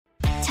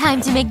Time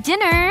to make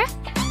dinner.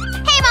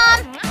 Hey,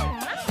 Mom!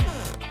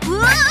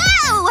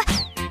 Whoa!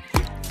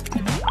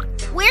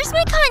 Where's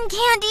my cotton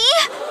candy?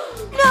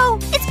 No,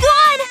 it's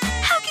gone!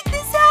 How could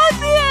this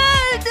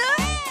happen?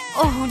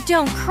 Oh,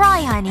 don't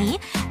cry, honey.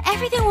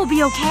 Everything will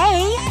be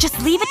okay.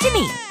 Just leave it to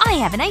me. I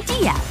have an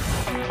idea.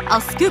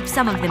 I'll scoop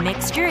some of the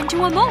mixture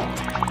into a mold.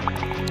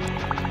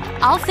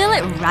 I'll fill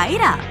it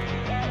right up.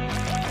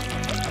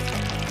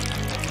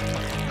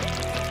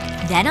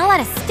 Then I'll add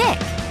a stick.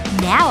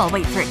 Now I'll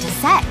wait for it to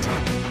set.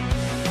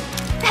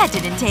 That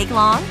didn't take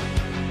long.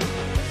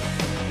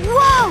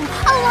 Whoa!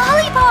 A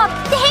lollipop!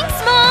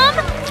 Thanks, Mom!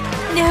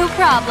 No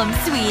problem,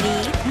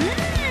 sweetie.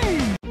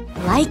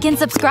 Like and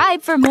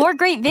subscribe for more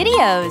great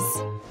videos.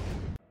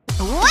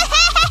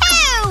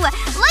 Woohoo!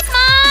 Look,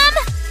 Mom!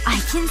 I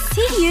can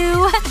see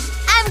you.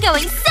 I'm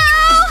going so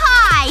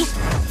high!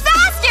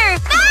 Faster!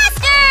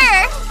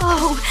 Faster!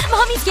 Oh,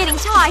 Mommy's getting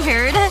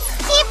tired.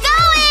 Keep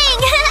going!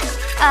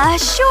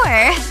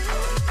 Sure.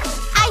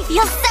 I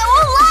feel so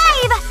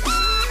alive!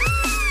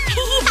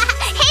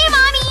 Hey,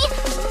 Mommy!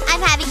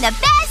 I'm having the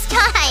best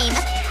time!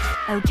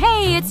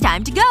 Okay, it's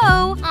time to go.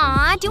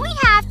 Aw, do we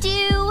have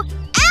to?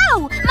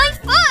 Ow! My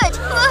foot!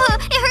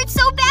 It hurts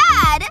so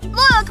bad!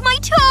 Look, my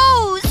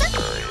toes!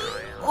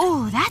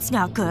 Oh, that's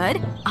not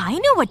good. I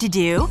know what to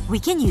do. We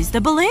can use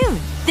the balloon.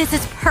 This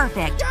is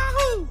perfect.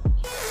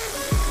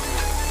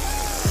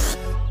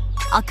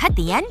 I'll cut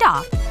the end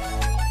off.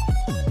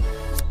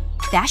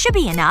 That should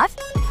be enough.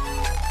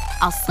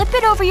 I'll slip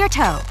it over your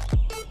toe.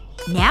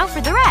 Now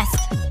for the rest.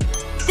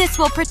 This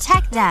will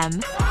protect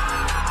them.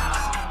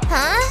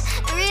 Huh?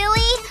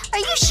 Really? Are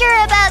you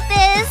sure about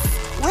this?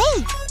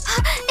 Wait.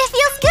 It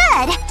feels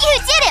good! You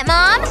did it,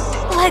 Mom!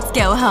 Let's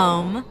go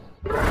home.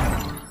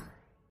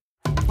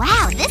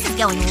 Wow, this is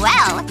going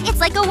well. It's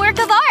like a work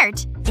of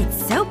art.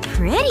 It's so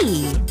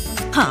pretty.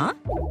 Huh?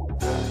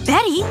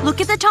 Betty, look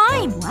at the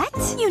time.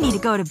 What? You need to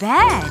go to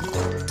bed.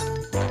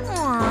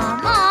 Aw,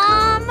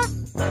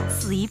 Mom.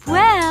 Sleep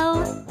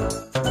well.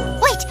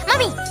 Wait,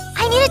 Mommy!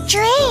 I need a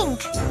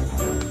drink!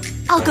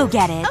 I'll go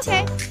get it.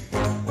 Okay.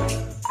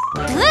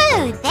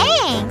 Ooh,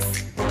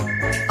 thanks!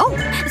 Oh,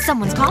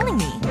 someone's calling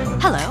me.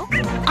 Hello?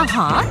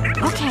 Uh-huh.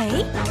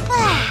 Okay.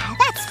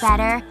 That's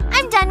better.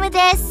 I'm done with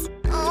this.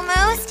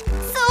 Almost.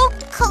 So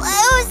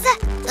close.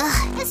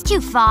 Ugh, it's too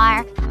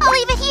far. I'll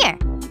leave it here.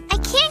 I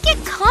can't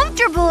get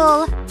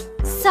comfortable.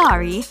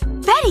 Sorry.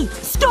 Betty,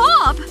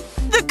 stop!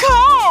 The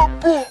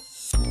cop!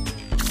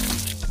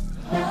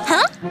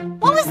 Huh?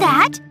 What was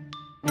that?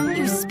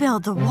 You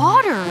spilled the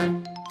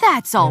water.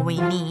 That's all we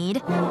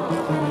need.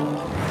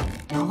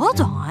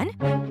 Hold on.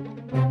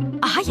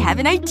 I have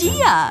an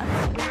idea.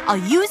 I'll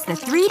use the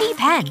 3D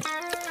pen.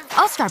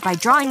 I'll start by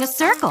drawing a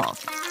circle.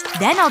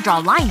 Then I'll draw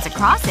lines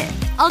across it.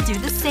 I'll do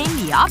the same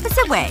the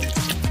opposite way.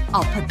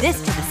 I'll put this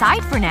to the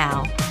side for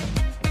now.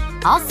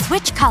 I'll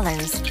switch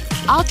colors.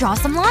 I'll draw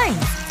some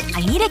lines.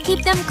 I need to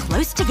keep them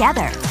close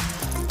together.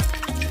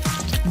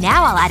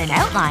 Now I'll add an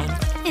outline.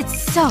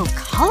 It's so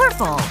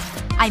colorful.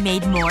 I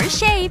made more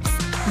shapes.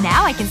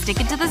 Now I can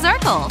stick it to the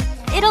circle.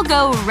 It'll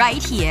go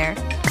right here.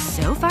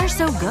 So far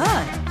so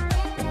good.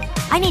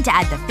 I need to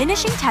add the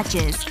finishing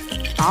touches.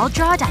 I'll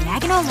draw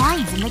diagonal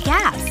lines in the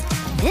gaps.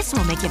 This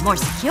will make it more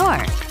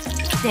secure.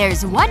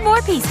 There's one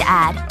more piece to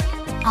add.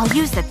 I'll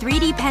use the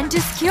 3D pen to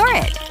secure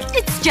it.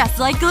 It's just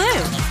like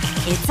glue.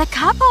 It's a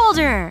cup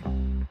holder.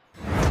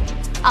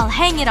 I'll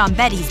hang it on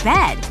Betty's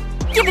bed.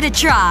 Give it a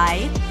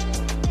try.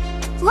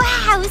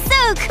 Wow,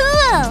 so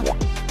cool!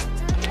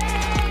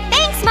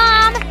 Thanks,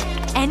 Mom!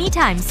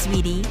 Anytime,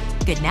 sweetie.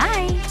 Good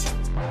night.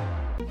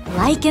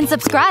 Like and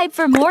subscribe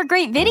for more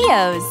great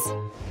videos.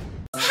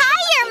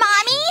 Hiya,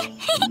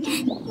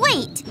 Mommy!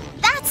 Wait,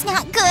 that's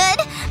not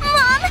good.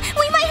 Mom,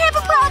 we might have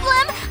a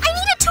problem. I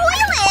need a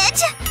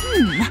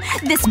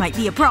toilet! This might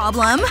be a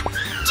problem.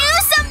 Do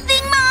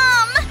something,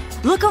 Mom!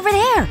 Look over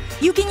there.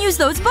 You can use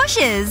those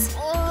bushes.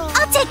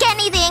 I'll take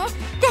anything.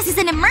 This is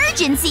an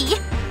emergency.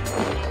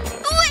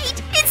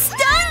 Wait! It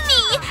stung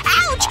me!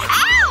 Ouch!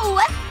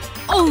 Ow!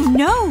 Oh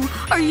no!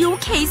 Are you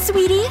okay,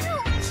 sweetie?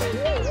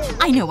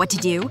 I know what to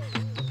do.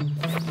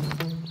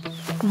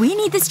 We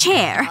need this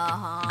chair.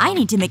 I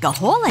need to make a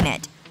hole in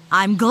it.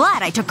 I'm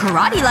glad I took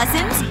karate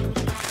lessons.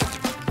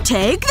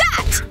 Take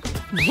that!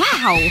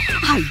 Wow!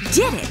 I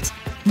did it!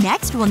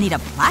 Next, we'll need a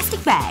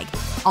plastic bag.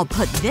 I'll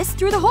put this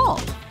through the hole.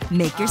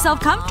 Make yourself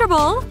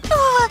comfortable.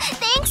 Oh,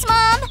 thanks,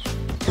 Mom.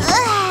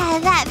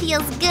 Ugh, that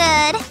feels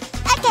good.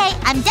 Okay,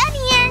 I'm done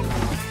here.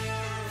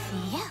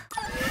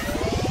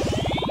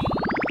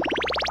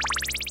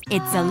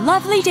 It's a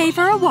lovely day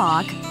for a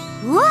walk.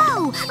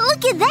 Whoa!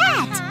 Look at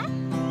that!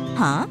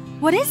 Huh?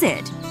 What is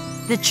it?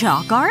 The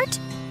chalk art?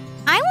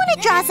 I want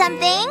to draw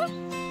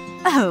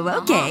something. Oh,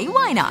 okay.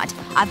 Why not?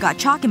 I've got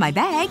chalk in my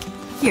bag.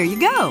 Here you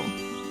go.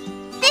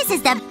 This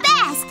is the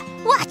best!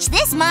 Watch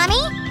this,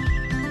 Mommy!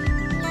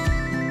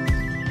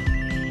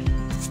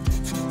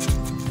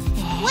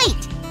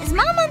 Wait, is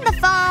Mom on the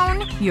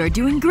phone? You're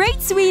doing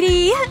great,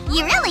 sweetie.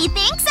 You really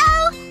think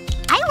so?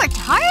 I worked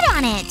hard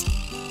on it.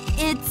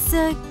 It's,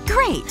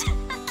 great.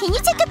 Can you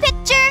take a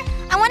picture?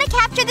 I want to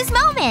capture this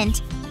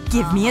moment.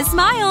 Give me a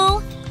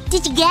smile.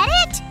 Did you get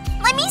it?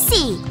 Let me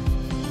see.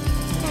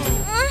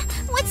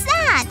 What's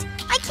that?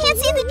 I can't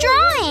see the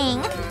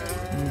drawing.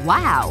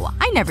 Wow.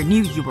 I never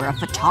knew you were a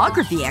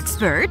photography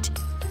expert.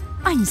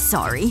 I'm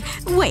sorry.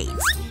 Wait.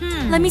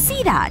 Let me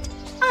see that.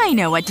 I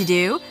know what to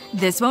do.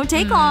 This won't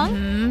take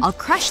long. I'll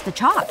crush the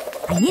chalk.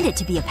 I need it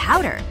to be a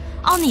powder.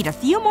 I'll need a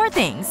few more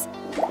things.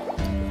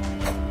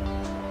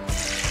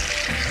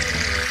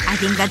 I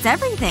think that's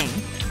everything.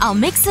 I'll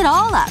mix it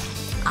all up.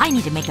 I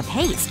need to make a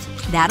paste.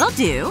 That'll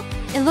do.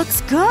 It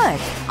looks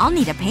good. I'll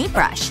need a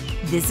paintbrush.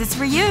 This is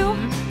for you.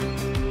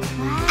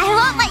 I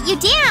won't let you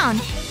down!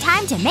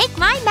 Time to make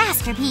my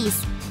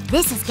masterpiece.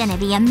 This is gonna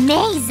be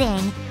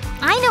amazing.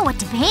 I know what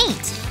to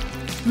paint.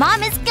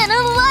 Mom is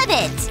gonna love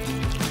it.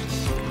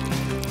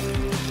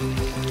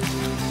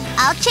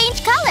 I'll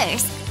change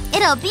colors.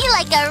 It'll be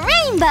like a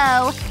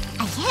rainbow.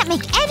 I can't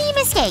make any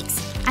mistakes.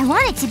 I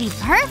want it to be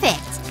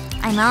perfect.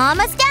 I'm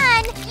almost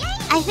done.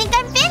 I think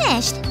I'm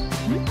finished.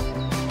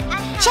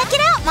 Check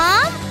it out,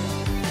 Mom!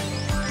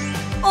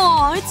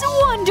 Aw, it's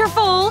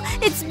wonderful!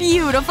 It's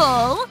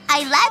beautiful!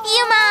 I love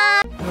you,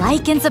 Mom!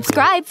 Like and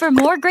subscribe for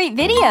more great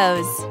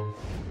videos!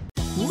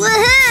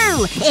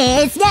 Woohoo!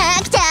 It's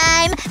snack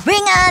time!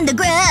 Bring on the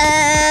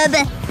grub!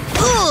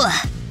 Ooh!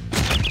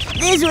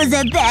 This was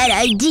a bad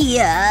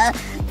idea.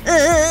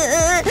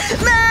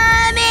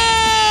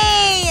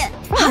 Mommy!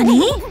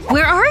 Honey?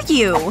 Where are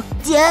you?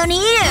 Down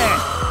here!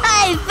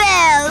 I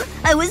fell!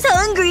 I was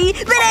hungry,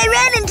 but I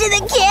ran into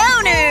the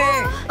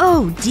counter!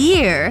 Oh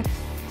dear.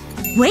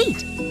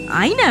 Wait.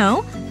 I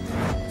know.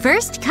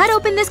 First, cut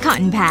open this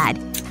cotton pad.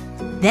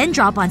 Then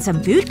drop on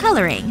some food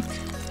coloring.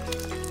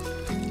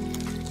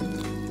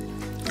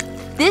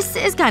 This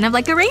is kind of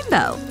like a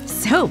rainbow.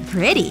 So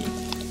pretty.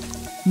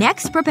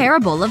 Next, prepare a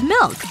bowl of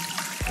milk.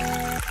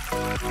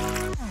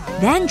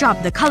 Then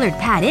drop the colored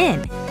pad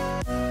in.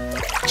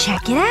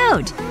 Check it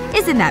out!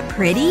 Isn't that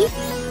pretty?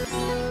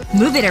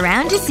 Move it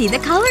around to see the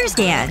colors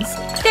dance.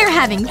 They're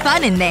having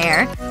fun in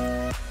there.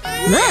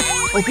 Look!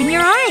 Open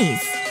your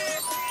eyes.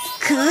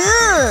 Cool!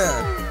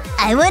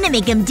 I want to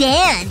make him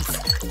dance.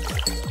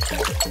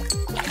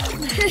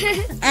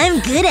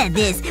 I'm good at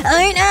this,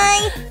 aren't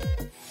I?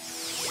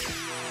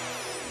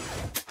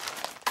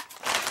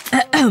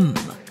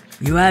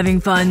 You having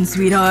fun,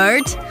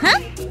 sweetheart? Huh?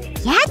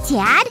 Yeah,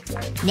 Dad.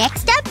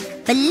 Next up,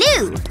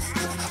 blue.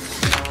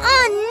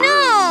 Oh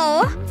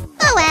no!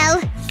 Oh well.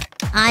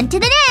 On to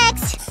the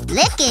next.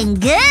 Looking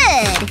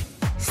good.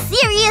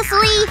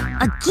 Seriously?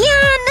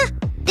 Again?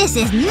 This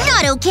is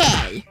not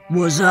okay.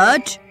 Was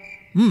that?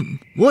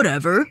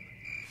 Whatever.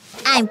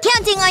 I'm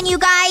counting on you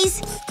guys.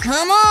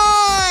 Come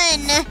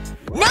on!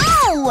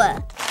 No!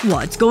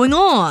 What's going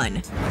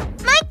on?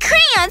 My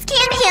crayons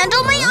can't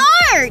handle my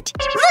art!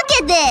 Look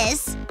at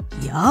this!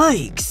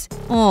 Yikes.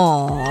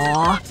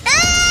 Aww.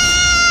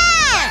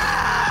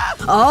 Ah!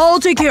 I'll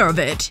take care of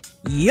it.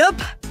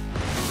 Yep.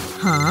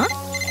 Huh?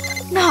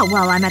 Not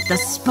while I'm at the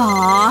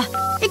spa.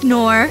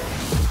 Ignore.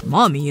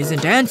 Mommy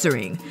isn't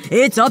answering.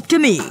 It's up to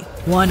me.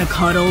 Wanna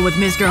cuddle with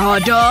Mr.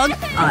 Hot Dog?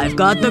 I've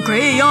got the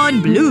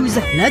crayon blues.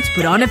 Let's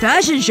put on a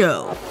fashion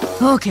show.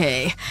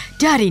 Okay.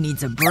 Daddy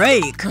needs a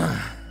break.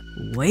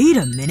 Wait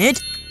a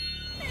minute.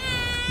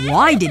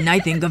 Why didn't I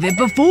think of it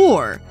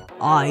before?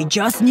 I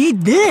just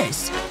need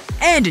this.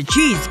 And a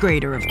cheese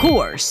grater, of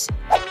course.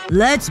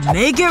 Let's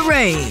make it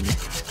rain.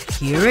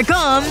 Here it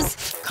comes.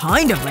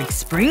 Kind of like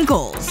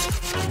sprinkles.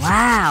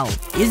 Wow.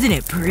 Isn't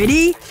it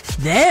pretty?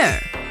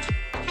 There.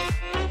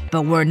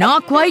 But we're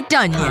not quite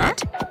done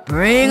yet.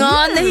 Bring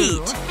on the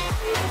heat.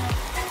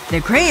 The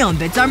crayon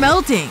bits are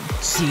melting.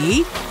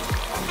 See?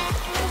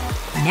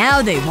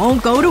 Now they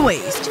won't go to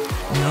waste.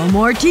 No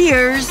more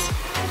tears.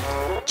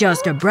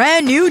 Just a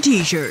brand new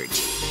t-shirt.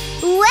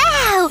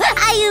 Wow!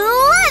 I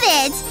love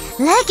it!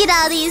 Look at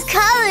all these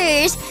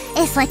colors!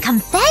 It's like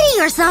confetti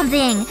or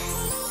something!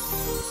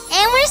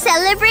 And we're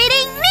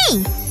celebrating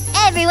me!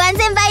 Everyone's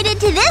invited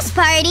to this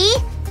party!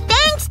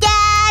 Thanks,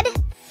 Dad!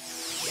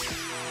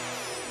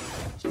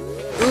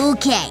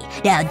 Okay,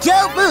 now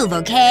don't move,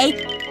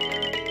 okay?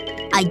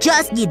 I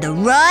just need the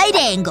right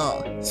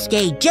angle.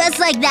 Stay just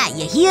like that,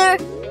 you hear?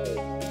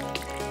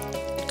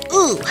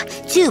 Ooh,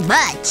 too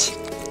much.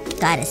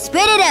 Gotta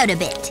spread it out a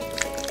bit.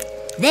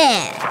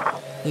 There.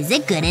 Is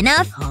it good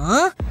enough?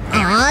 Huh?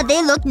 Aw,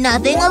 they look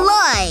nothing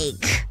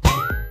alike.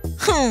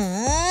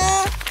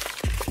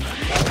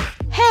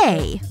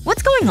 Hey,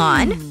 what's going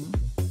on?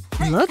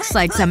 Looks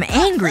like some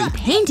angry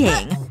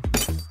painting.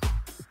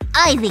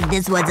 I think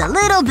this one's a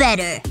little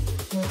better.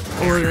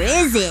 Or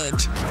is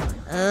it?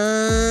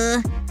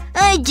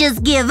 I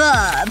just give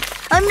up.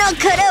 I'm not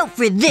cut out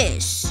for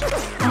this.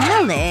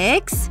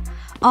 Alex.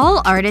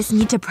 All artists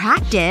need to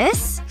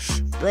practice.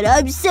 But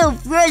I'm so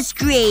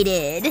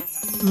frustrated.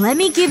 Let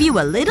me give you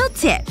a little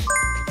tip.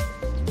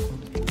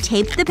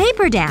 Tape the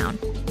paper down.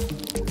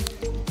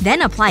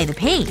 Then apply the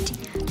paint.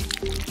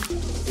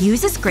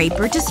 Use a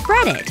scraper to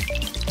spread it.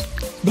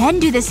 Then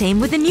do the same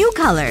with a new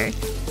color.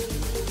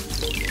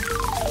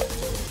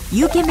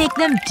 You can make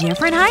them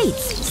different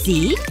heights.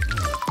 See?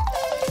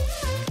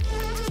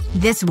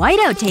 This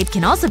whiteout tape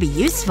can also be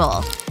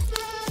useful.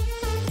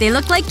 They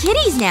look like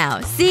kitties now,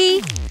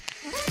 see?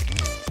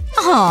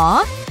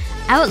 Aww.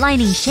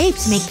 Outlining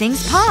shapes make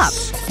things pop.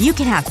 You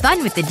can have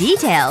fun with the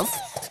details.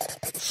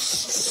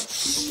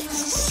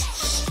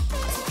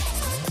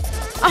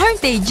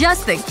 Aren't they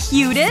just the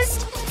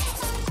cutest?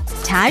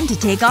 Time to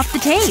take off the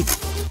tape.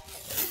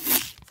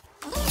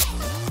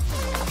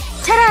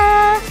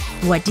 Ta-da!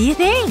 What do you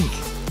think?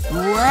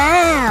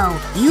 Wow!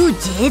 You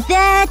did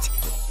that?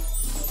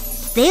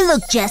 They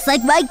look just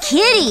like my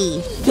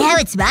kitty! Now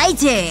it's my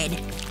turn!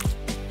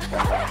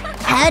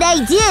 How'd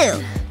I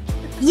do?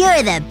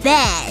 You're the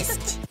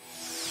best!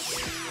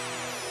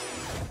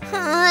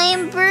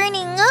 I'm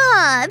burning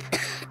up.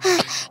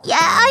 Yeah,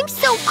 I'm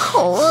so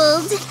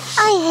cold.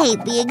 I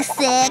hate being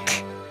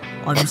sick.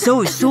 I'm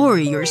so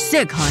sorry you're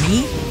sick,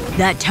 honey.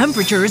 That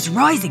temperature is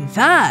rising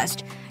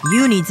fast.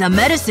 You need some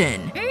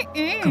medicine.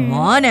 Come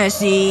on,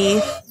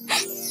 Essie.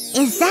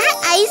 Is that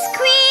ice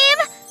cream?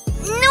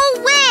 No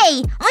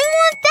way! I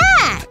want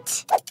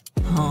that!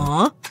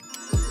 Huh?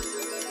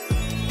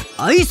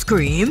 Ice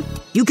cream?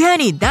 You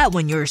can't eat that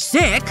when you're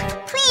sick.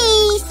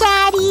 Please,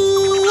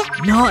 Daddy!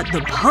 Not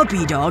the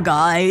puppy dog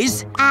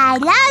eyes. I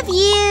love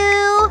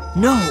you!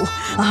 No,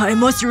 I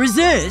must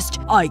resist.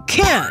 I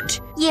can't.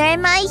 You're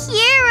my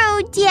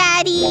hero,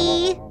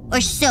 Daddy!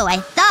 Or so I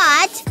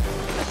thought.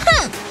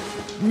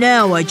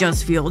 Now I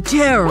just feel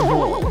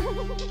terrible.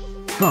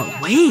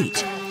 But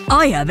wait.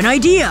 I have an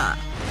idea.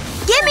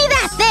 Give me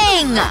that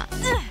thing!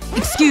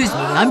 Excuse me,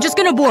 I'm just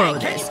gonna borrow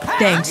this.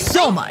 Thanks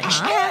so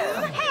much.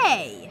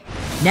 Hey!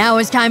 Now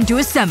it's time to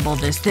assemble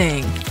this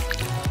thing.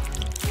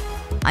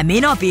 I may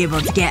not be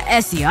able to get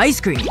Essie ice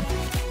cream.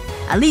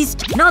 At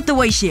least, not the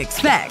way she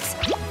expects.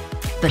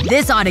 But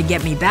this ought to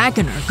get me back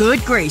in her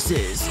good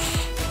graces.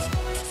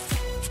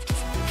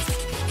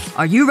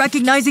 Are you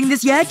recognizing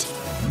this yet?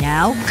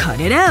 Now cut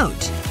it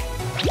out.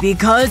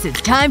 Because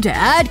it's time to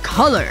add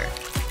color.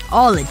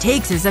 All it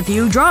takes is a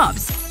few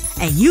drops.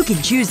 And you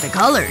can choose the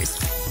colors.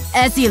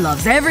 Essie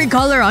loves every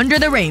color under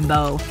the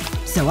rainbow.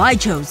 So I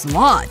chose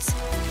lots.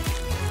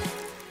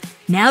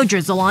 Now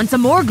drizzle on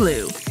some more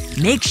glue.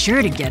 Make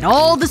sure to get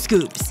all the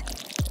scoops.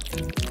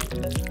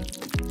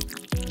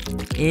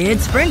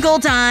 It's sprinkle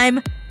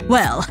time!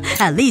 Well,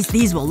 at least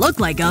these will look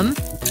like them.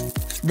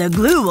 The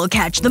glue will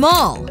catch them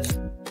all.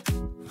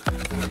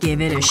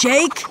 Give it a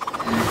shake.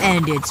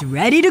 And it's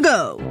ready to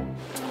go.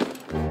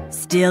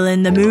 Still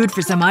in the mood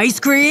for some ice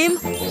cream?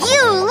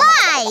 You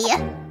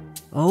lie!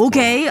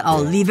 Okay,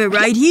 I'll leave it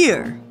right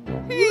here.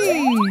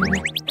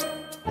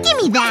 Give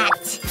me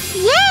that.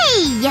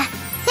 Yay!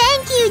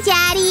 Thank you,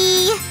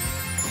 Daddy.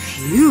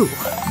 Phew.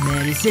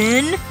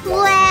 Medicine?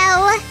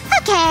 Well,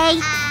 okay.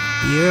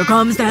 Here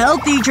comes the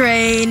healthy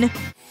train.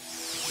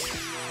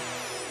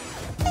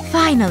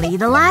 Finally,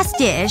 the last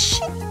dish.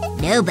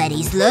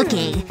 Nobody's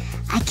looking.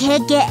 I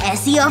can't get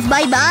Essie off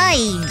my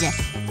mind.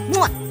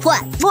 What?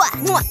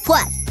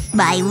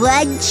 My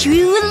one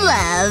true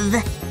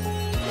love.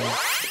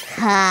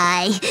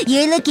 Hi.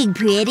 You're looking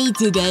pretty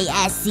today,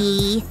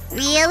 Essie.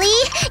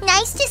 Really?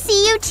 Nice to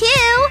see you,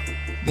 too.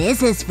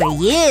 This is for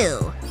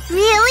you.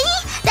 Really?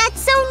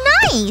 That's so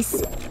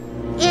nice.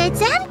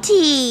 It's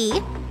empty.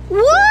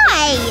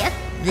 Why?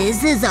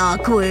 This is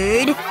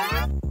awkward.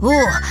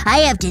 Oh, I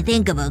have to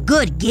think of a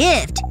good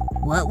gift.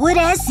 What would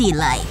Essie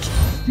like?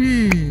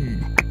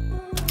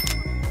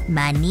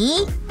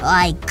 Money?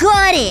 I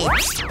got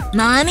it!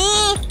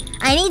 Mommy?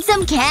 I need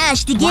some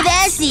cash to give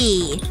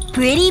Essie.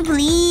 Pretty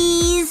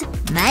please.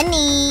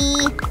 Money.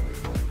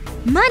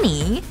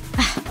 Money?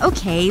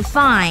 Okay,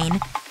 fine.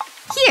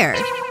 Here.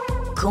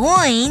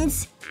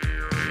 Coins?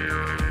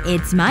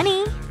 It's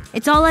money.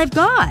 It's all I've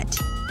got.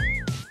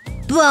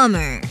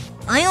 Bummer.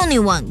 I only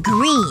want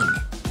green.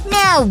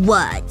 Now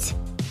what?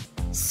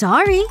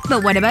 Sorry,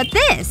 but what about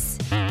this?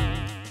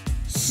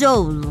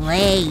 So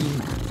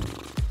lame.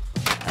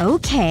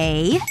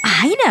 Okay.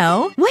 I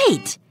know.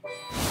 Wait.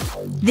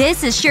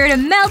 This is sure to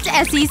melt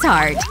Essie's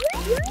heart.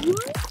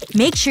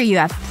 Make sure you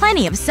have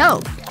plenty of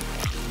soap.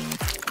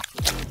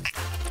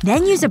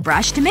 Then use a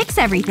brush to mix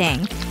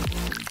everything.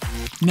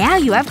 Now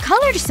you have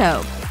colored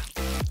soap.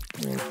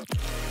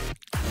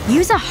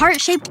 Use a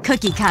heart-shaped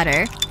cookie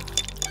cutter.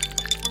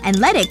 And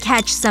let it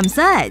catch some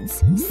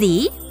suds.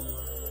 See?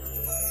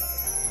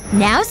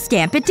 Now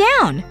stamp it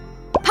down.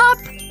 Pop!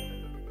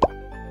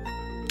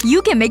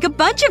 You can make a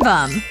bunch of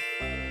them.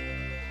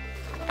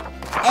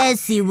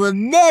 Essie will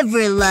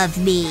never love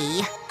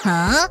me.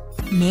 Huh?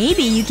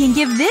 Maybe you can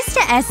give this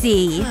to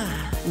Essie.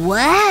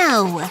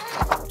 Wow.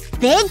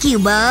 Thank you,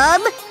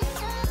 Mom.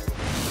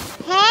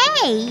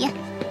 Hey.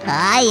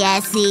 Hi,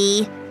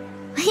 Essie.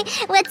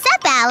 What's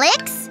up,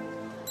 Alex?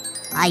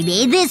 I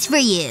made this for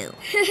you.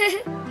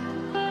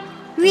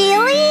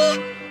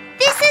 Really?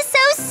 This is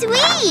so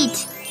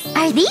sweet.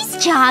 Are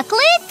these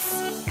chocolates?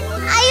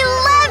 I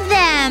love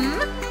them.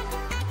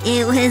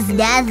 It was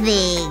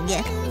nothing.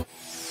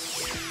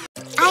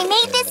 I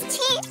made this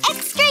tea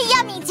extra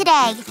yummy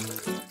today.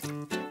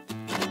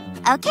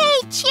 Okay,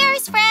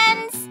 cheers,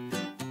 friends.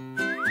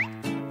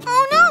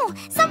 Oh no!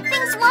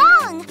 Something's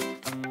wrong!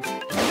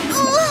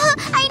 Ugh,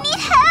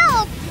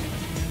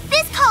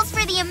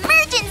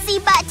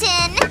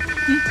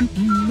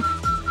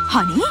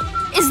 Honey?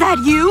 Is that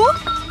you?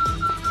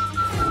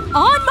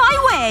 On my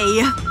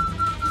way!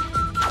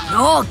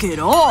 Knock it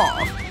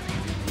off!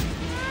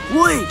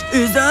 Wait,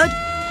 is that…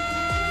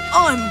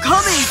 I'm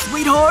coming,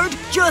 sweetheart!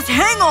 Just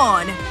hang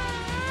on!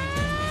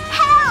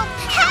 Help!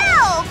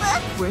 Help!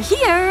 We're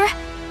here.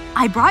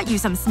 I brought you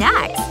some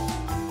snacks.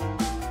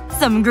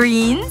 Some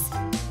greens.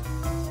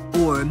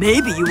 Or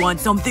maybe you want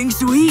something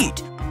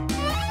sweet.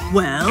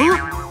 Well…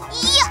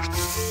 Yuck!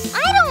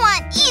 I don't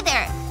want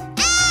either.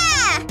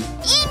 Ah!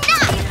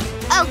 Enough!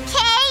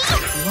 Okay?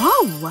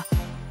 Whoa!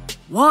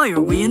 Why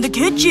are we in the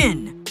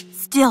kitchen?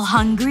 Still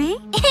hungry?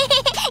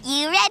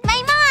 You read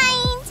my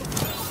mind!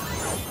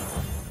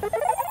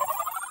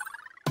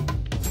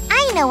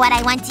 I know what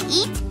I want to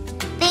eat.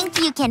 Think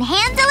you can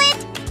handle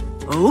it?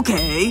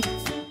 Okay.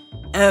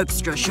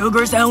 Extra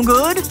sugar sound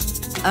good?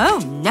 Oh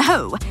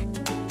no.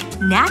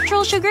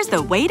 Natural sugar's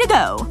the way to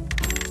go.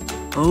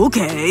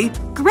 Okay.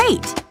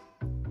 Great.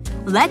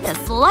 Let the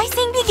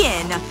slicing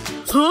begin.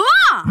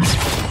 Ah!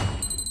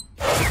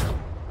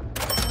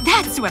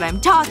 That's what I'm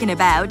talking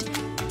about.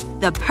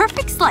 The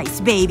perfect slice,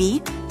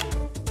 baby.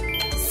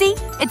 See?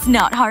 It's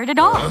not hard at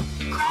all.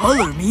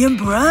 Color me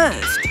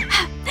impressed.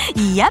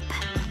 Yep.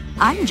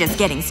 I'm just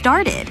getting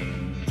started.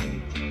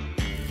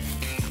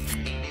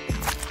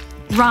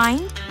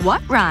 Rind?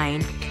 What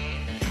rind?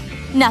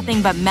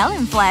 Nothing but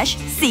melon flesh,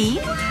 see?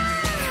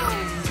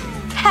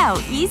 How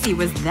easy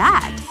was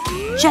that?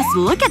 Just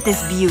look at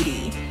this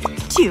beauty.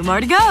 2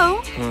 more to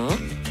go.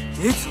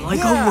 It's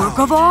like a work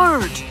of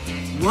art.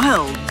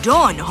 Well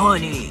done,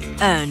 honey.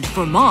 And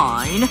for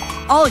mine,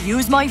 I'll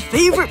use my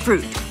favorite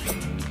fruit.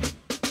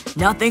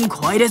 Nothing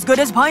quite as good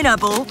as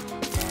pineapple.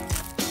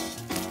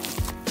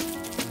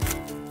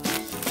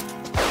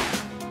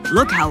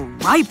 Look how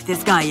ripe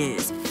this guy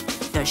is.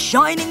 The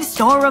shining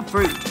star of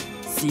fruit.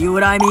 See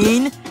what I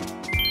mean?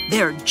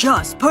 They're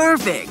just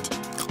perfect.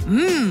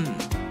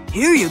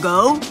 Here you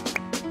go.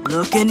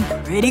 Looking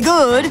pretty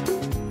good.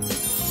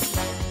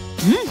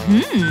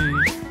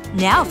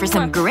 Now for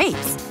some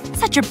grapes.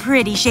 Such a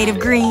pretty shade of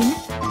green.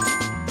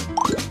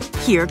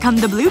 Here come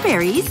the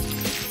blueberries.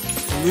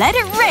 Let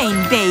it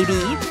rain,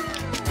 baby.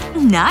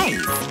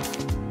 Nice.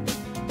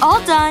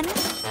 All done.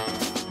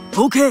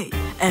 Okay,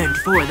 and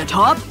for the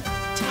top,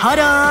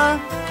 ta-da!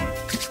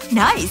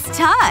 Nice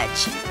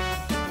touch.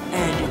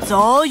 And it's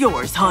all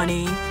yours,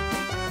 honey.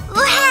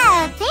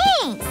 Wow,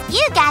 thanks!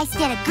 You guys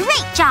did a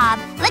great job.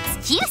 Looks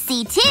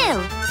juicy,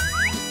 too.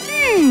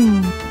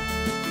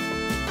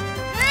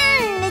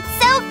 It's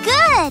so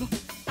good!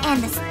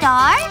 And the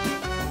star?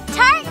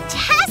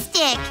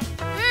 Tartastic!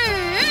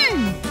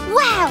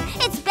 Wow,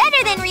 it's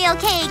better than real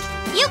cake!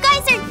 You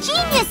guys are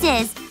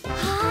geniuses!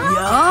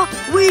 Yeah?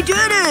 We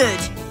did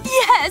it!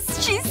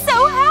 Yes, she's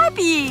so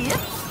happy.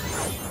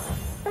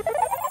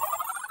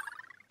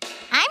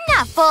 I'm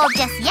not full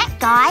just yet,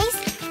 guys.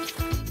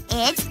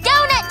 It's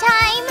donut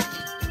time!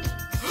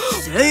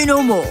 Say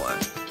no more.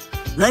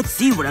 Let's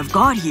see what I've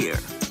got here.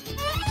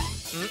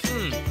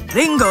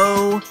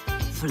 Bingo!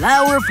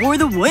 Flour for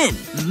the win.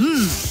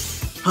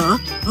 Huh?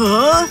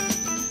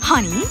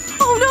 Honey?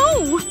 Oh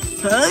no!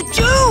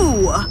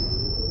 Achoo!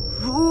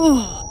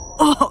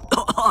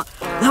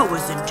 That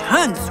was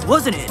intense,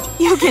 wasn't it?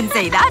 You can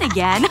say that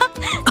again.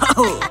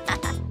 Oh.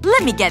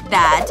 Let me get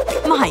that.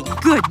 My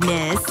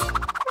goodness.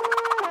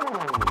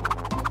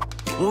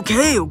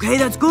 Okay,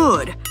 that's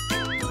good.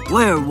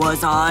 Where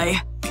was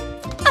I?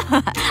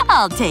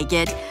 I'll take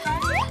it.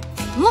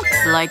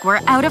 Looks like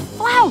we're out of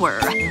flour.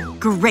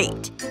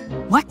 Great.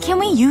 What can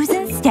we use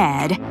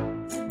instead?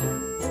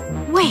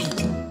 Wait.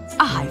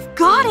 I've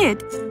got it!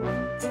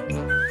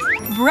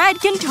 Bread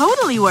can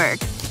totally work.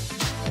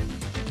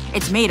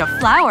 It's made of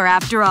flour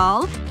after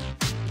all.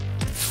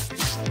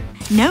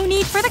 No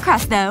need for the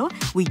crust, though.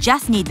 We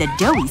just need the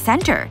doughy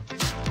center.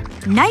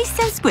 Nice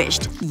and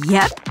squished.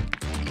 Yep.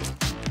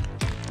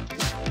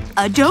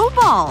 A dough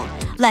ball.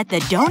 Let the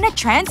donut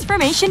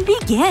transformation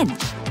begin.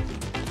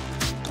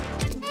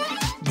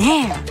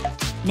 There.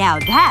 Now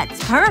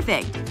that's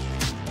perfect.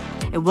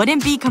 It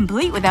wouldn't be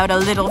complete without a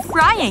little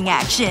frying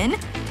action.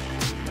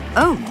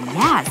 Oh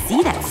yeah,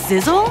 see that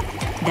sizzle?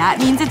 That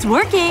means it's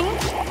working.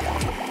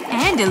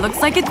 And it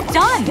looks like it's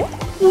done.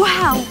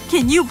 Wow,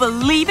 can you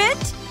believe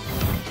it?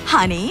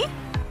 Honey?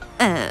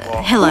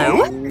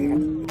 Hello?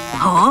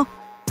 Huh?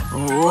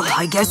 Oh,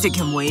 I guess it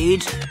can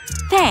wait.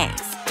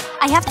 Thanks.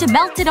 I have to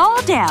melt it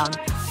all down.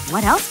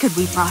 What else could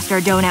we frost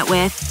our donut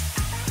with?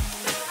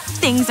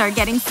 Things are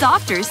getting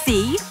softer,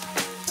 see?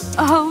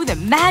 Oh, the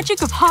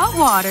magic of hot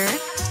water.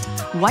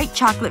 White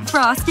chocolate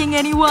frosting,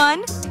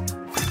 anyone?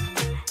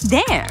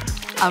 There.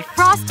 A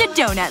frosted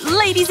donut,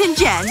 ladies and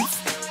gents.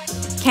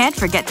 Can't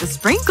forget the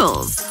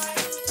sprinkles.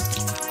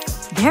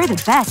 They're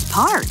the best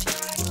part.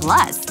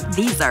 Plus,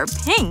 these are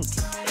pink.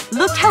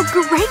 Look how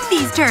great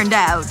these turned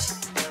out.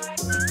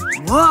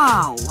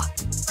 Wow!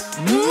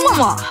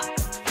 Mwah!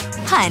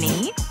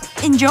 Honey,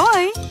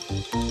 enjoy.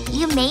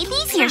 You made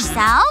these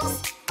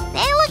yourselves?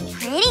 They look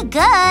pretty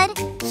good.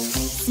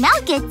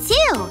 Smell good,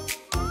 too.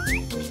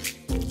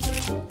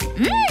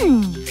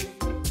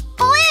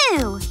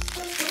 Blue!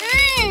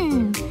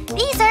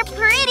 These are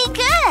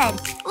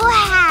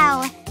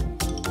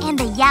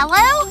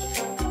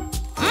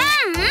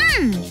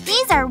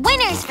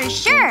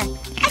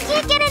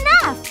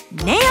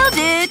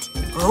it.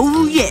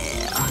 Oh yeah.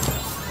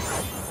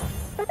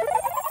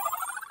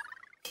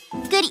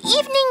 Good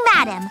evening,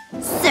 madam.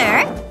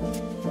 Sir?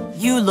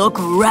 You look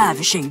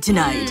ravishing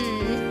tonight.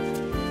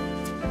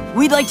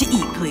 We'd like to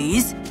eat,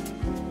 please.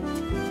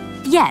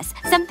 Yes,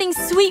 something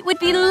sweet would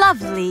be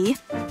lovely.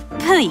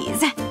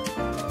 Please.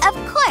 Of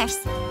course.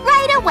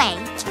 Right away.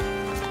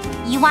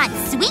 You want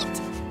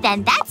sweet?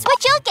 Then that's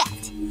what you'll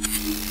get.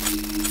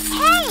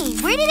 Hey,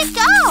 where did it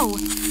go?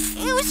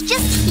 It was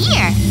just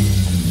here.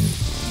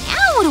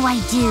 Now what do I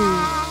do?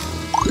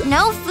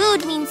 No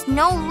food means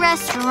no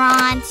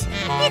restaurant.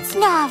 It's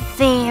not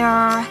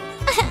fair.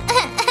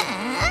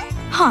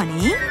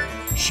 Honey?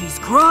 She's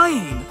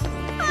crying.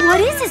 What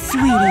is it,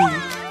 sweetie?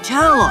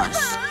 Tell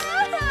us.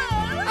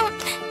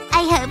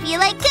 I hope you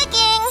like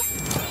cooking.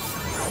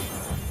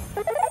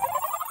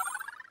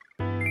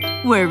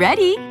 We're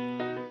ready.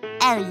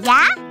 Oh,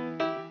 yeah?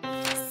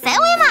 So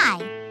am I.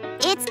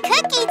 It's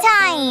cookie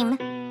time.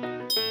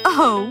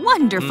 Oh,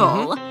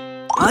 wonderful.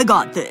 I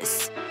got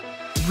this.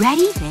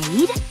 Ready,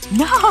 Vade?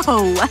 No!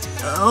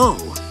 Oh,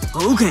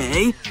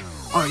 okay.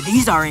 Are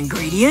these our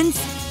ingredients?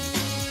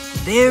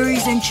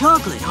 Berries and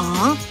chocolate,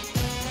 huh?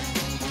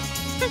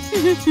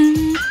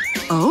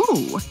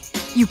 Oh.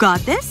 You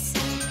got this?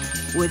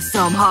 With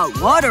some hot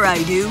water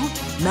I do.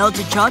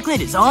 Melted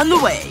chocolate is on the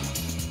way.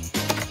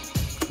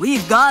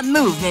 We've got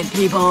movement,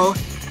 people.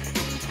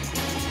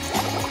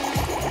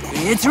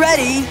 It's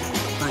ready.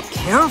 But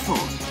careful.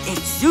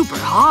 It's super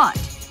hot.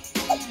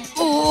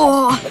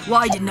 Oh,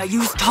 why didn't I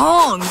use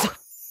tongs?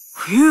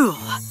 Phew.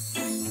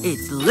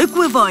 It's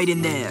liquefied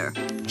in there.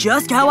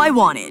 Just how I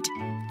want it.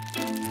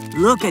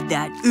 Look at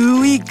that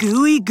ooey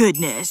gooey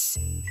goodness.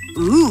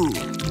 Ooh,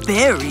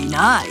 very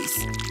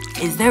nice.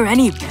 Is there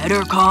any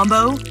better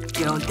combo?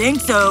 Don't think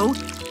so.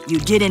 You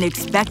didn't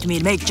expect me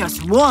to make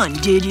just one,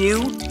 did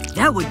you?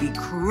 That would be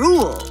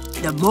cruel.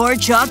 The more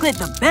chocolate,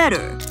 the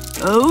better.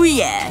 Oh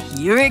yeah,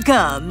 here it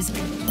comes.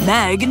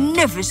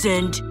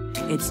 Magnificent.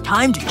 It's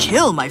time to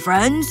chill, my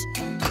friends.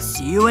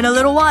 See you in a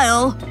little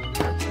while.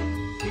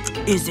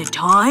 Is it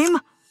time?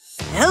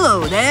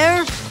 Hello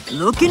there.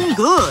 Looking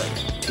good.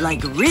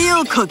 Like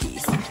real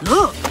cookies.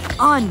 Look.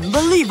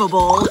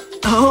 Unbelievable.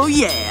 Oh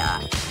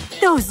yeah.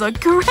 Those look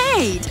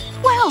great!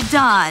 Well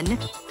done!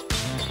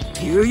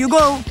 Here you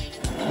go.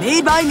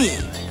 Made by me.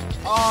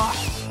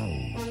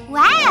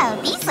 Wow,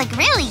 these look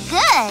really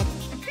good.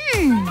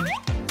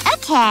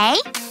 Okay.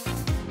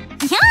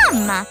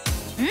 Yum!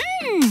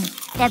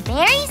 The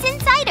berries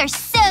inside are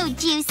so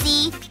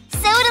juicy.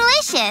 So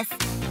delicious.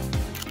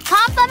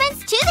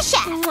 Compliments to the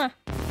chef.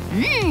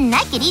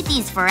 I could eat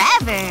these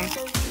forever.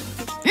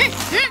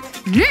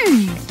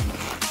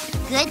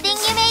 Good thing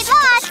you made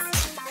lots.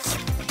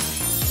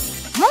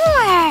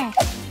 More!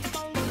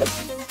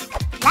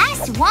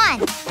 Last one.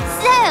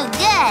 So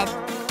good.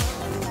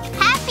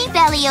 Happy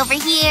belly over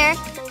here.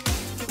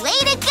 Way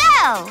to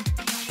go!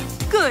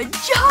 Good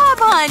job,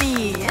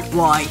 honey!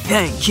 Why,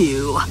 thank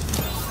you.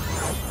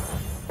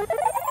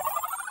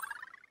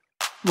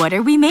 What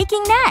are we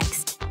making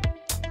next?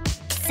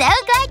 So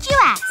glad you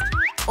asked.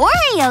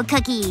 Oreo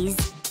cookies.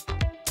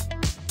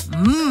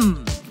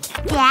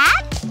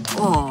 Dad?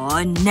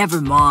 Aw,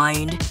 never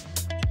mind.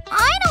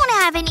 I don't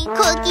have any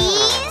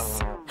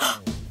cookies.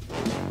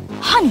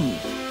 Honey,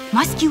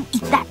 must you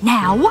eat that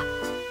now?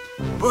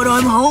 But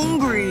I'm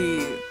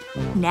hungry.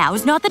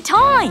 Now's not the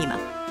time.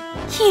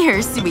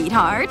 Here,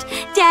 sweetheart.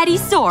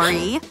 Daddy's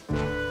sorry.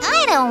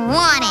 I don't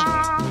want it.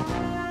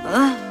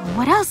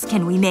 What else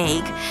can we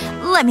make?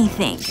 Let me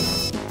think.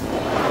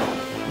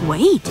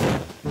 Wait.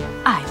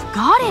 I've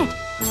got it.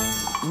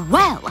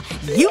 Well,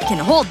 you can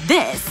hold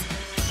this.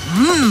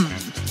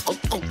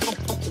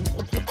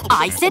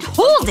 I said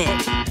hold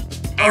it.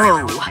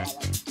 Oh.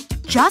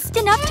 Just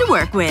enough to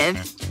work with.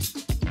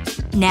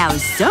 Now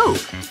soap.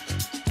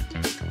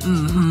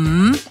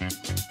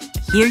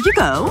 Here you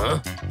go.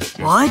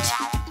 What?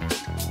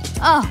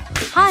 Oh,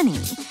 honey.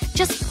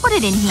 Just put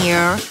it in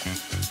here.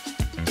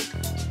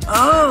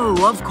 Oh,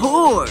 of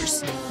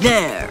course.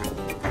 There.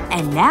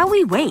 And now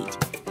we wait.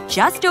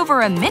 Just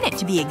over a minute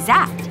to be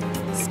exact.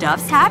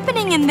 Stuff's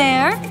happening in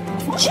there.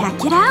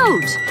 Check it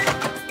out.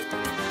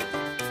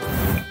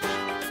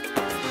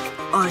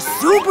 A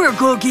super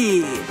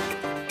cookie!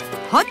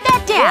 Put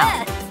that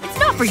down. It's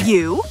not for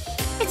you.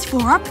 It's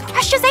for our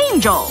precious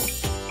angel.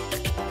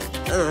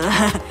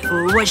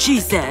 What she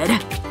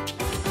said.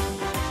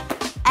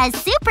 A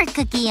super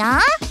cookie,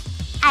 huh?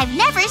 I've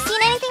never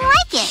seen anything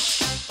like it.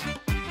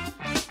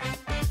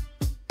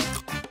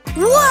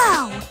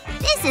 Whoa!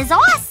 This is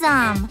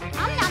awesome!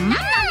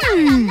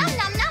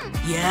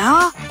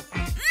 Yeah?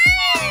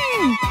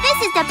 This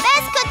is the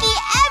best cookie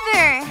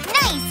ever!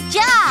 Nice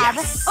job!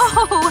 Yes.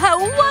 Oh, how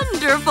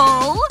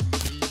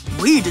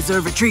wonderful! We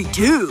deserve a treat,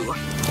 too.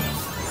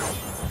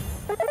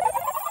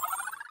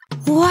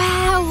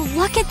 Wow,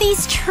 look at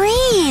these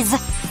trees!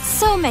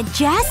 So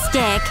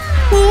majestic.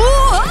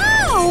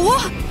 Whoa!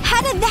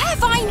 How did that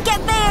vine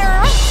get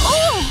there?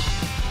 Oh!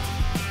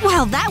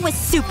 Well, that was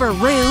super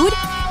rude.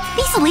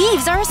 These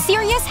leaves are a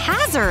serious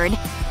hazard.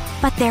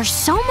 But there's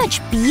so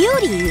much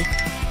beauty.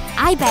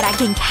 I bet I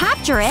can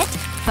capture it.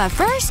 But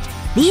first,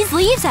 these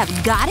leaves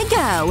have gotta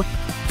go.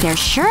 There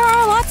sure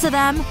are lots of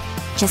them.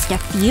 Just a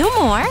few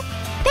more.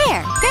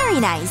 There. Very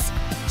nice.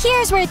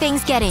 Here's where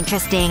things get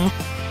interesting.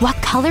 What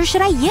color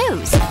should I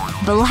use?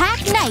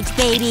 Black Knight,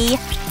 baby.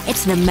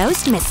 It's the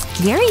most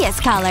mysterious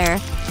color.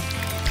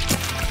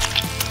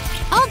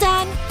 All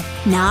done.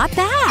 Not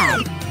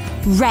bad.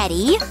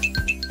 Ready?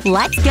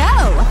 Let's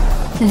go!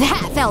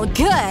 That felt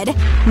good.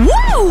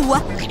 Woo!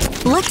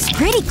 Looks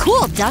pretty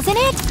cool, doesn't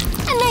it?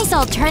 A nice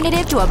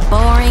alternative to a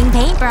boring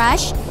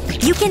paintbrush.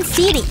 You can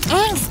see the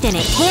angst in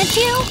it, can't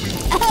you?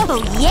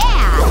 Oh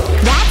yeah!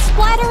 That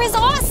splatter is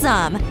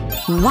awesome!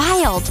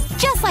 Wild.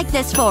 Just like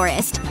this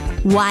forest.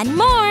 One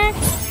more.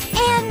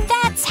 And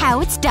that's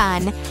how it's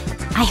done.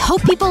 I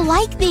hope people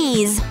like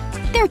these.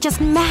 They're just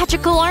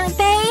magical, aren't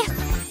they?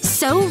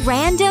 So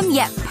random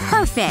yet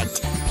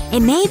perfect.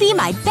 It may be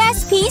my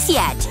best piece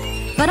yet.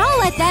 But I'll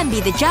let them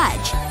be the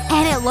judge.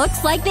 And it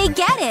looks like they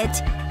get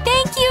it.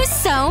 Thank you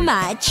so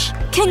much.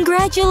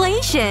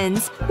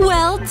 Congratulations.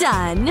 Well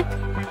done.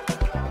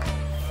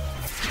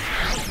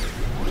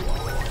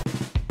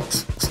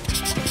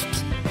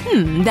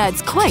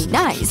 That's quite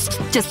nice.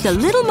 Just a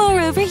little more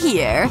over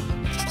here.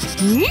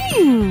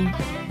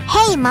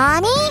 Hey,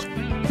 Mommy?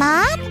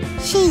 Mom?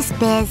 She's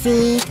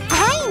busy.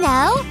 I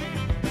know.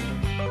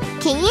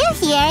 Can you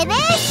hear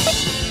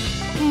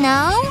this?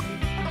 No?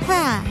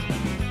 Huh.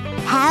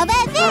 How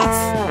about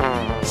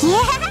this?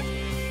 Yeah?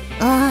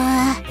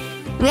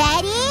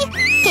 Ready?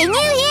 Can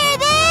you hear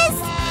this?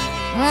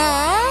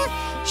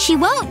 She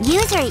won't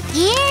use her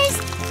ears?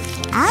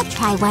 I'll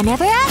try one of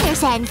her other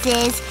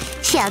senses.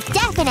 She'll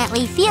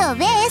definitely feel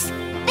this.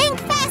 Think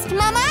fast,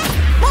 Mama!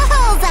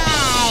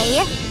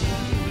 Bullseye!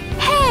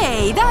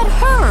 Hey, that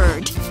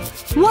hurt!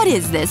 What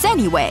is this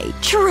anyway?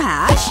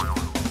 Trash?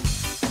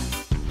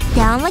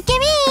 Don't look at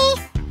me!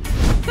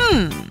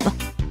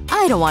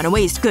 I don't want to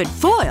waste good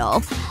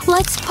foil.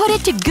 Let's put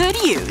it to good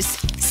use.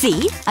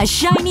 See? A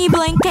shiny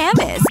blank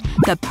canvas.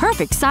 The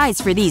perfect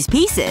size for these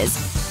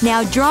pieces.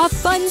 Now draw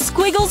fun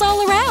squiggles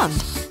all around.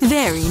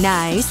 Very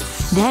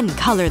nice. Then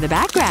color the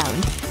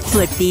background.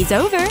 Flip these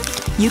over.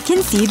 You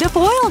can see the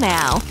foil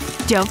now.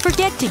 Don't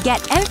forget to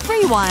get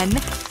everyone.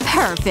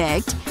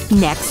 Perfect.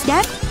 Next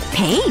step,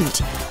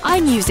 paint.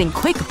 I'm using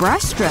quick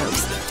brush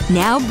strokes.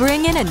 Now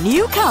bring in a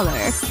new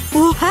color.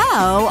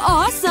 Wow,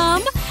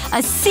 awesome!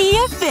 A sea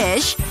of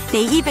fish.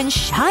 They even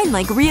shine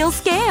like real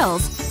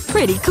scales.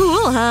 Pretty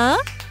cool, huh?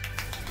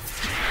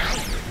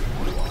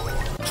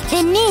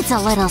 It needs a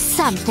little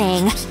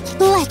something.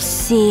 Let's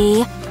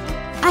see.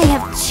 I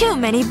have too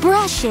many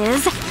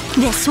brushes.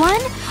 This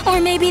one?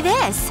 Or maybe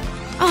this?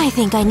 I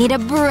think I need a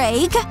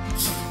break.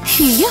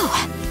 Phew.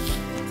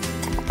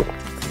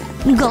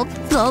 Gulp,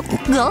 gulp,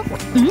 gulp.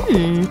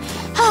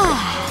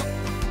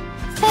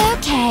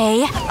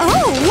 Okay.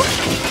 Oh!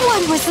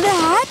 What was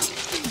that?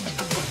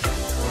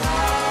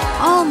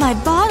 All my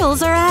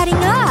bottles are adding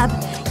up.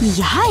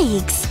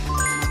 Yikes.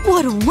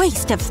 What a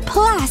waste of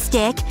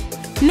plastic.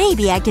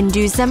 Maybe I can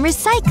do some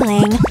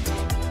recycling.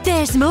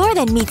 There's more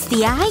than meets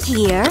the eye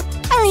here.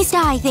 At least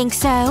I think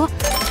so.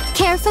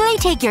 Carefully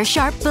take your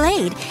sharp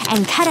blade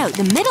and cut out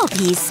the middle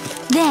piece.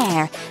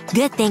 There.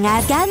 Good thing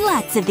I've got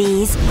lots of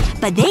these.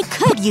 But they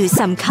could use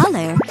some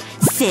color.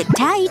 Sit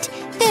tight.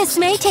 This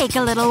may take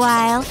a little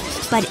while.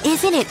 But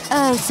isn't it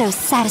oh so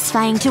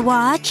satisfying to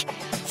watch?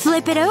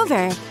 Flip it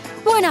over.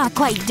 We're not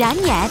quite done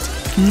yet.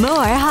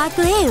 More hot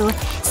glue.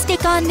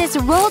 Stick on this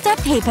rolled up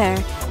paper.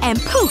 And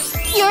poof!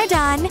 You're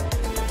done.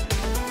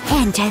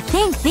 And to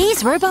think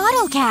these were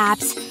bottle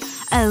caps.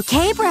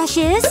 Okay,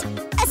 brushes.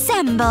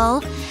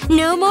 Assemble.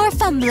 No more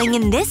fumbling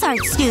in this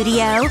art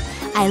studio.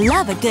 I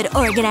love a good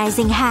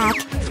organizing hack.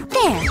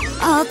 There.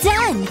 All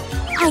done.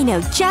 I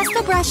know just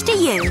the brush to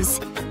use.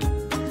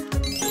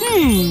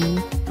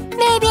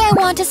 Maybe I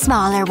want a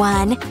smaller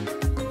one.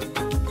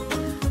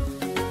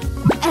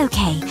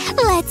 Okay,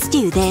 let's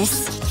do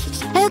this.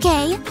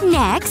 Okay,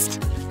 next.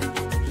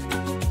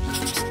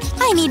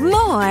 I need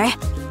more.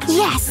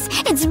 Yes,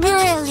 it's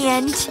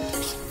brilliant.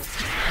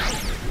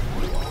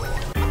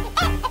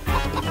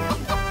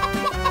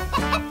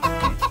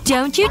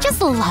 Don't you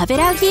just love it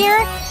out here?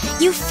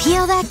 You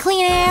feel that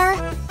clean air?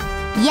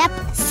 Yep,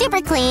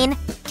 super clean.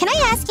 Can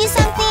I ask you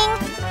something?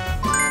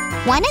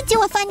 Wanna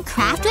do a fun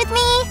craft with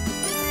me?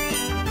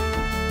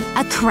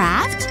 A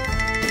craft?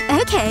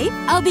 Okay,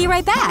 I'll be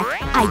right back.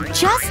 I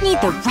just need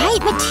the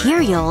right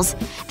materials.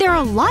 There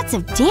are lots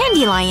of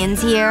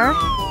dandelions here.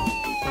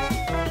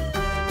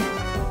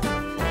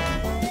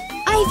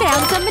 I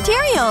found some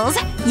materials!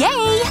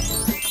 Yay!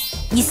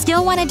 You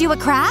still want to do a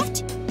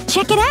craft?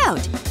 Check it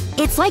out!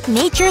 It's like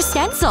nature's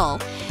stencil.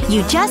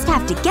 You just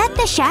have to get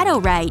the shadow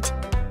right.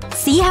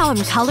 See how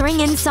I'm coloring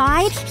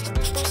inside?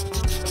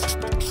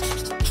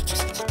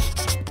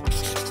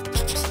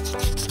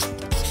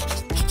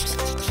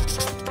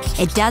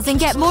 It doesn't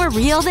get more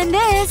real than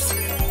this.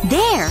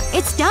 There,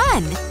 it's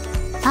done.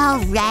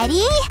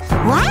 Already?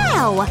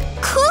 Wow!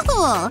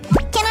 Cool!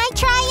 Can I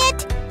try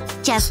it?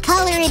 Just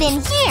color it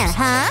in here,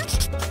 huh?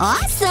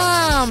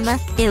 Awesome!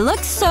 It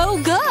looks so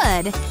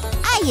good.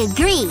 I I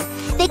agree.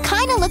 They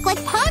kinda look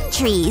like palm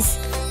trees.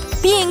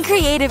 Being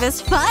creative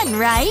is fun,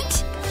 right?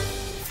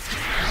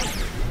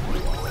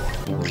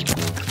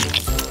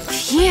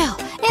 Phew.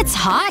 It's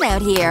hot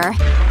out here.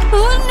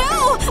 Oh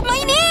no!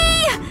 My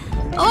knee!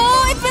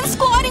 Oh, I've been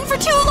squatting for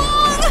too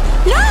long!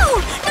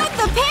 No! Not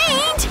the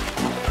paint!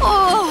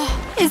 Oh,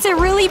 is it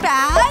really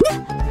bad?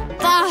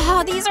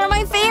 Ah, these are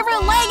my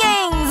favorite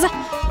leggings!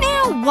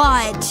 Now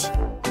what?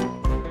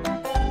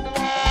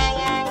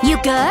 You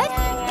good?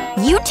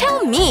 You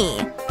tell me.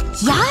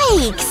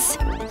 Yikes!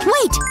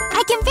 Wait,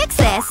 I can fix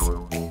this.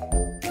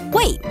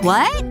 Wait,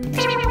 what?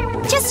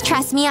 Just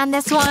trust me on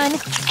this one.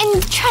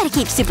 And try to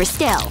keep super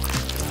still.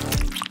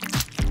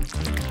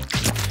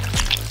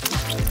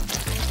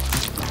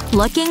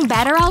 Looking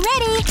better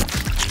already.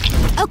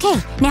 Okay,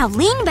 now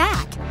lean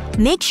back.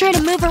 Make sure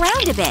to move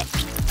around a bit.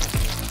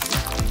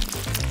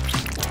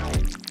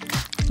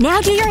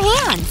 Now do your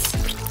hands.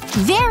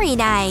 Very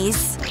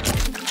nice.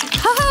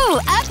 Ho-ho!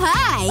 Up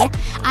high!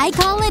 I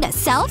call it a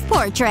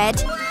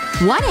self-portrait.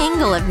 One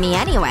angle of me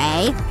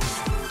anyway.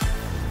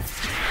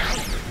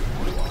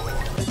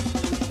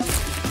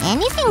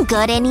 Anything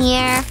good in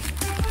here?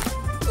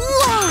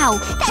 Wow!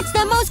 That's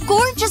the most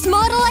gorgeous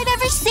model I've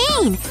ever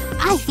seen!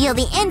 I feel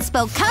the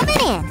inspo coming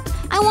in.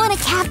 I want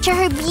to capture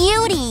her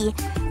beauty.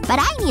 But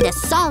I need a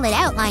solid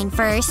outline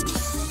first.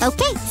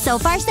 Okay, so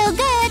far so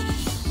good.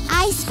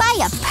 I spy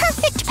a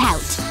perfect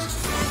pout.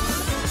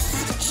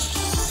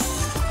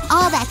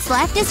 All that's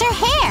left is her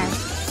hair.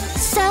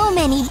 So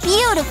many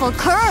beautiful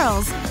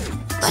curls.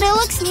 But it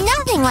looks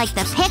nothing like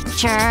the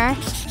picture.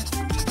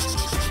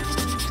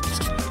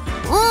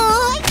 Ooh,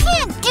 I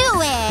can't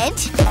do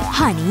it!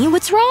 Honey,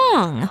 what's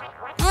wrong?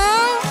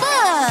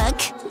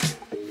 Look!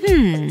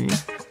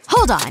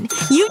 Hold on.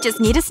 You just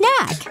need a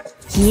snack.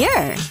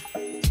 Here.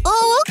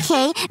 Oh,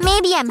 okay.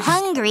 Maybe I'm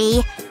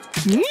hungry.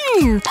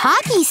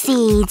 Poppy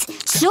seeds.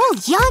 So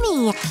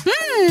yummy.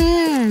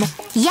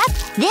 Yep,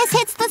 this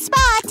hits the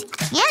spot.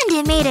 And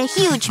it made a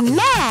huge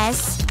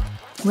mess.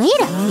 Wait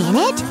a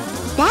minute.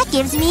 That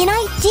gives me an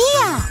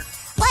idea.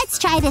 Let's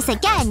try this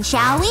again,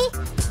 shall we?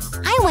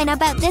 I went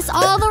about this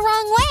all the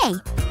wrong way.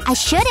 I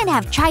shouldn't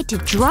have tried to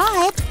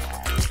draw it.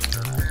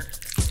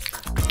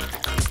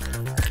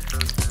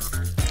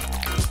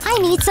 I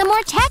need some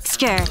more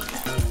texture.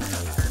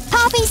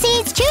 Poppy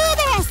seeds to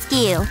the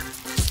rescue!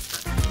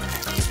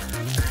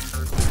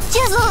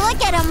 Just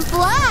look at them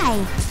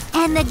fly!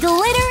 And the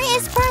glitter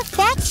is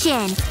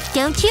perfection!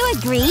 Don't you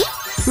agree?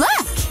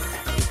 Look!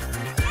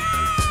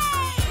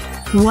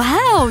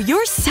 Wow,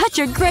 you're such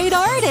a great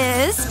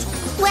artist!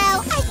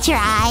 Well, I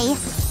try.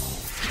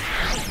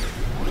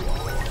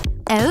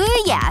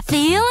 Oh yeah,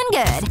 feeling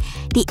good.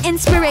 The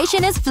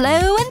inspiration is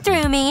flowing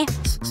through me.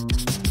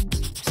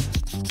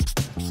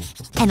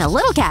 And a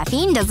little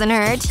caffeine doesn't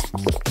hurt.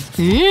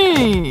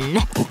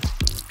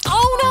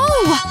 Oh no!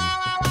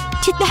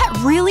 Did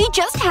that really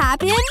just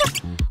happen?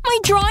 My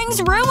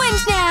drawing's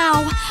ruined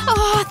now!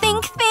 Oh,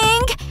 think.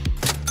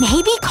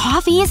 Maybe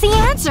coffee is the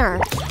answer.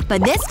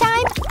 But this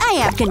time, I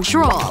have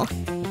control.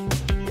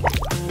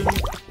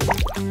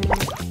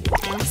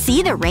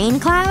 See the rain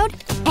cloud?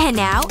 And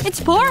now it's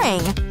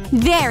pouring.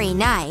 Very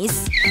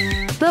nice.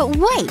 But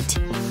wait.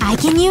 I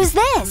can use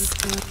this.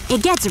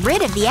 It gets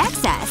rid of the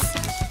excess.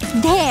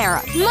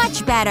 There.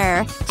 Much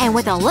better. And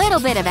with a little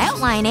bit of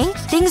outlining,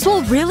 things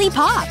will really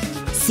pop.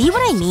 See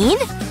what I mean?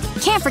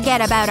 Can't forget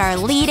about our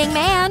leading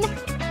man.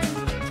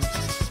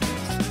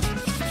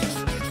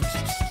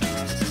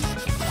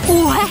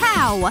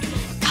 Wow!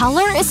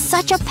 Color is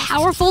such a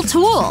powerful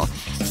tool.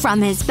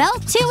 From his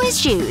belt to his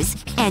shoes.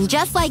 And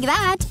just like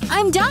that,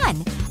 I'm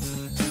done.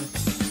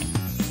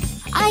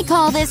 I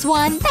call this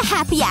one the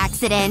happy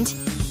accident.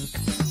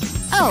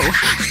 Oh,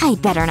 I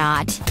better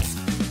not.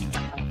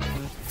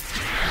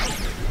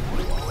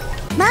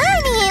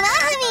 Mommy!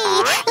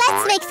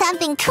 Let's make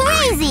something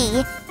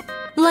crazy!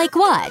 Like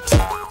what?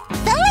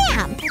 The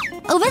lamp!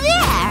 Over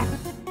there!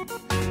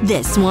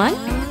 This one?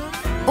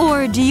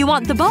 Or do you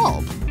want the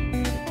bulb?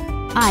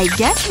 I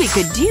guess we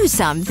could do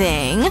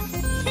something.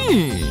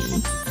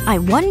 I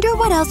wonder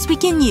what else we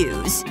can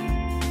use.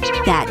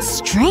 That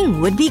string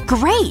would be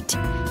great.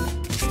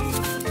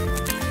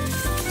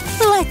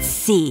 Let's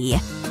see.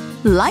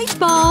 Light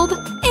bulb.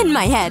 In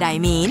my head, I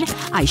mean.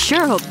 I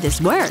sure hope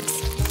this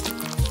works.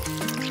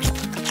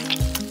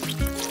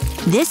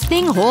 This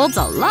thing holds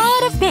a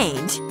lot of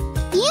paint.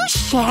 You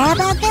sure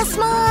about this,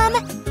 Mom?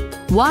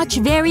 Watch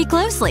very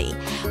closely.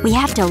 We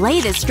have to lay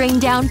the string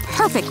down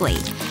perfectly.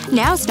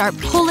 Now start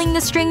pulling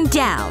the string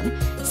down.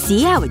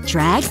 See how it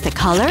drags the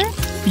color?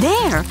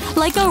 There!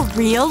 Like a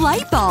real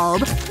light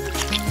bulb.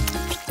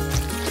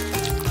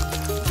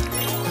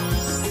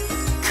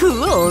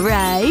 Cool,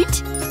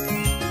 right?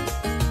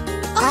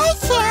 I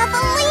can't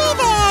believe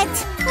it!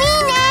 Me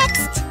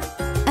next!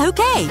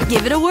 Okay,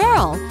 give it a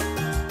whirl.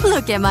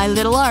 Look at my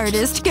little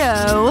artist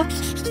go.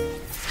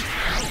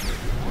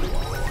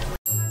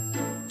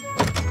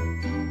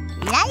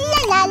 La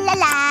la la la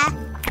la.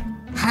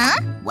 Huh?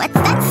 What's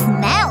that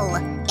smell?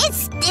 It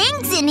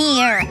stinks in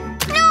here!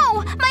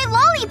 No! My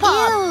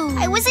lollipop! Ew.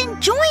 I was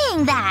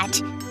enjoying that!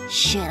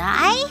 Should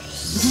I?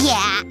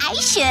 Yeah, I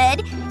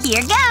should.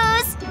 Here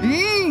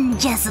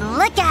goes. Just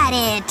look at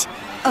it.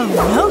 Oh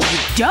no, you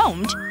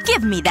don't.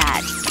 Give me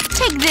that.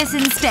 Take this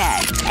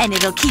instead, and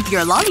it'll keep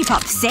your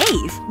lollipop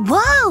safe.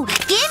 Whoa,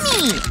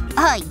 gimme!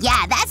 Oh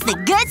yeah, that's the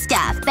good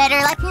stuff. Better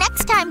luck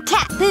next time,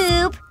 cat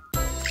poop.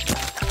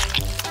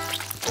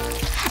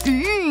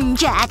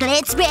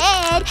 Chocolate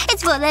spread.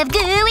 It's full of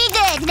gooey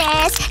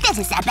goodness. This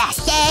is the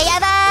best day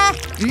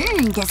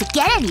ever. Does it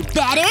get any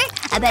better?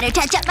 I better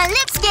touch up my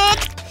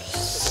lipstick.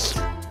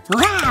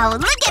 Wow,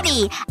 look at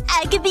me!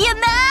 I could be a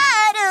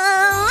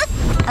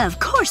model! Of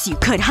course you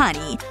could,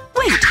 honey.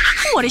 Wait,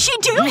 what is she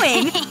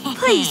doing?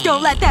 Please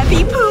don't let that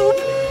be poop.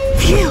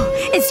 Phew,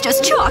 it's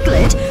just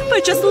chocolate.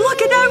 But just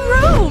look at that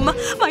room!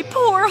 My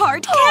poor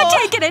heart can't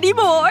take it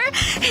anymore.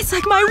 It's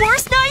like my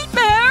worst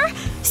nightmare.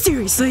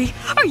 Seriously?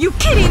 Are you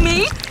kidding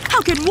me?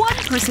 How can one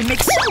person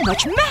make so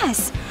much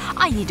mess?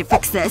 I need to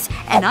fix this,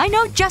 and I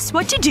know just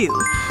what to do.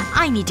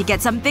 I need to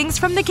get some things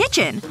from the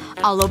kitchen.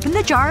 I'll open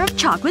the jar of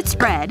chocolate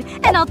spread,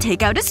 and I'll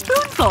take out a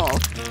spoonful.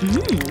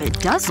 It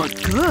does look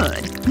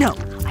good. No,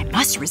 I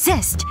must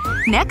resist.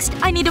 Next,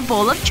 I need a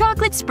bowl of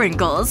chocolate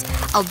sprinkles.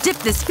 I'll dip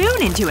the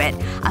spoon into it.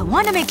 I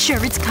want to make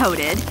sure it's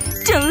coated.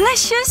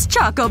 Delicious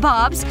Choco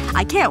Pops!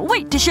 I can't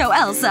wait to show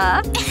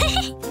Elsa.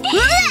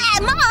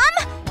 Mom!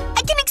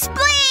 I can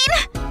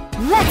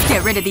explain! Let's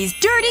get rid of these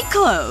dirty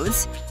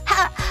clothes.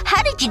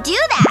 How did you do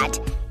that?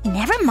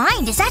 Never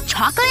mind, is that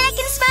chocolate I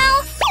can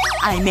smell?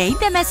 I made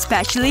them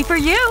especially for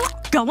you.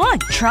 Go on,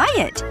 try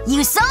it.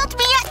 You sold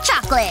me at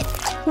chocolate!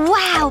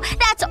 Wow,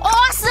 that's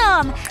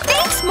awesome!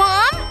 Thanks,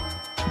 Mom!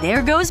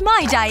 There goes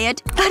my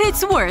diet, but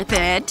it's worth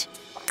it.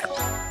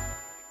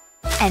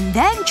 And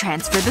then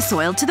transfer the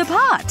soil to the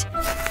pot.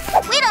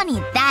 We don't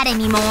need that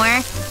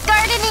anymore.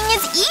 Gardening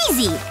is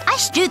easy. I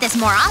should do this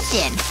more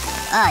often.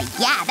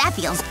 Yeah, that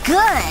feels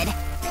good.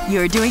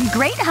 You're doing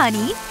great,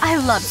 honey. I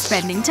love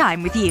spending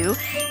time with you.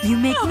 You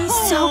make me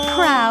so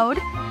proud.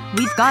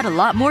 We've got a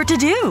lot more to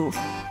do.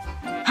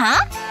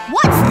 Huh?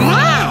 What's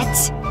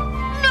that?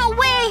 No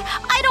way!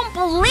 I don't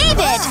believe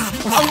it!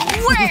 A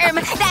worm!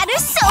 That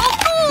is so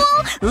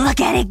cool! Look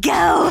at it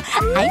go!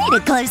 I need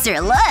a closer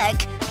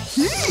look.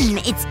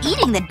 It's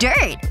eating the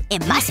dirt.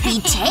 It must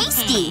be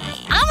tasty.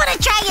 I wanna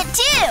try it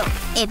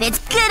too! If it's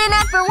good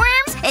enough for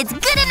worms, it's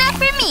good enough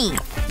for me.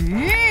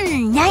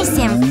 Nice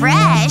and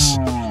fresh.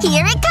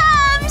 Here it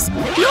comes!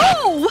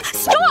 No!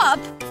 Stop!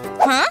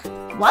 Huh?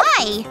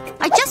 Why?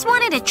 I just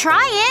wanted to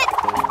try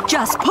it.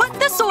 Just put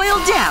the soil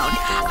down.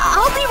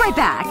 I'll be right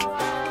back.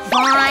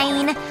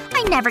 Fine.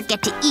 I never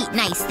get to eat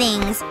nice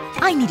things.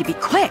 I need to be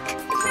quick.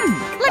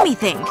 Let me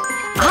think.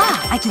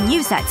 I can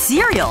use that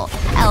cereal.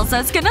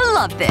 Elsa's gonna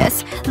love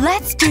this.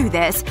 Let's do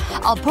this.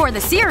 I'll pour the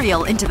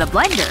cereal into the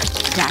blender.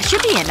 That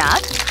should be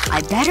enough.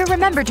 I better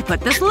remember to put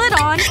this lid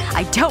on.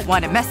 I don't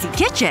want a messy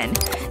kitchen.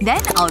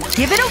 Then I'll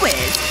give it a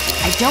whiz.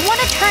 I don't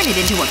want to turn it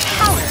into a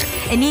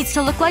powder. It needs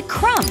to look like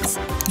crumbs.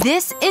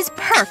 This is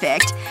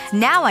perfect.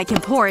 Now I can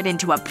pour it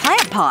into a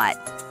plant pot.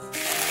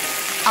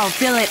 I'll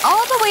fill it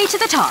all the way to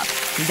the top.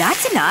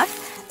 That's enough.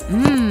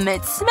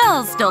 It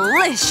smells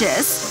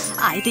delicious.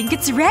 I think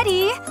it's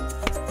ready.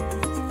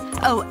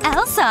 Oh,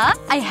 Elsa,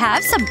 I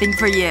have something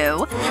for you.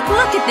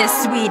 Look at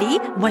this, sweetie.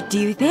 What do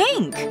you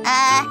think?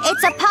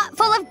 It's a pot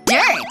full of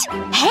dirt.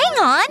 Hang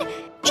on!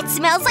 It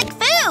smells like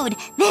food!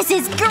 This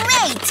is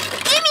great!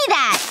 Give me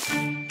that!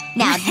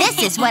 Now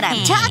this is what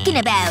I'm talking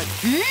about.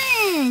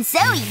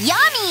 So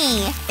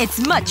yummy!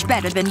 It's much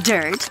better than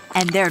dirt.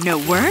 And there are no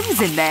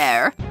worms in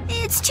there.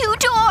 It's too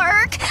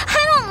dark.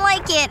 I don't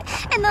like it.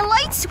 And the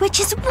light switch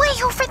is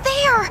way over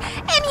there.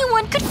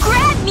 Anyone could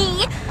grab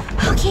me.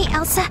 Okay,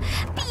 Elsa.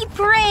 Be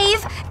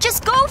brave.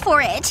 Just go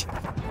for it.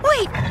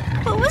 Wait.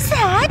 What was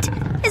that?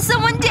 Is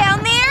someone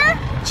down there?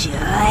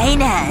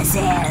 Join us,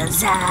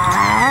 Elsa.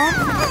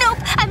 Nope.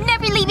 I'm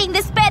never leaving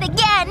this bed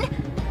again.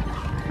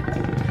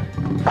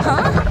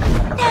 Huh?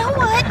 Now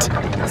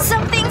what?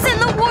 Something's in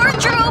the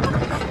wardrobe.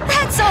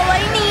 That's all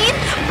I need.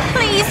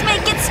 Please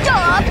make it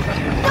stop.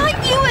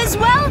 Not you as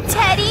well,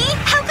 Teddy.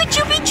 How could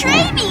you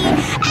betray me?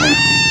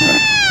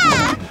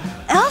 Ah!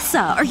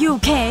 Elsa, are you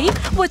okay?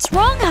 What's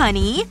wrong,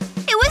 honey?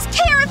 It was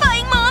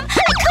terrifying, Mom.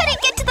 I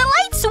couldn't get to the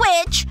light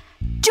switch.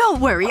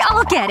 Don't worry,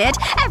 I'll get it.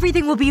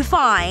 Everything will be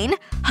fine.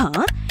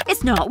 Huh?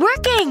 It's not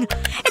working.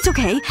 It's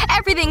okay.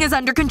 Everything is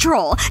under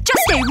control.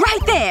 Just stay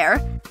right there.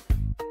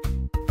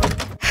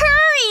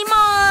 Hurry,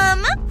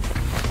 Mom!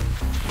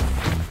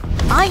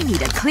 I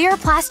need a clear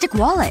plastic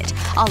wallet.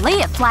 I'll lay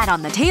it flat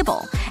on the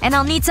table. And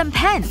I'll need some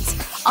pens.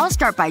 I'll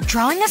start by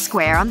drawing a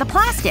square on the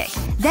plastic.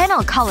 Then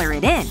I'll color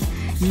it in.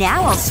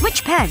 Now I'll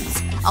switch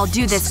pens. I'll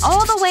do this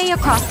all the way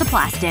across the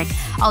plastic.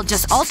 I'll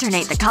just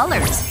alternate the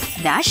colors.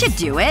 That should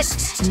do it.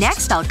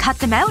 Next I'll cut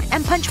them out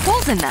and punch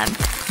holes in them.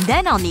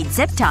 Then I'll need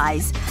zip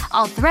ties.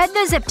 I'll thread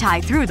the zip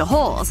tie through the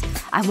holes.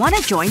 I want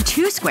to join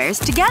two squares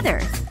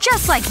together.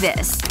 Just like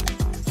this.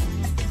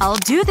 I'll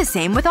do the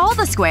same with all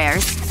the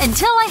squares.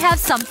 Until I have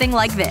something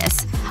like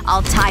this.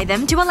 I'll tie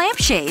them to a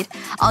lampshade.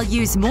 I'll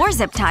use more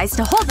zip ties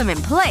to hold them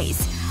in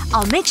place.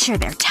 I'll make sure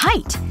they're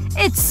tight.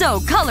 It's so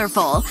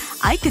colorful.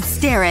 I could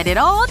stare at it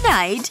all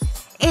night.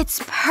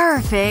 It's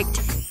perfect.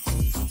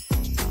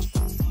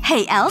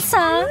 Hey,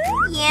 Elsa.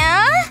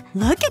 Yeah?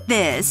 Look at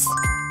this.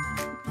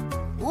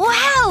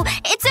 Wow!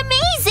 It's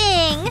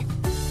amazing!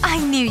 I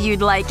knew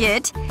you'd like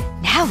it.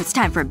 Now it's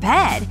time for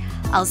bed.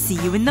 I'll see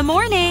you in the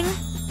morning.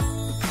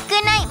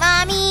 Good night,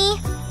 Mommy.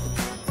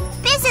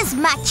 This is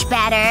much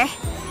better.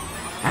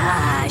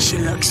 Ah, she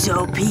looks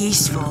so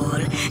peaceful.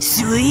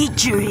 Sweet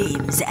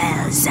dreams,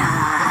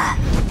 Elsa.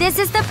 This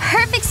is the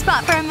perfect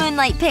spot for a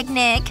moonlight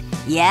picnic.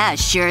 Yeah,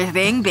 sure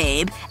thing,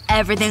 babe.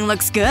 Everything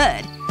looks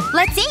good.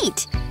 Let's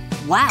eat.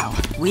 Wow,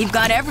 we've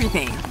got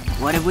everything.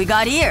 What have we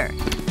got here?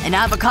 An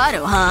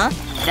avocado, huh?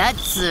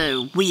 That's,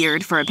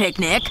 weird for a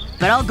picnic.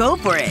 But I'll go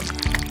for it.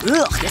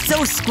 Ugh, it's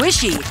so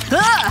squishy.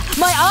 Ah!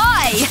 My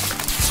eye!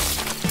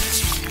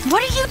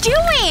 What are you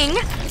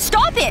doing?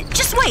 Stop it!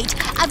 Just wait!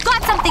 I've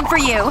got something for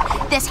you!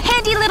 This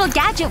handy little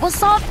gadget will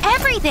solve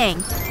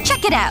everything!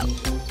 Check it out!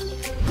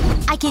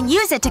 I can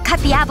use it to cut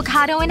the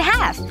avocado in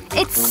half.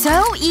 It's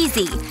so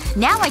easy.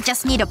 Now I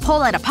just need to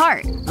pull it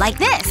apart. Like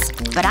this.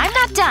 But I'm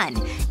not done.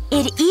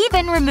 It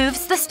even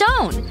removes the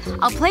stone.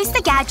 I'll place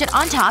the gadget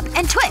on top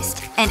and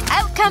twist. And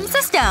out comes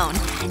the stone.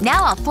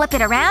 Now I'll flip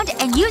it around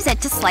and use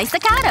it to slice the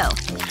avocado.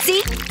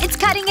 See? It's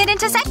cutting it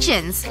into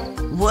sections.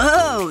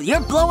 Whoa, you're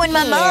blowing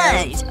my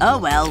mind. Oh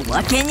well,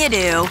 what can you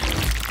do?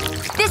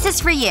 This is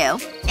for you.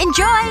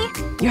 Enjoy!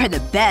 You're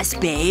the best,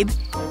 babe.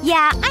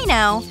 Yeah, I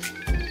know.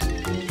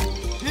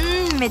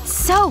 It's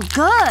so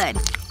good.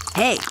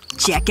 Hey,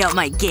 check out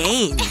my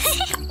gains.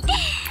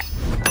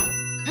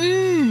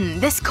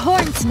 This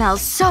corn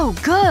smells so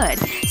good.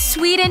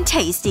 Sweet and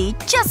tasty.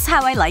 Just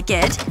how I like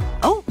it.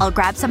 Oh, I'll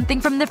grab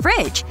something from the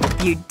fridge.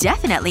 You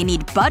definitely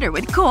need butter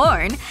with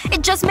corn.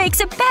 It just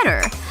makes it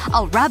better.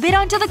 I'll rub it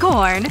onto the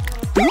corn.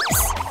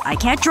 Oops. I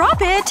can't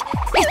drop it.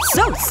 It's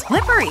so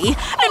slippery.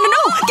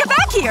 No, get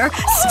back here!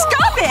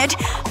 Stop it!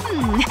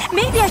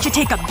 Maybe I should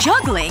take up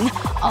juggling.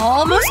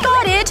 Almost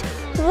got it.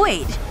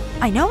 Wait.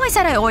 I know I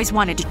said I always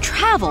wanted to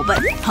travel,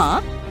 but…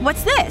 Huh?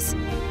 What's this?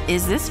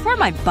 Is this for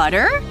my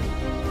butter?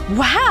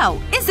 Wow!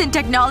 Isn't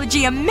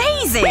technology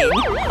amazing?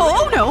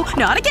 Oh no,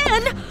 not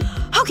again!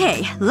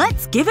 Okay,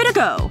 let's give it a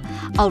go.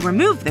 I'll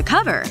remove the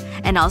cover.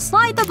 And I'll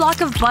slide the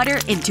block of butter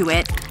into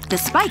it. The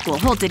spike will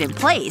hold it in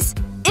place.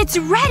 It's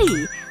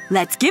ready!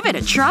 Let's give it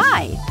a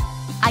try.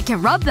 I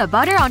can rub the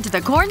butter onto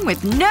the corn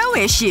with no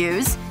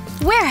issues.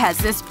 Where has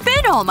this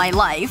been all my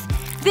life?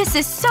 This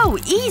is so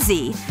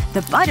easy.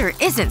 The butter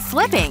isn't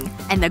slipping.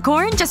 And the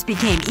corn just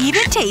became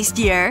even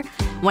tastier.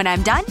 When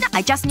I'm done,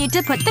 I just need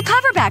to put the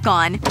cover back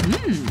on.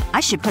 I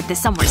should put this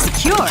somewhere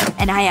secure.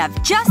 And I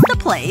have just the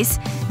place.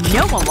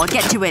 No one will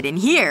get to it in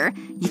here.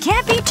 You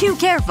can't be too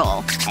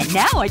careful. And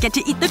now I get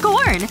to eat the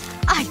corn.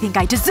 I think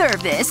I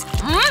deserve this.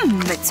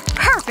 It's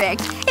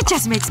perfect. It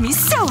just makes me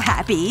so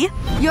happy.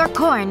 Your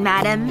corn,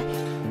 madam.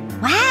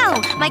 Wow!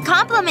 My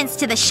compliments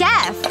to the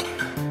chef.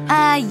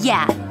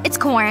 Yeah. It's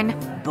corn.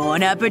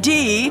 Bon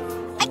appetit.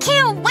 I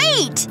can't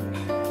wait!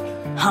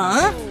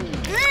 Huh?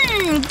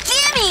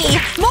 Gimme!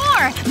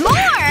 More!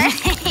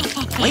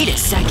 Wait a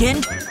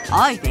second.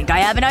 I think I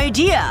have an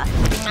idea.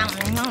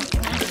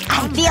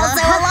 I feel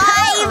so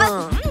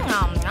alive!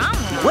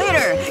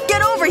 Waiter!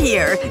 Get over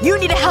here! You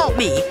need to help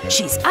me!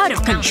 She's out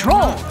of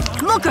control!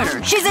 Look at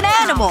her! She's an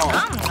animal!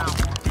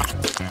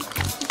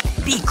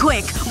 Be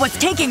quick! What's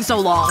taking so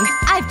long?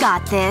 I've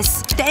got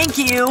this. Thank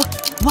you!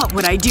 What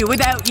would I do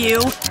without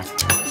you?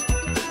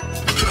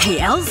 Hey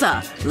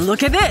Elsa!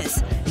 Look at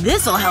this!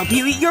 This'll help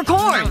you eat your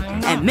corn!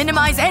 And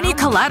minimize any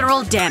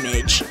collateral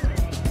damage.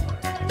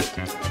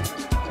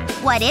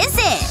 What is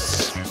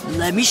it?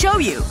 Let me show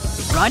you.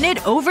 Run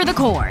it over the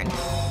corn.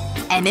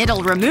 And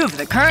it'll remove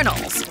the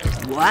kernels.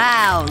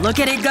 Wow, look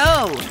at it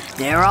go!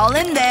 They're all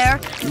in there.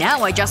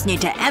 Now I just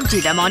need to empty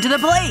them onto the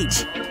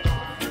plate.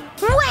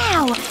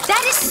 Wow!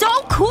 That is so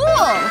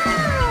cool!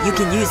 You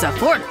can use a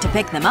fork to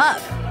pick them up.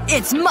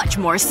 It's much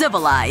more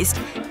civilized.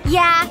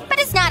 Yeah, but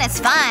it's not as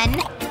fun.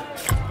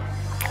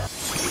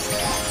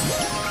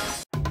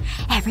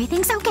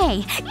 Everything's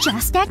okay.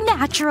 Just act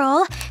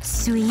natural.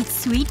 Sweet,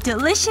 sweet,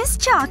 delicious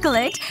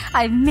chocolate.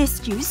 I've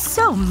missed you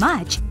so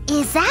much.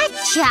 Is that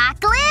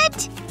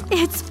chocolate?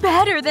 It's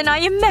better than I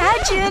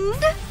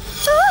imagined.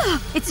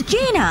 It's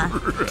Gina.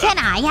 Can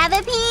I have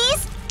a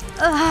piece?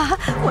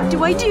 What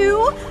do I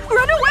do?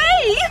 Run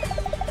away!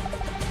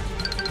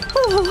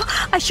 Oh,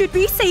 I should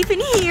be safe in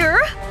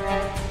here.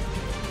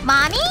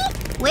 Mommy?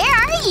 Where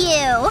are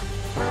you?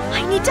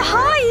 I need to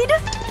hide.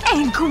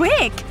 And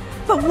quick.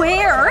 But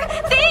where?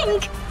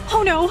 Think!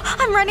 Oh no,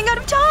 I'm running out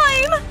of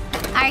time!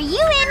 Are you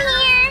in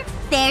here?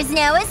 There's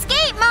no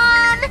escape,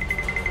 Mom!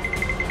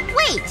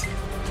 Wait!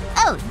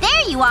 Oh,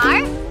 there you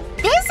are!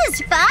 This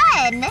is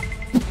fun!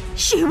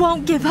 She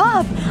won't give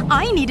up.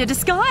 I need a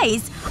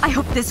disguise. I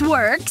hope this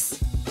works.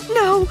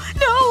 No,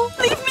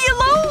 leave me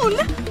alone!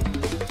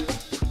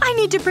 I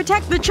need to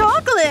protect the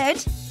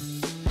chocolate.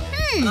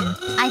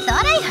 I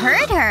thought I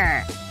heard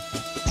her.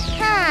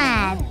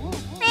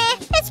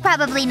 It's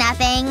probably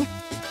nothing.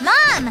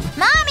 Mom!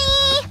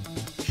 Mommy!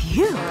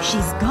 Phew,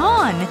 she's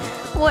gone.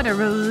 What a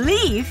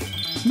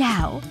relief.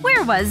 Now,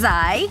 where was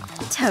I?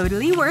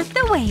 Totally worth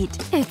the wait.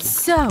 It's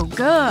so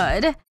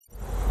good.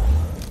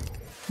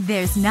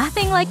 There's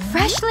nothing like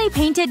freshly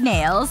painted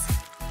nails.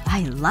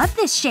 I love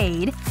this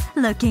shade.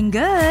 Looking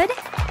good.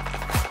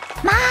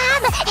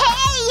 Mom!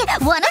 Hey!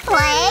 Wanna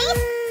play?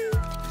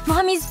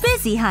 Mommy's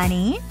busy,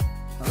 honey.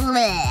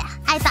 Blech.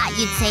 I thought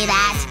you'd say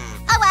that.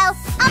 Oh well,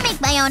 I'll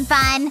make my own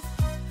fun.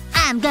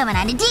 I'm going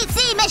on a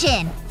deep-sea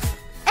mission.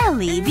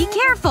 Ellie, be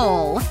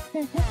careful.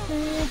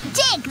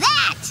 Take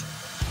that!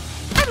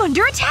 I'm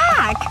under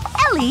attack!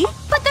 Ellie,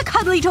 put the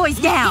cuddly toys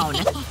down!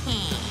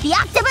 The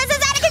octopus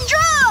is out of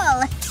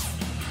control!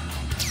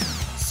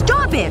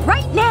 Stop it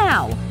right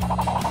now!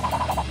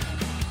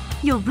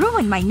 You'll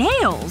ruin my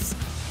nails.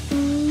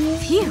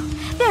 Phew,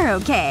 they're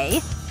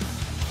okay.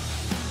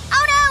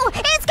 Oh no!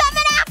 It's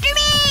coming after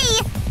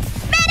me!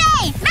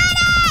 Mayday!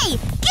 Mayday!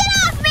 Get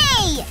off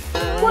me!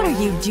 What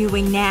are you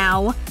doing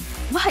now?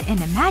 What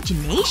an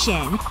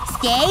imagination.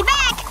 Stay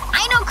back!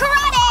 I know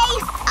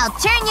karate! I'll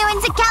turn you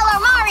into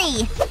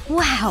calamari!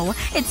 Wow,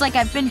 it's like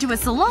I've been to a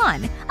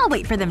salon. I'll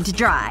wait for them to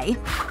dry.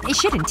 It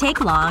shouldn't take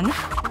long.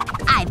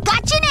 I've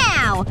got you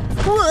now!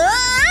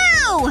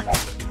 Whoa!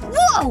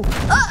 Whoa!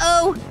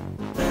 Uh-oh!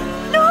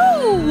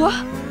 No!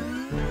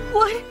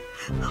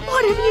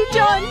 What have you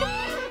done?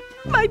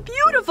 My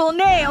beautiful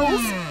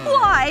nails!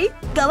 Why?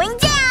 Going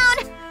down!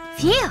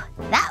 Phew.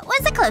 That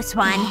was a close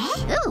one.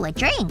 Ooh, a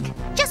drink.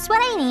 Just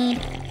what I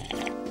need.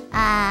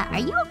 Are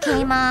you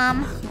okay,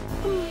 Mom?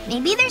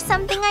 Maybe there's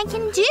something I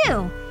can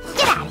do.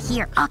 Get out of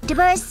here,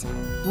 octopus.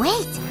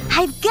 Wait.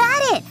 I've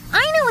got it!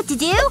 I know what to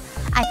do!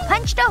 I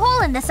punched a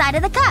hole in the side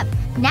of the cup.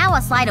 Now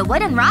I'll slide a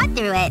wooden rod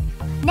through it.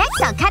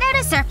 Next I'll cut out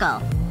a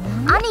circle.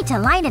 I'll need to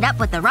line it up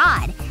with the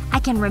rod. I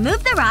can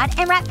remove the rod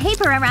and wrap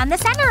paper around the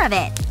center of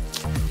it.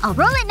 I'll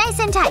roll it nice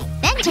and tight,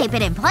 then tape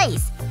it in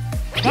place.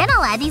 Then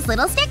I'll add these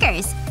little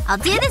stickers. I'll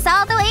do this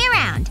all the way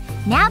around.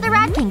 Now the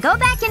rod can go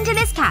back into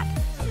this cup.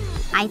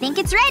 I think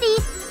it's ready.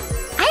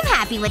 I'm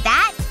happy with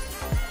that.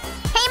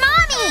 Hey,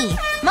 Mommy!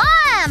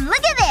 Mom!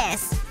 Look at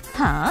this!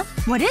 Huh?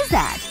 What is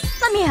that?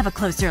 Let me have a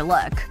closer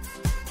look.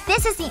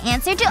 This is the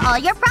answer to all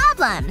your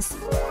problems.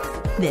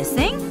 This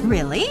thing?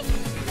 Really?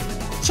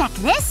 Check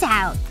this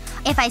out.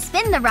 If I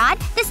spin the rod,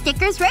 the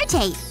stickers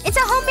rotate. It's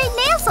a homemade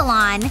nail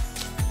salon.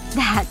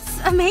 That's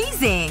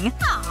amazing.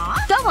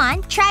 Aww. Go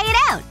on, try it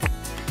out.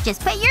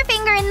 Just put your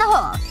finger in the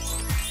hole.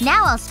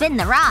 Now I'll spin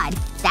the rod.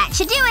 That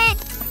should do it.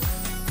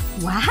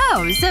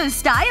 Wow, so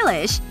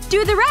stylish.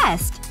 Do the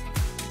rest.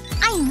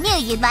 I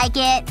knew you'd like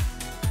it.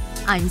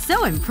 I'm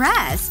so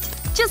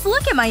impressed. Just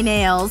look at my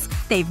nails.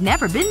 They've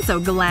never been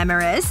so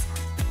glamorous.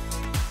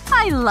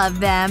 I love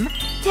them.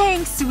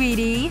 Thanks,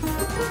 sweetie.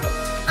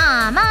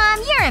 Aw,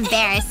 Mom, you're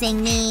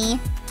embarrassing me.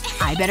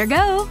 I better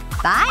go.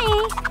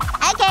 Bye.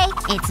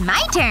 Okay, it's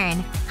my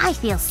turn. I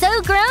feel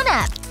so grown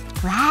up.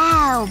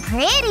 Wow,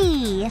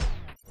 pretty.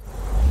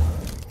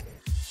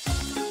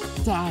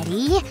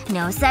 Daddy,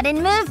 no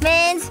sudden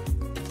movements.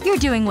 You're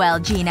doing well,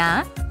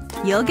 Gina.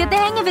 You'll get the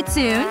hang of it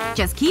soon.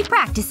 Just keep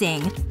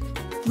practicing.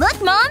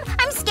 Look, Mom!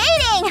 I'm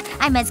skating!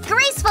 I'm as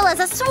graceful as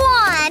a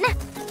swan!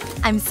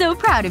 I'm so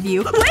proud of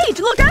you. Wait!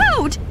 Look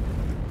out!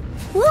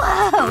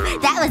 Whoa!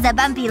 That was a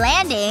bumpy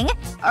landing.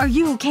 Are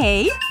you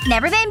okay?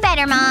 Never been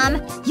better,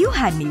 Mom. You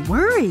had me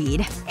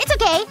worried. It's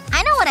okay.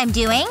 I know what I'm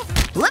doing.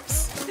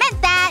 Whoops.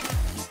 Meant that.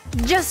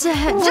 Just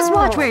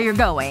watch where you're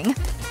going.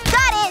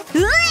 Got it!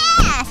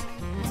 Ah!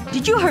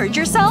 Did you hurt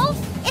yourself?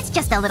 It's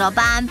just a little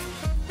bump.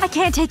 I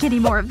can't take any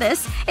more of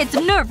this. It's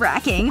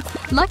nerve-wracking.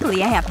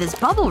 Luckily I have this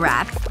bubble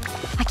wrap.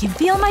 I can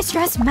feel my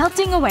stress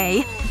melting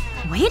away.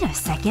 Wait a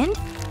second.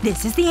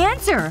 This is the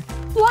answer.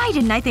 Why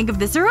didn't I think of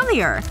this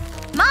earlier?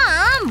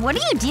 Mom, what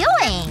are you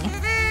doing?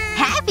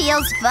 That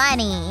feels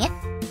funny.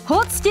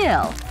 Hold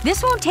still.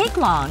 This won't take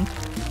long.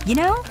 You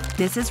know,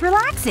 this is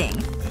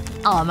relaxing.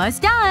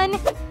 Almost done.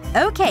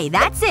 Okay,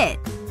 that's it.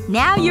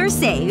 Now you're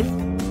safe.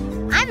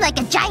 I'm like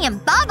a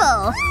giant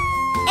bubble.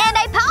 And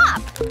I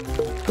pop.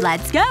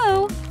 Let's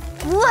go.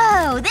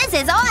 Whoa, this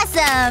is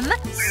awesome!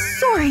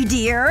 Sorry,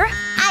 dear.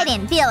 I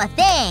didn't feel a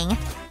thing.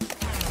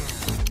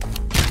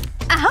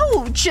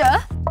 Ouch!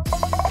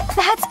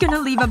 That's gonna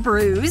leave a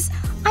bruise.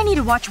 I need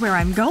to watch where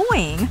I'm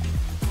going.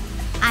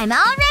 I'm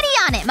already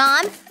on it,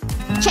 Mom.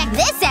 Check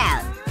this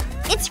out.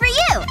 It's for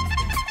you.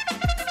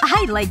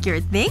 I like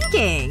your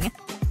thinking.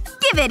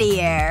 Give it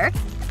here.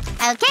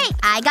 Okay,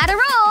 I gotta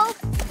roll.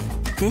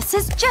 This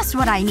is just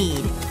what I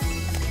need.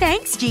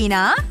 Thanks,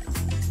 Gina.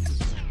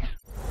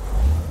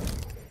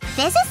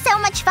 This is so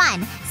much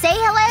fun. Say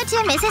hello to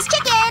Mrs.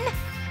 Chicken.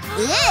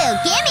 Ooh,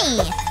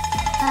 gimme.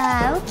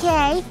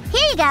 Okay.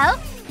 Here you go.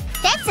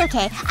 That's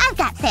okay. I've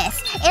got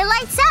this. It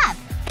lights up.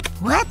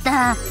 What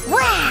the…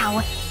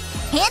 Wow!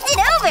 Hand it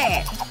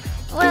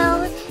over!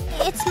 Well,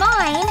 it's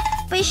mine.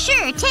 But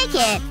sure, take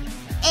it.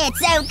 It's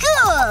so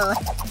cool!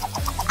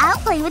 I'll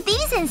play with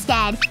these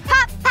instead.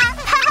 Pop, pop,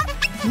 pop!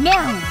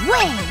 No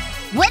way!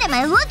 What am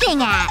I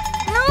looking at?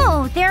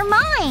 No, they're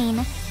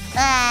mine.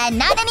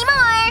 Not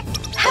anymore!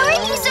 How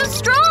are you so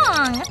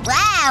strong?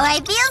 Wow,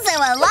 I feel so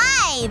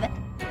alive!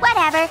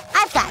 Whatever,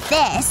 I've got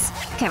this.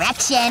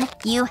 Correction,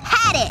 you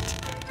had it.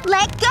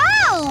 Let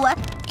go!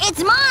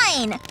 It's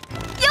mine!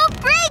 You'll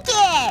break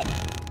it!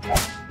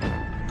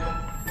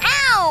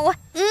 Ow!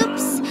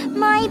 Oops,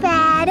 my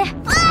bad.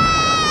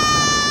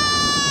 Ah!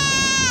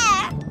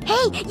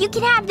 Hey, you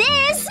can have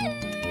this!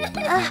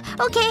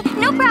 Okay,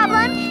 no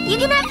problem. You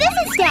can have this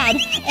instead.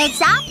 It's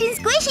soft and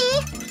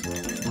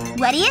squishy.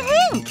 What do you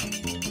think?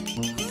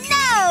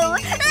 No!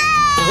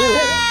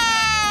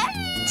 Ah!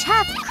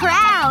 Tough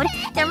crowd.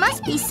 There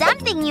must be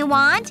something you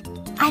want.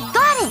 I've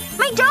got it!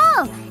 My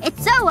doll!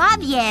 It's so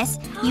obvious.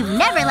 You've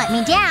never let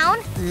me down.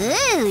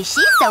 Ooh,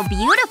 she's so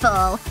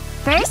beautiful.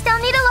 First,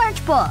 I'll need a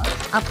large bowl.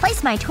 I'll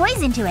place my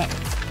toys into it.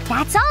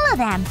 That's all of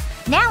them.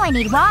 Now I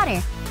need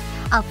water.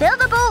 I'll fill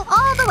the bowl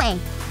all the way.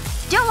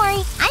 Don't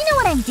worry, I know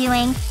what I'm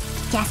doing.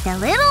 Just a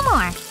little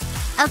more.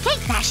 Okay,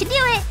 that should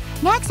do it.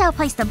 Next, I'll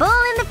place the bowl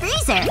in the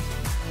freezer.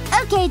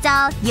 Okay,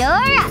 doll,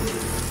 you're up.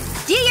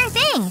 Do your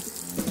thing.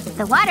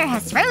 The water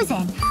has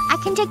frozen. I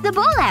can take the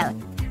bowl out.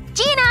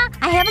 Gina,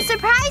 I have a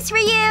surprise for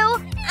you!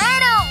 I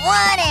don't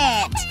want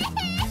it!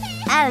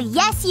 Oh,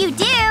 yes you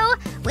do!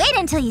 Wait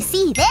until you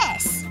see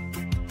this.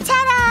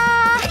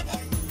 Ta-da!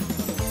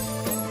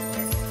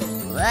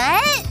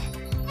 What?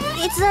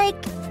 It's like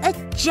a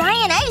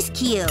giant ice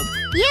cube.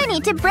 You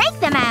need to break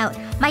them out.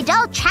 My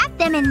doll trapped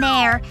them in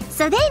there,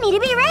 so they need to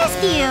be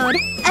rescued.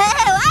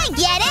 Oh, I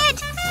get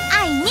it!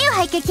 I knew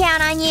I could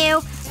count on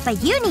you.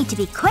 But you need to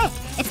be quick.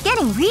 It's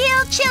getting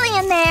real chilly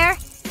in there.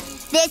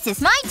 This is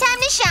my time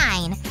to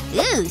shine.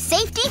 Ooh,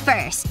 safety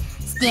first.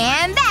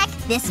 Stand back.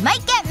 This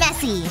might get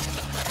messy.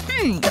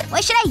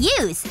 What should I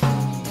use?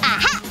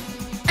 Aha!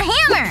 A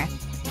hammer!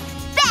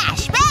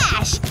 Bash!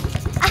 Bash!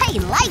 I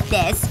like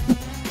this.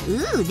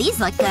 Ooh, these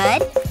look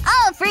good.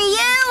 All for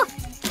you!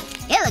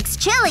 It looks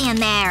chilly in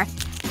there.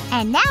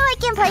 And now I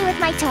can play with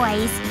my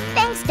toys.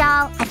 Thanks,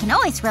 doll. I can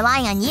always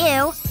rely on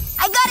you.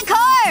 I got a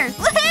car!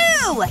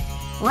 Woohoo!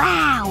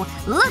 Wow!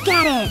 Look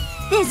at it!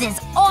 This is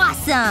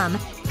awesome!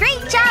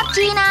 Great job,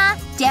 Gina!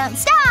 Don't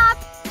stop!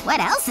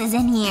 What else is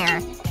in here?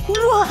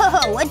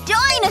 Whoa! A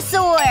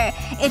dinosaur!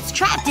 It's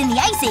trapped in the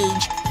Ice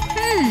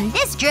Age.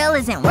 This drill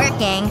isn't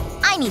working.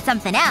 I need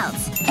something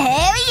else.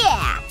 Oh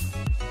yeah!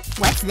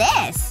 What's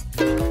this?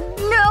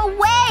 No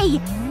way!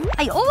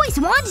 I always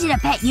wanted a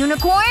pet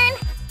unicorn!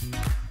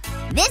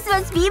 This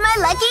must be my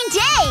lucky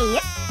day!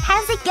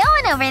 How's it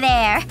going over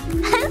there?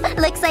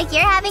 Looks like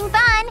you're having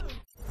fun.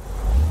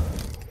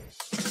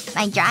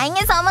 My drawing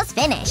is almost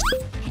finished.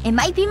 It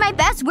might be my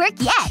best work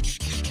yet.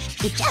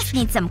 It just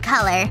needs some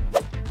color.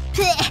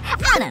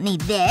 I don't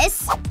need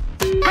this.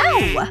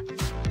 Oh!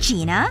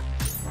 Gina?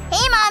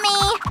 Hey,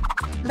 Mommy!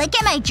 Look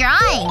at my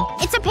drawing.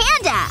 It's a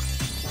panda!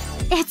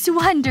 It's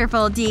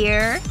wonderful,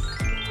 dear.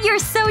 You're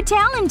so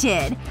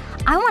talented.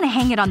 I want to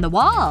hang it on the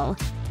wall.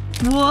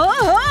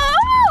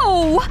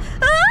 Whoa!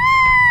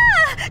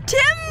 Ah!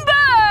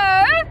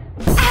 Timber!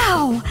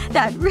 Ow!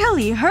 That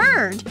really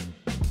hurt.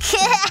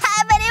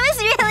 But it was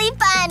really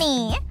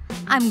funny.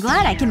 I'm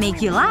glad I can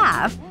make you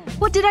laugh.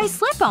 What did I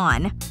slip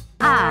on?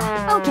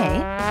 Ah,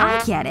 okay.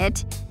 I get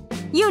it.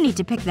 You need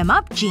to pick them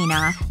up,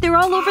 Gina. They're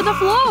all over the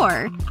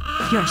floor.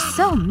 You're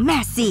so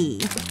messy.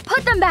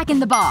 Put them back in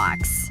the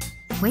box.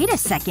 Wait a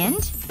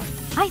second.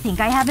 I think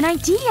I have an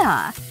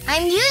idea.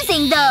 I'm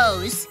using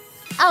those.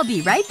 I'll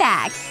be right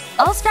back.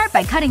 I'll start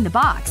by cutting the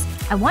box.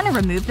 I want to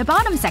remove the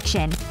bottom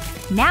section.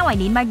 Now I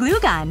need my glue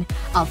gun.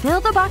 I'll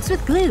fill the box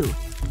with glue.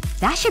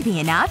 That should be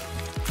enough.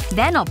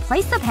 Then I'll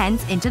place the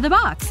pens into the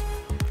box.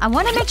 I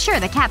want to make sure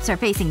the caps are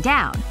facing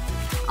down.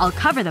 I'll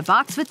cover the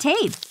box with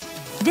tape.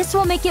 This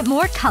will make it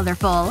more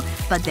colorful,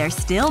 but there's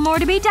still more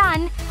to be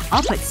done.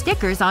 I'll put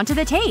stickers onto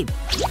the tape.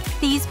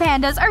 These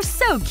pandas are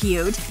so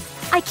cute.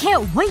 I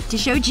can't wait to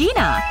show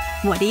Gina.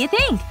 What do you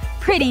think?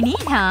 Pretty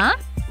neat, huh?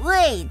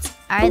 Wait.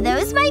 Are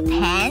those my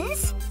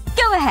pens?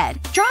 Go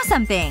ahead. Draw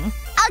something.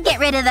 I'll get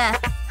rid of the…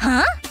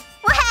 Huh?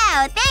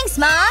 Wow, thanks,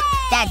 Mom!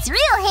 That's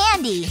real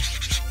handy.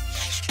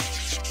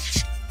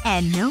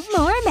 And no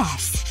more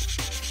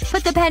mess.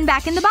 Put the pen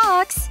back in the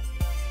box.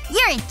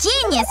 You're a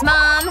genius,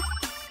 Mom!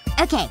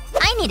 Okay,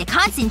 I need to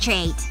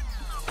concentrate.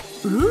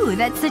 Ooh,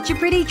 that's such a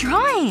pretty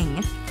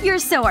drawing. You're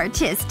so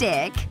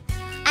artistic.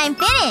 I'm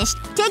finished.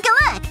 Take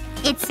a look.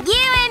 It's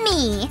you and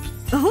me.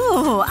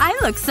 Ooh, I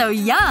look so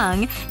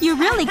young. You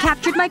really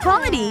captured my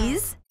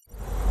qualities.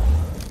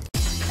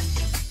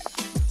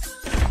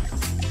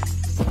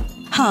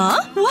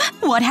 Huh?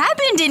 What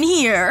happened in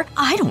here?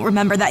 I don't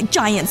remember that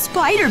giant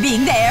spider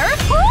being there.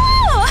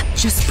 Ah!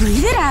 Just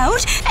breathe it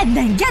out, and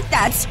then get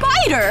that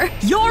spider!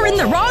 You're in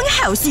the wrong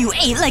house, you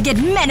eight-legged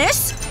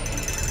menace!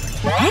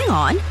 Hang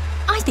on.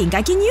 I think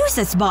I can use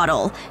this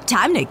bottle.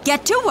 Time to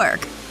get to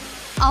work.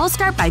 I'll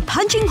start by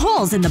punching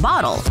holes in the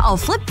bottle. I'll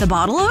flip the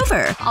bottle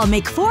over. I'll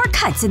make 4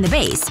 cuts in the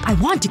base. I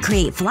want to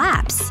create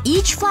flaps.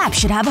 Each flap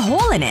should have a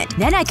hole in it.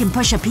 Then I can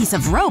push a piece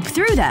of rope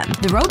through them.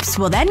 The ropes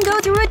will then go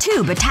through a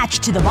tube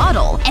attached to the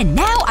bottle. And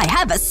now I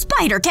have a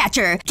spider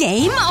catcher!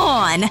 Game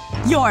on!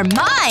 You're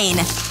mine!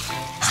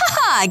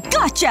 Haha!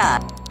 Gotcha!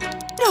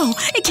 No,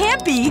 it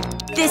can't be.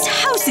 This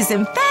house is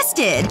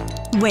infested.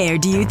 Where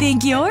do you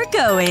think you're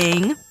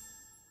going?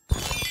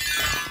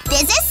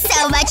 This is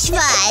so much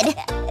fun!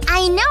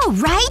 I know,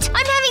 right?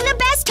 I'm having the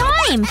best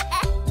time!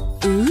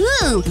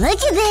 Ooh,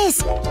 look at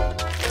this!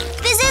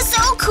 This is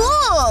so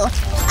cool!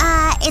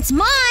 It's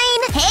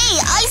mine! Hey,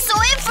 I saw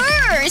it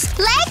first!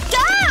 Let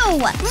go!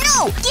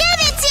 No! Give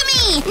it to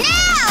me!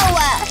 Now!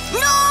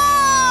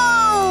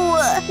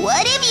 No!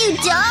 What have you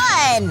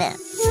done?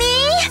 Me?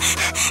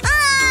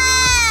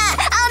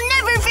 I'll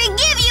never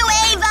forgive you,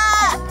 Ava!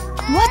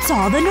 What's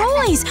all the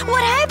noise?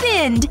 What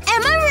happened?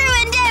 Emma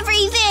ruined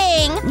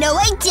everything! No,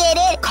 I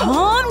didn't!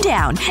 Calm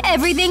down.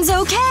 Everything's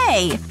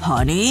okay.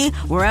 Honey,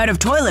 we're out of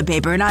toilet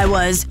paper and I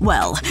was…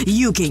 well,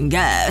 you can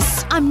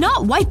guess. I'm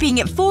not wiping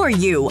it for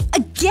you.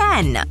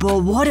 Again. But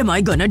what am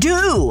I gonna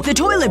do? The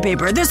toilet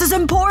paper, this is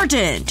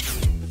important.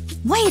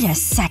 Wait a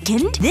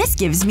second. This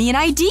gives me an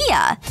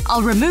idea.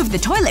 I'll remove the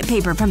toilet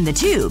paper from the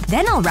tube.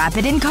 Then I'll wrap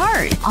it in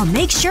card. I'll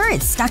make sure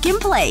it's stuck in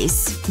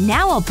place.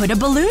 Now I'll put a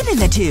balloon in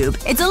the tube.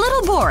 It's a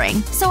little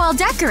boring, so I'll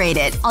decorate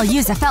it. I'll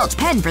use a felt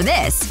pen for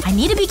this. I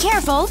need to be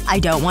careful. I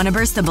don't want to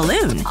burst the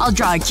balloon. I'll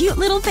draw a cute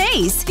little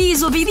face.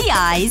 These will be the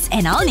eyes.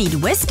 And I'll need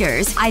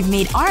whiskers. I've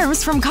made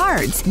arms from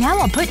cards. Now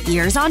I'll put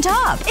ears on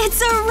top.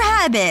 It's a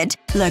rabbit!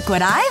 Look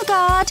what I've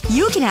got.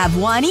 You can have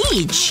one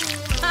each.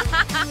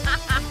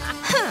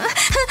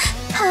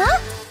 Huh?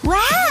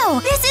 Wow!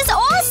 This is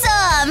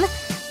awesome!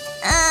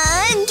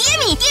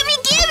 Gimme!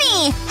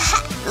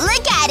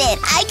 Look at it!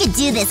 I could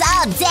do this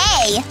all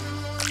day!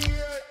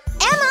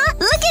 Emma,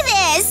 look at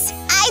this!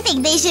 I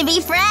think they should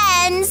be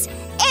friends!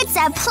 It's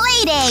a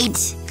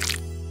playdate!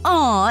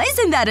 Aw,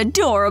 isn't that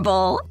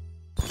adorable?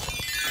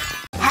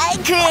 Hi,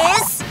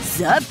 Chris!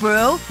 Sup,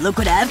 bro? Look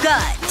what I've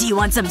got. Do you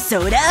want some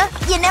soda?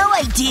 You know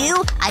I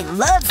do! I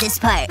love this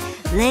part!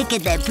 Look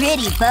at the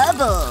pretty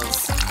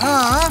bubbles!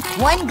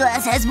 One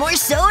glass has more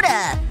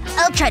soda!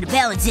 I'll try to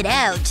balance it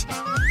out.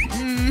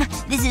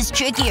 This is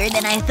trickier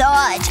than I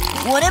thought.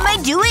 What am I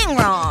doing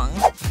wrong?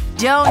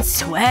 Don't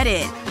sweat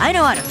it. I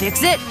know how to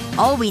fix it.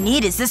 All we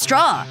need is the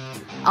straw.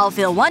 I'll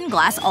fill one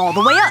glass all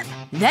the way up.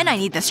 Then I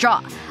need the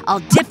straw. I'll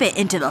dip it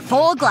into the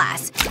full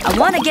glass. I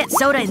want to get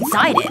soda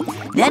inside it.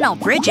 Then I'll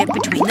bridge it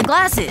between the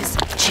glasses.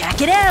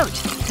 Check it out!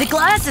 The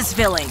glass is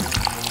filling.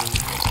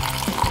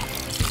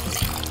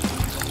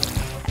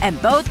 And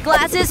both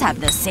glasses have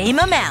the same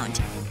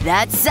amount.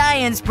 That's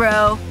science,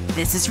 bro.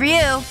 This is for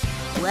you.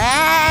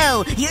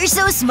 Wow! You're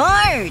so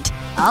smart!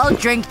 I'll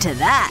drink to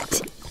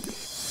that.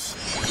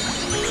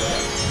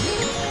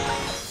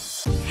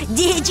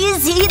 Did you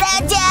see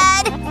that,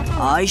 Dad?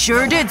 I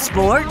sure did,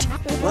 sport.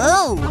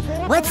 Whoa!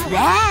 What's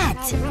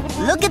that?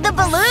 Look at the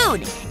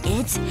balloon!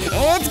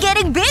 It's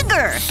getting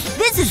bigger!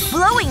 This is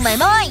blowing my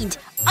mind!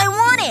 I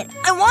want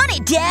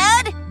it,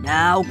 Dad!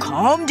 Now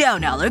calm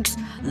down, Alex.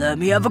 Let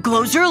me have a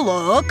closer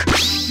look.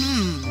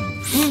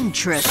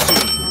 Interesting.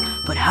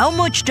 But how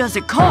much does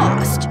it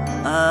cost?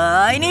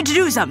 I need to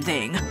do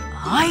something.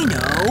 I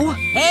know.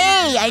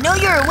 Hey, I know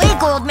you're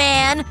awake, old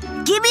man!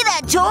 Give me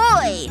that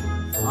toy!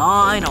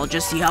 Fine, I'll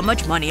just see how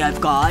much money I've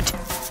got.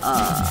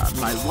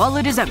 My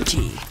wallet is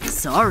empty.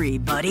 Sorry,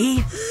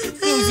 buddy.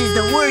 This is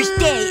the worst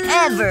day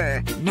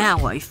ever!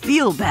 Now I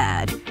feel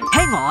bad.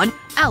 Hang on.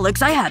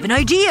 Alex, I have an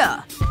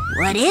idea.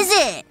 What is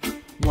it?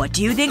 What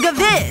do you think of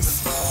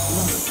this?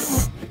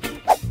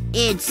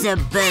 It's a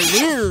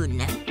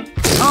balloon.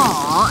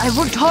 Aw, I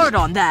worked hard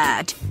on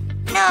that.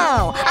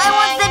 No! I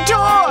want the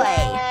toy!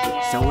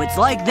 So it's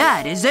like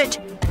that, is it?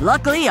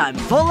 Luckily, I'm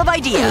full of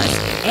ideas.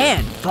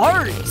 And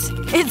farts.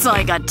 It's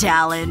like a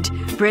talent.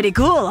 Pretty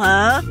cool,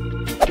 huh?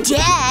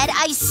 Dad,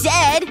 I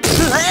said…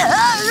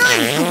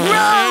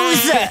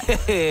 Gross!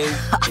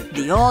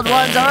 The old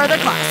ones are the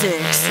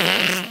classics.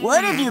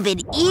 What have you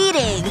been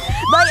eating?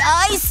 My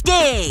eyes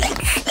sting!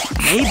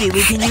 Maybe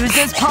we can use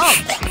this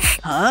pump.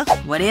 Huh?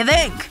 What do you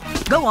think?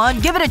 Go on,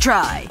 give it a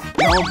try.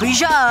 Don't be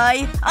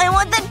shy. I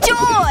want the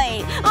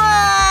toy!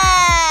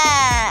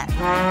 Ah!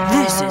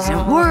 This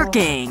isn't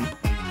working.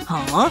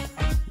 Huh?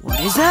 What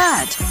is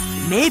that?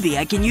 Maybe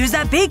I can use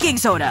that baking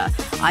soda.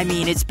 I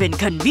mean, it's been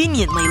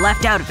conveniently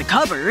left out of the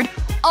cupboard.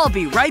 I'll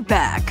be right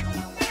back.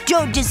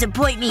 Don't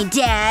disappoint me,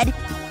 Dad.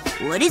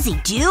 What is he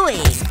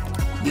doing?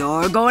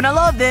 You're going to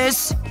love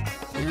this.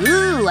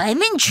 Ooh,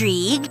 I'm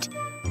intrigued.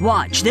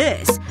 Watch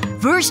this.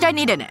 First I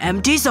need an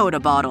empty soda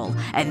bottle.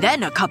 And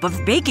then a cup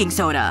of baking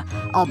soda.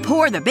 I'll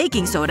pour the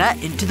baking soda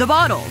into the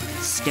bottle.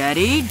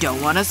 Steady,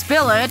 don't want to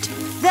spill it.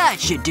 That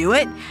should do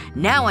it.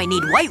 Now I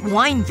need white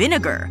wine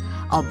vinegar.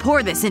 I'll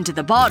pour this into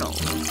the bottle.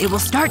 It will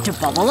start to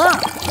bubble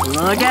up.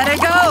 Look at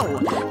it go!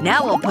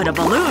 Now I'll put a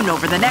balloon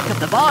over the neck of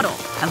the bottle.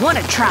 I want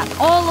to trap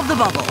all of the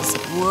bubbles.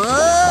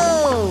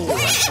 Whoa!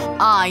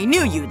 I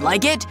knew you'd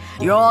like it.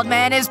 Your old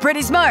man is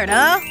pretty smart,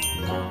 huh?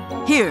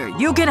 Here,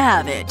 you can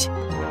have it.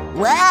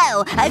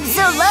 Wow! I'm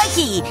so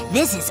lucky!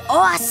 This is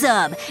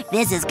awesome!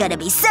 This is gonna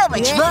be so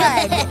much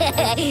fun!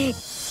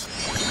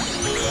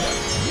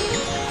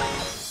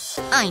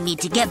 I need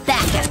to get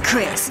back at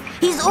Chris.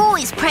 He's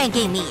always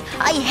pranking me.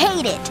 I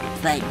hate it.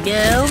 But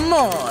no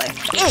more.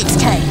 It's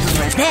time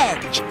for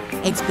revenge.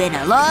 It's been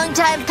a long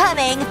time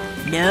coming.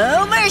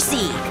 No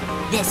mercy.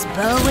 This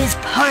bow is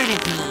part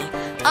of me.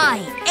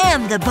 I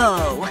am the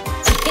bow.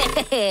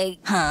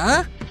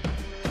 Huh?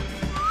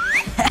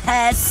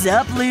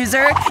 Sup,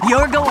 loser?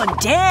 You're going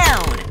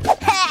down!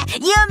 Ha!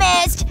 You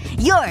missed!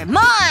 You're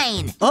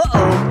mine!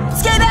 Uh-oh.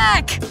 Stay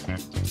back!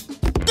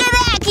 Get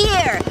back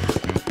here!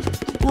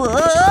 Whoa!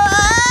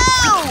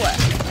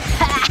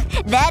 Ha!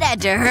 That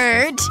had to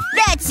hurt.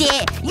 That's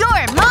it!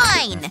 You're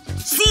mine!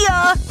 See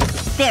ya!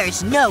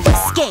 There's no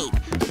escape.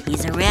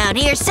 He's around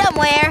here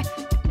somewhere.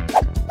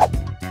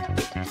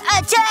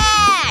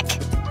 Attack!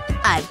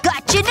 I've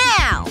got you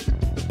now!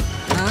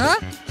 Huh?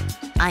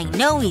 I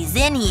know he's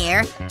in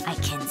here. I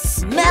can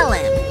smell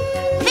him.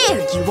 There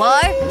you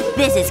are!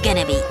 This is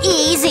gonna be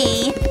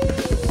easy!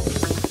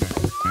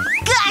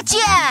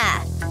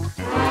 Gotcha!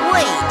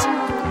 Wait.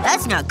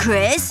 That's not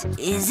Chris,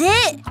 is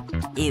it?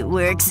 It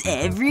works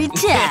every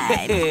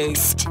time.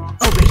 Psst.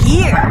 Over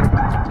here.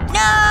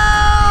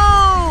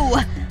 No!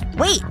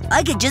 Wait,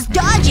 I could just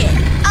dodge it.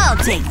 I'll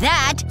take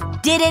that.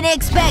 Didn't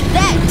expect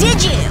that,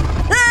 did you?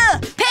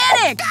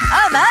 Panic!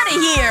 I'm out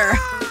of here!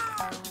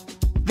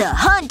 The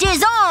hunt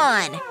is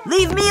on!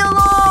 Leave me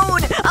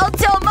alone! I'll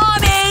tell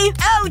Mommy!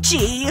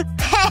 Ouchie!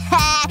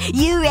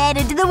 You ran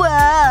into the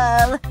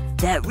wall!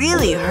 That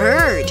really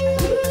hurt.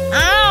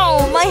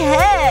 Ow! My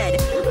head!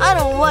 I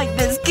don't like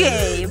this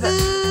game.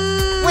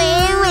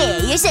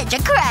 Wait, you're such a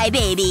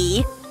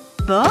crybaby.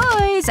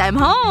 Boys, I'm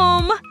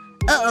home.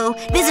 Uh-oh,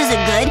 this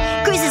isn't good.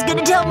 Chris is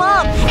gonna tell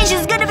Mom, and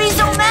she's gonna be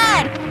so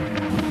mad!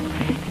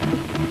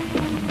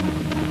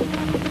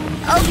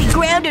 I'll be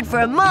grounded for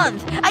a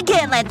month. I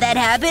can't let that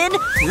happen.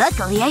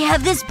 Luckily, I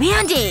have this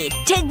Band-Aid.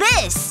 Take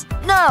this.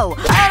 No,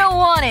 I don't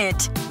want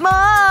it.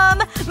 Mom!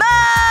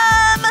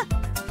 Mom!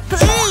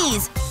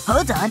 Please!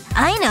 Hold on,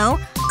 I know.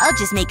 I'll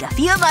just make a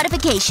few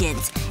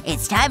modifications.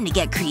 It's time to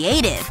get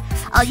creative.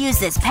 I'll use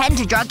this pen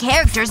to draw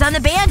characters on the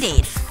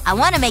Band-Aid. I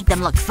want to make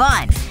them look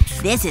fun.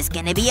 This is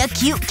gonna be a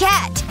cute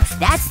cat.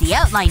 That's the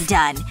outline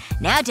done.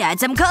 Now to add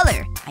some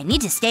color. I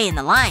need to stay in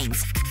the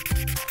lines.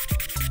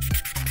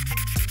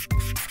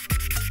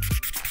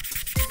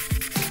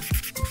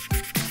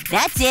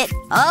 That's it.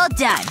 All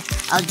done.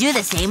 I'll do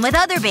the same with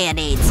other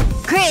Band-Aids.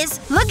 Chris,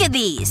 look at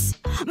these.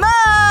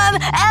 Mom!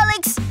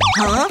 Alex!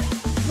 Huh?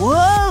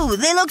 Whoa,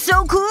 they look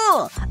so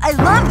cool! I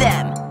love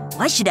them!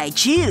 What should I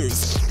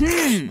choose?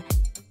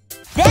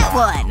 That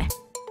one!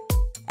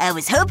 I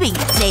was hoping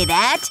you'd say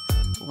that.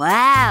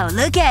 Wow,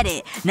 look at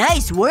it.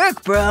 Nice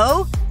work,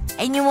 bro.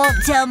 And you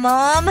won't tell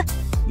Mom?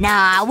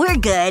 Nah, we're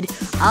good.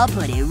 I'll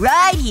put it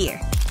right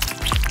here.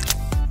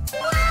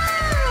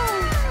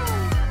 Wow!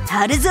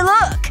 How does it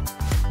look?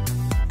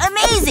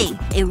 Amazing!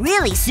 It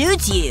really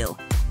suits you.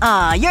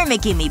 Aw, you're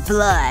making me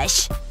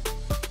blush.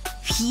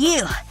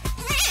 Phew.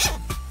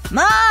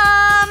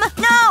 Mom!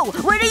 No!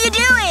 What are you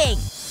doing?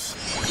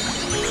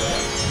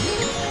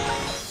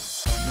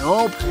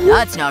 Nope,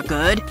 that's not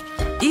good.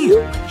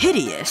 Ew,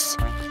 hideous.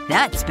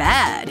 That's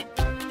bad.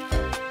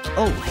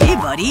 Oh, hey,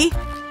 buddy.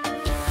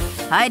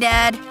 Hi,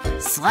 Dad.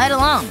 Slide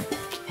along.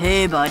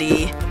 Hey,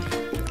 buddy.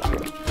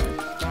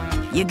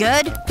 You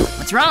good?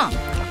 What's wrong?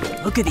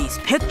 Look at these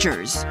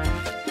pictures.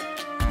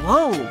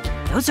 Whoa,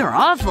 those are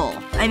awful.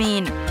 I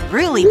mean,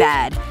 really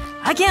bad.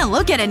 I can't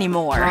look at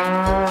anymore.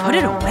 Put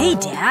it away,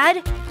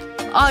 Dad.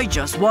 I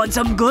just want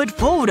some good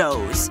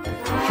photos.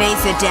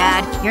 Face it,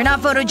 Dad. You're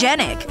not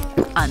photogenic.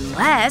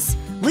 Unless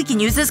we can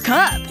use this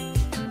cup.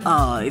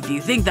 If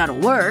you think that'll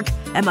work.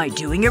 Am I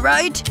doing it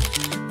right?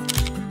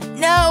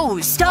 No!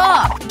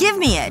 Stop! Give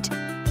me it!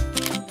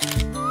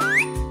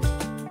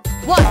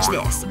 Watch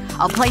this.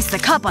 I'll place the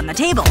cup on the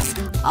table.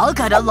 I'll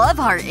cut a love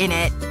heart in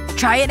it.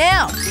 Try it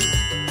now.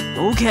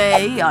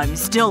 Okay, I'm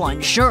still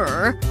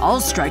unsure. I'll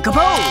strike a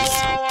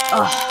pose.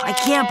 Ugh, I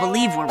can't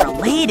believe we're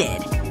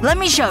related. Let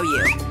me show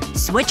you.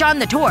 Switch on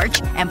the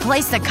torch and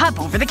place the cup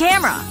over the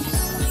camera.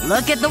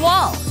 Look at the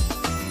wall.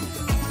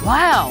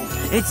 Wow,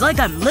 it's like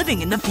I'm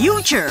living in the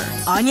future.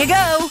 On you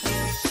go.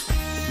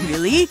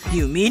 Really?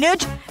 You mean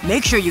it?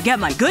 Make sure you get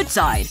my good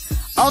side.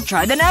 I'll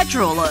try the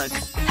natural look.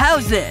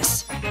 How's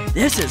this?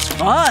 This is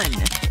fun.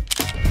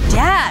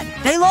 Dad,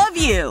 they love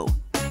you.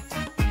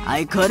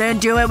 I couldn't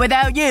do it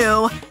without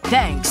you.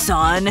 Thanks,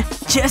 son.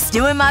 Just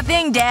doing my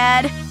thing,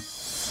 Dad.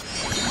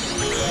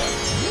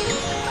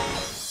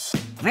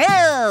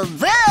 Vroom!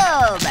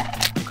 Vroom!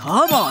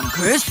 Come on,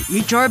 Chris.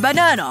 Eat your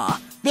banana.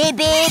 Beep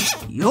beep.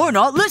 You're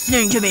not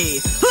listening to me.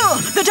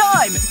 The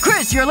time!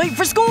 Chris, you're late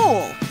for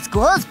school!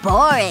 School's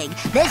boring.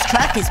 This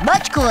truck is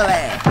much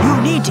cooler.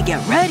 You need to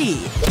get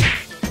ready.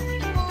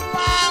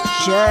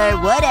 Sure,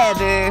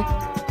 whatever.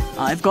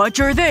 I've got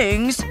your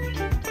things.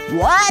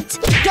 What?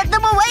 Get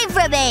them away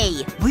from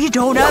me! We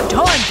don't have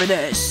time for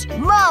this.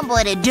 Mom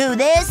wouldn't do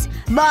this.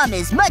 Mom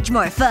is much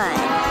more fun.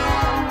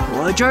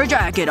 Put your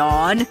jacket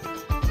on.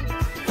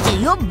 Do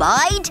you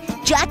mind?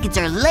 Jackets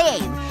are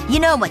lame. You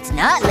know what's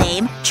not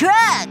lame?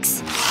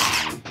 Trucks!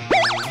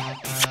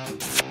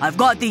 I've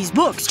got these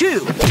books, too.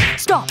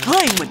 Stop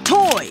playing with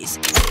toys.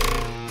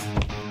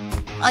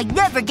 I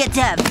never get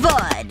to have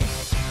fun.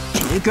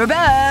 Take her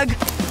bag.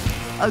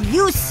 Are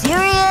you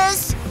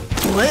serious?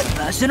 Quit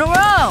messing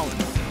around.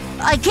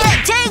 I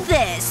can't take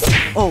this!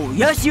 Oh,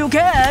 yes you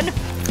can.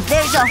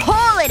 There's a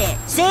hole in it,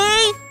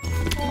 see?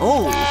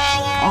 Oh,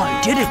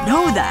 I didn't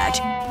know that.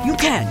 You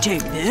can't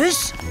take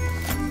this.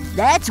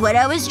 That's what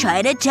I was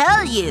trying to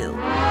tell you.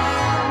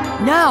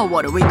 Now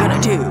what are we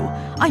gonna do?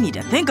 I need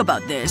to think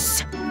about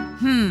this.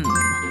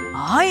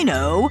 I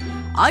know.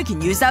 I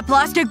can use that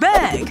plastic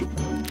bag.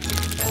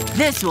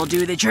 This will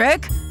do the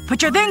trick.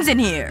 Put your things in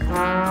here.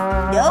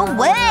 No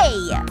way!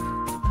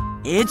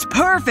 It's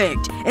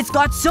perfect. It's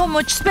got so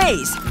much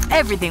space.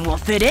 Everything will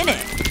fit in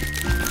it.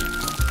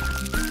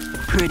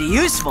 Pretty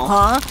useful,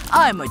 huh?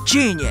 I'm a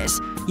genius.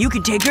 You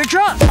can take your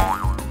trunk.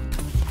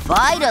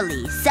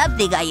 Finally,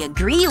 something I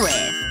agree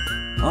with.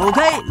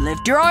 Okay,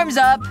 lift your arms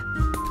up.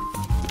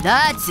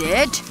 That's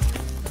it.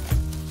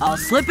 I'll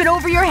slip it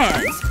over your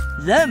hands.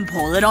 Then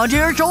pull it onto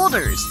your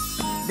shoulders.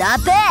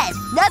 Not bad.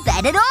 Not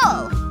bad at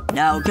all.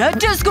 Now get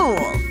to school.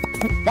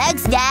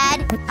 Thanks,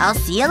 Dad. I'll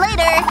see you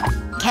later.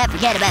 Can't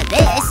forget about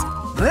this.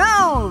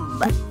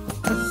 Boom!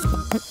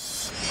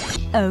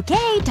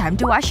 Okay, time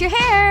to wash your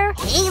hair.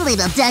 Hey,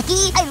 little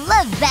ducky. I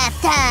love bath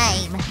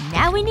time.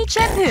 Now we need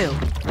shampoo.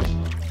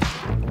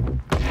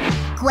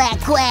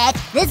 Quack, quack.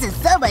 This is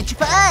so much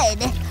fun.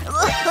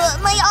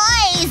 My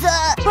eyes!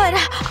 But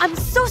I'm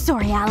so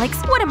sorry,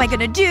 Alex. What am I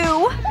gonna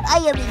do?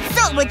 I am in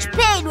so much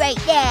pain right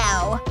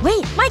now.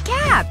 Wait, my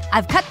cap!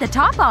 I've cut the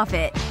top off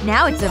it.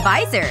 Now it's a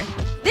visor.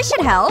 This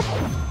should help.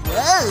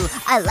 Whoa,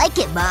 I like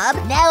it, Mom.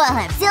 Now I'll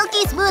have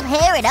silky smooth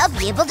hair and I'll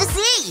be able to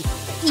see.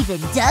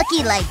 Even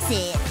Ducky likes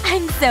it.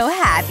 I'm so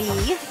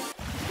happy.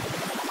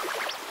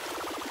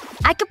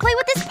 I could play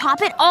with this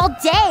poppet all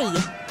day.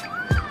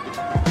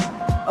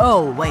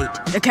 Oh, wait.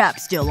 The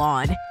cap's still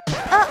on.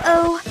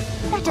 Uh-oh.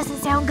 That doesn't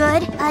sound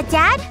good.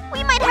 Dad?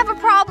 We might have a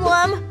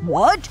problem.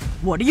 What?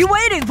 What are you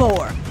waiting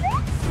for?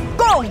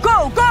 Go!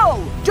 Go!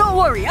 Go! Don't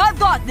worry, I've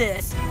got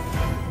this!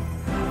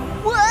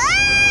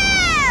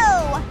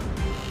 Whoa!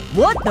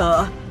 What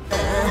the?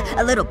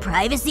 A little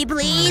privacy,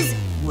 please?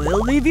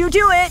 We'll leave you to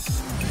it.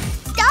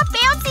 Stop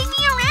bouncing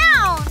me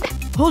around!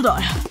 Hold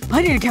on.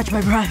 I need to catch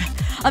my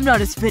breath. I'm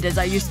not as fit as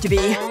I used to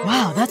be.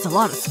 Wow, that's a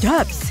lot of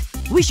steps.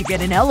 We should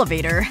get an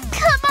elevator.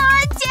 Come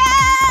on,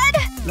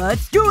 Dad!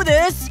 Let's do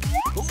this!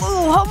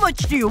 Ooh, how much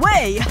do you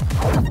weigh?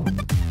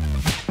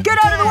 Get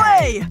out of the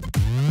way!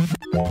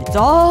 It's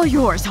all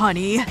yours,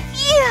 honey.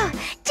 Phew!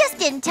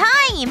 Just in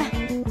time!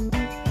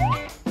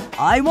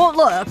 I won't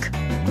look.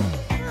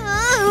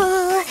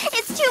 Ugh,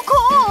 it's too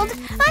cold!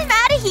 I'm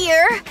out of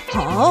here!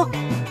 Huh?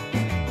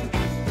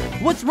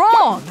 What's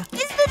wrong?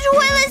 It's the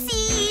toilet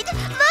seat!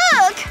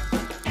 Look!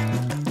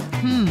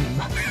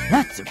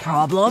 That's a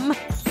problem.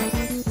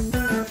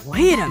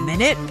 Wait a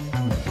minute.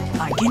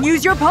 I can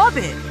use your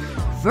puppet.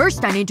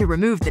 First I need to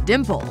remove the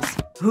dimples.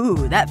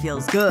 Ooh, that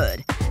feels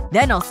good.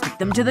 Then I'll stick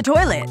them to the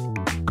toilet.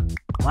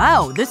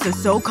 Wow, this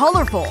is so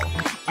colorful.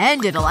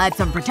 And it'll add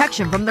some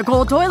protection from the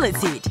cold toilet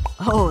seat.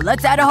 Oh,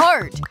 let's add a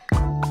heart.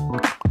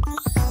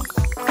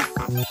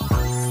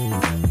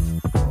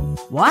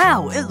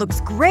 Wow, it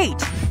looks great.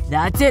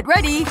 That's it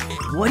ready.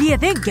 What do you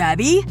think,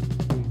 Gabby?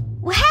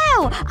 Wow!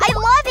 I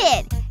love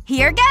it!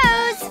 Here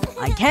goes!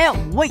 I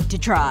can't wait to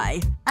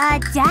try.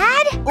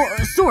 Dad?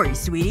 Oh, sorry,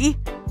 sweetie.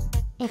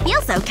 It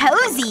feels so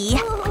cozy.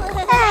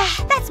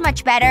 That's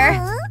much better.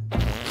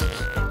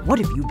 What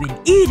have you been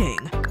eating?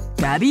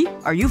 Gabby,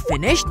 are you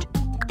finished?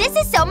 This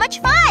is so much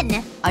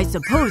fun! I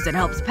suppose it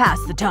helps pass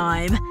the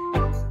time.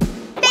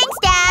 Thanks,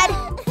 Dad!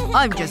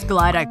 I'm just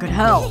glad I could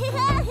help.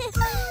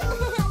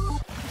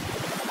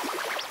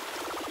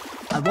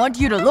 I want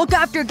you to look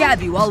after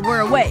Gabby while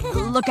we're away.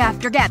 Look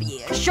after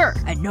Gabby. Sure.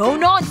 And no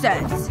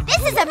nonsense.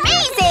 This is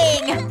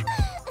amazing!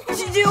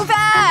 Too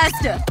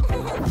fast!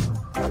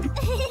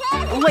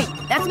 Wait,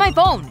 that's my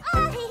phone.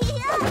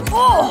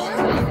 Oh!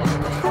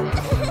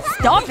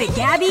 Stop it,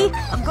 Gabby!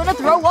 I'm gonna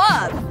throw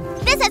up!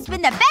 This has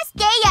been the best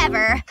day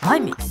ever!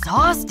 I'm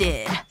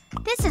exhausted.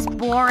 This is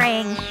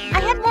boring. I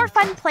had more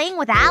fun playing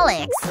with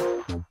Alex.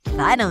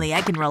 Finally,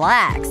 I can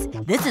relax.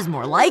 This is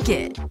more like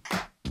it.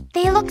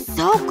 They look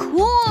so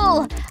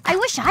cool! I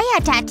wish I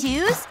had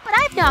tattoos, but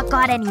I've not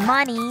got any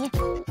money.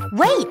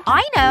 Wait,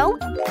 I know!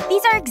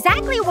 These are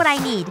exactly what I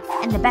need.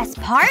 And the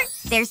best part?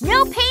 There's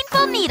no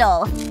painful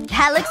needle.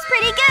 That looks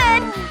pretty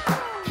good!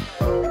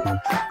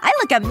 I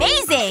look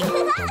amazing!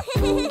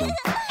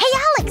 Hey,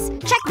 Alex!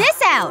 Check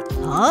this out!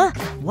 Huh?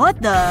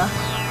 What the?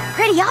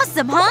 Pretty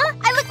awesome, huh?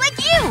 I look like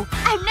you!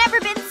 I've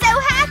never been so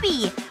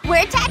happy!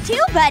 We're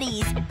tattoo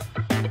buddies!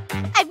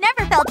 I've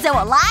never felt so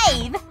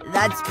alive!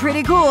 That's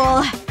pretty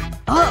cool.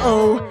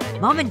 Uh-oh.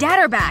 Mom and Dad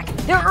are back.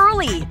 They're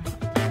early.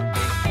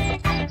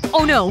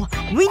 Oh no.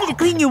 We need to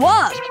clean you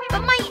up.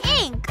 But my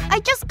ink! I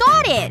just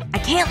got it! I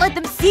can't let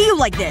them see you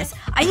like this.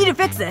 I need to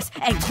fix this.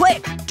 And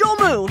quick! Don't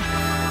move!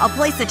 I'll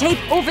place the tape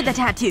over the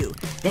tattoo.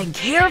 Then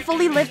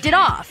carefully lift it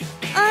off.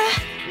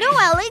 No,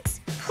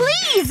 Alex.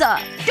 Please!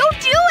 Don't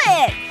do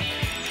it!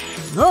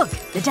 Look!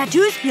 The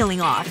tattoo's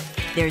peeling off.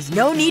 There's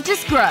no need to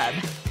scrub.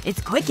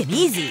 It's quick and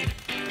easy.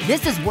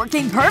 This is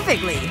working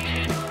perfectly.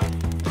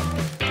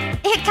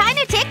 It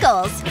kinda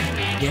tickles.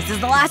 This is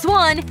the last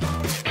one.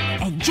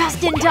 And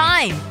just in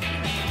time.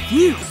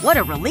 Phew, what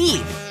a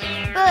relief.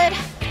 But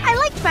I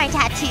liked my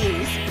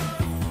tattoos.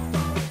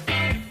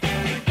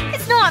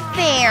 It's not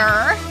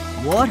fair.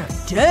 What a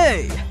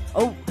day!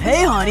 Oh,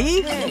 hey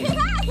honey!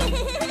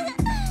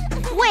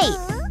 Wait,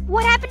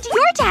 what happened to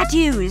your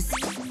tattoos?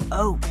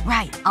 Oh,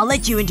 right. I'll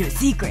let you into a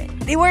secret.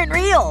 They weren't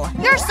real.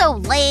 You're so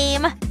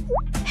lame.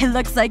 It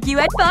looks like you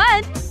had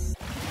fun.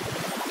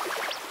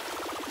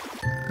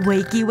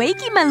 Wakey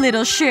wakey, my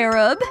little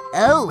cherub.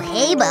 Oh,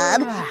 hey,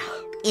 Bob.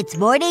 It's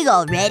morning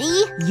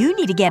already? You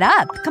need to get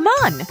up. Come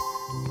on.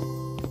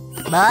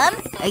 Mom,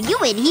 are you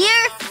in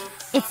here?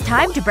 It's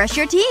time to brush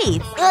your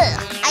teeth.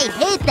 Ugh, I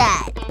hate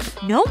that.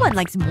 No one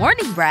likes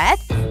morning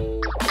breath.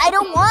 I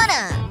don't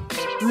wanna.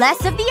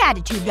 Less of the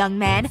attitude, young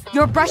man.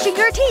 You're brushing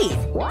your teeth.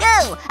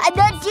 No, I'm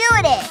not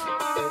doing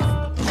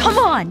it. Come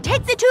on,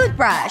 take the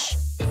toothbrush.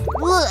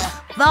 Ugh,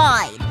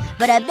 fine.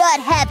 But I'm not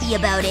happy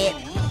about it.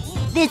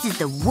 This is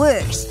the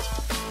worst.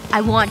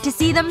 I want to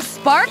see them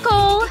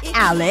sparkle.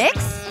 Alex?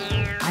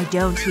 I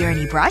don't hear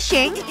any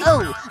brushing.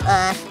 Oh,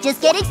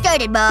 just getting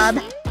started,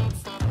 Mom.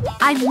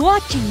 I'm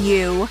watching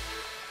you.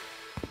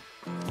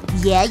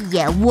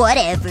 Yeah,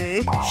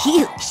 whatever.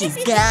 Phew,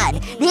 she's gone.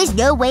 There's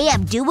no way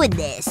I'm doing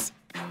this.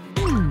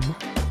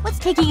 What's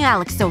taking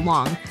Alex so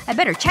long? I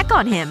better check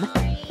on him.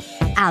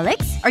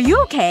 Alex? Are you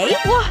okay?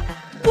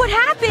 What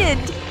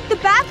happened? The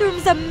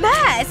bathroom's a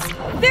mess!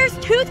 There's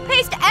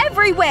toothpaste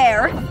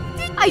everywhere!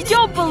 I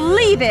don't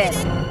believe it!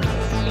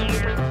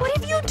 What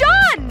have you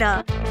done?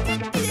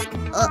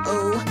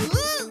 Uh-oh.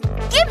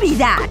 Give me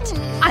that!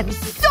 I'm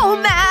so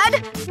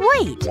mad!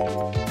 Wait.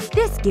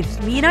 This gives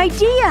me an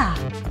idea.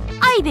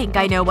 I think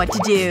I know what to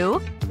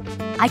do.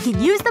 I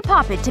can use the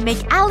poppet to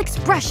make Alex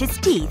brush his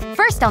teeth.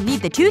 First I'll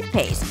need the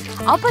toothpaste.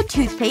 I'll put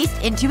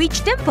toothpaste into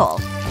each dimple.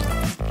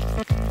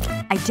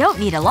 I don't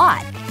need a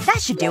lot. That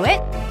should do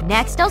it.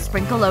 Next I'll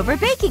sprinkle over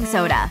baking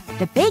soda.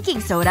 The baking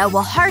soda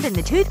will harden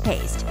the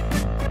toothpaste.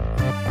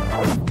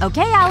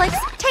 Okay, Alex.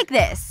 Take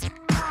this.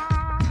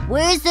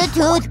 Where's the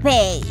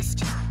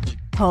toothpaste?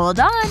 Hold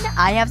on.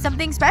 I have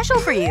something special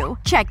for you.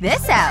 Check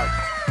this out.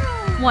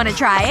 Wanna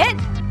try it?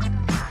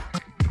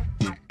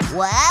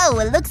 Wow,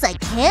 it looks like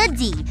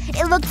candy.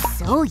 It looks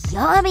so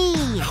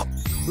yummy.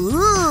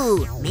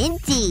 Ooh,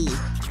 minty.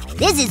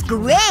 This is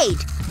great.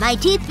 My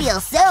teeth feel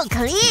so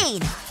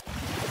clean.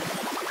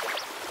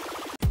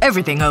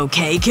 Everything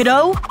okay,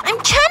 kiddo? I'm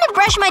trying to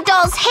brush my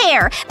doll's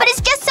hair, but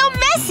it's just so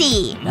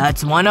messy.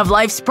 That's one of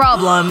life's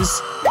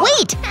problems.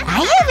 Wait,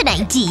 I have an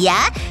idea.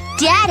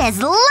 Dad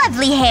has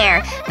lovely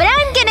hair, but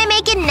I'm gonna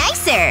make it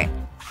nicer.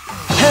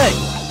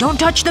 Hey, don't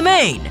touch the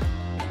mane.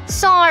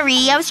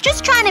 Sorry, I was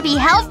just trying to be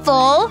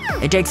helpful.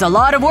 It takes a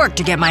lot of work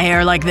to get my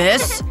hair like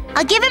this.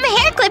 I'll give him a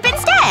hair clip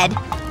instead.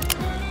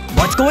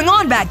 What's going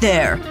on back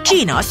there?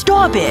 Gina,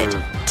 stop it!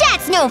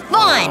 That's no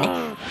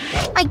fun!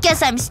 I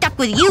guess I'm stuck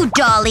with you,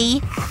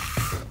 Dolly.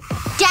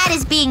 Dad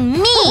is being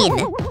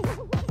mean.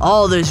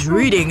 All this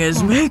reading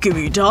is making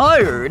me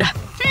tired.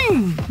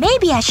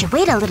 Maybe I should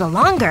wait a little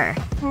longer.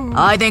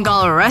 I think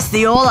I'll rest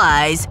the old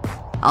eyes.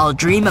 I'll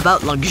dream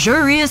about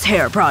luxurious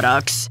hair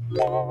products.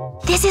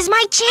 This is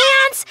my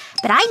chance!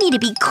 But I need to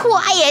be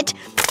quiet.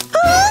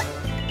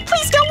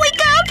 Please don't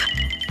wake up!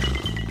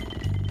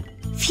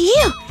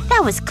 Phew,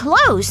 that was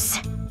close.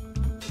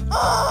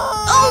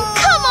 Oh,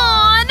 come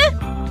on!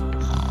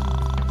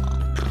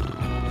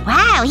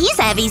 Wow, he's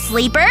a heavy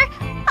sleeper.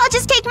 I'll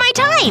just take my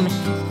time.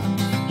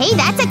 Hey,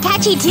 that's a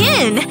catchy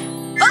tune.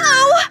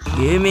 Uh-oh!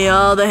 Give me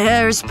all the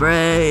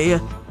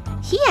hairspray.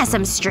 He has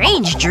some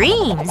strange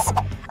dreams.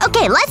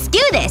 Okay, let's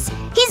do this.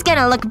 He's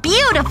gonna look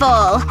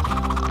beautiful.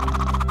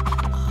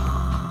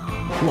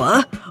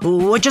 What?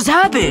 What just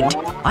happened?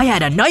 I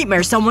had a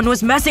nightmare someone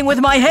was messing with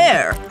my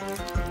hair.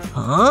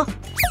 Huh?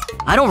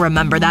 I don't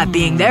remember that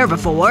being there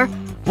before.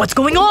 What's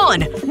going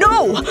on?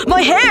 No!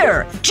 My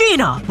hair!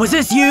 Gina! Was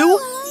this you?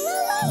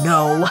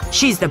 No.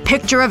 She's the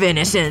picture of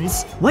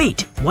innocence.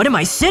 Wait. What am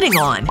I sitting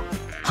on?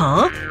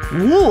 Huh?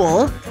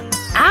 Wool?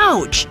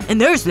 Ouch! And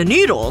there's the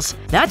needles.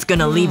 That's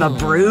gonna leave a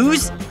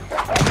bruise.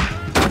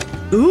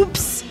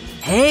 Oops.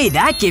 Hey,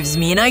 that gives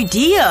me an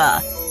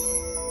idea.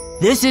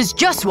 This is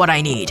just what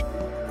I need.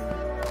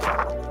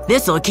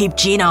 This'll keep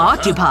Gina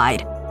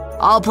occupied.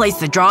 I'll place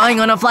the drawing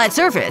on a flat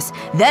surface.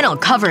 Then I'll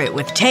cover it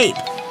with tape.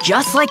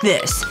 Just like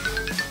this.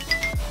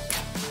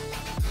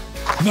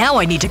 Now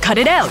I need to cut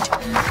it out.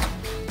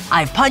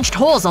 I've punched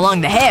holes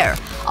along the hair.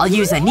 I'll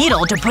use a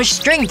needle to push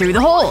string through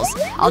the holes.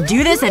 I'll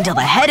do this until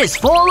the head is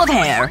full of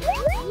hair.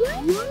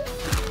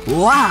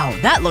 Wow,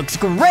 that looks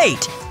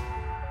great!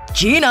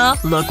 Gina,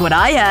 look what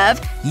I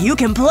have. You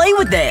can play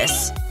with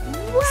this.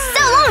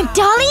 So long,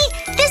 Dolly!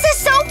 This is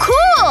so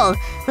cool!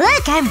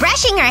 Look, I'm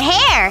brushing her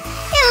hair.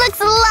 It looks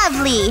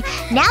lovely.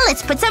 Now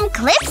let's put some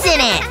clips in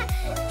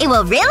it. It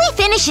will really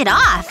finish it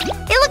off.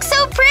 It looks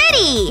so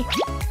pretty.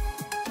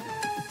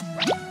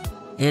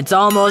 It's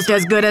almost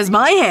as good as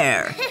my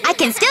hair. I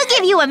can still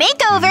give you a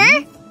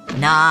makeover!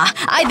 Nah,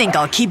 I think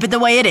I'll keep it the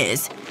way it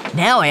is.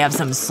 Now I have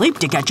some sleep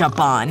to catch up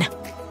on.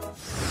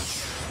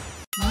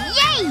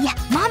 Yay!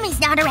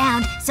 Mommy's not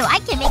around, so I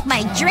can make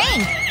my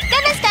drink.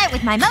 Gonna start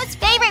with my most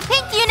favorite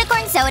pink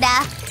unicorn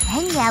soda.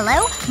 Then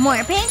yellow,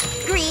 more pink,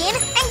 green,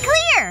 and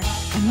clear.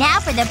 And now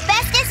for the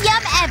bestest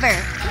yum ever.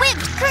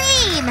 Whipped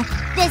cream!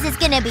 This is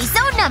gonna be so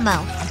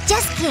nummo. I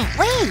just can't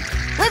wait.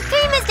 Whipped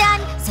cream is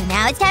done, so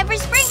now it's time for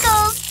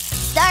sprinkles.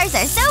 Stars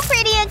are so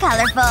pretty and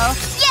colorful.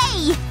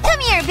 Yay! Come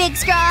here, Big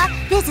Straw.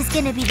 This is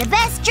gonna be the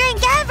best drink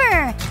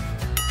ever.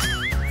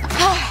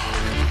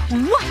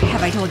 What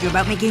have I told you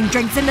about making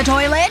drinks in the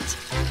toilet?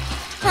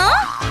 Huh?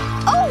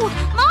 Oh,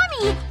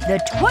 Mommy! The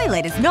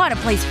toilet is not a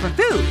place for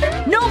food.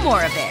 No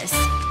more of this.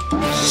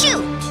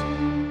 Shoot!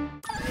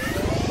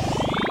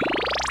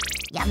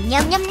 Yum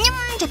yum yum yum!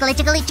 Chocolate,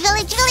 chocolate,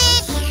 chocolate,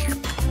 chocolate!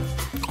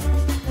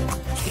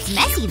 It's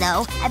messy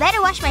though. I better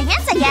wash my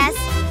hands, I guess.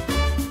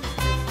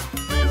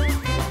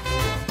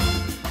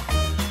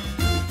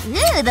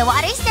 Ooh, the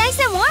water's nice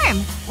and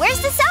warm. Where's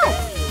the soap?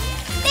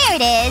 There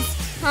it is.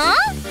 Huh?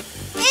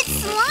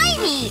 It's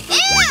slimy!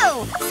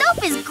 Ew!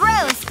 Soap is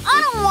gross.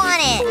 I don't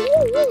want it.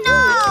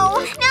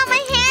 No! Now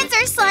my hands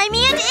are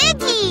slimy and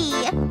icky!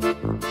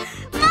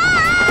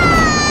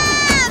 Mom!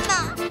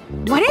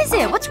 What is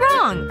it? What's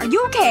wrong? Are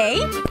you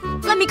okay?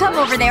 Let me come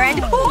over there and…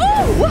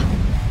 Ooh!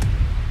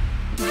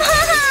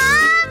 Mom!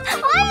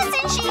 Why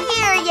isn't she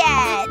here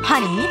yet?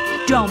 Honey,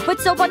 don't put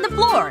soap on the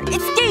floor.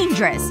 It's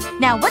dangerous.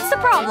 Now what's the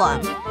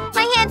problem?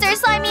 My hands are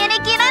slimy and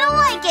icky and I don't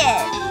like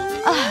it.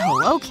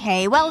 Oh,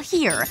 okay. Well,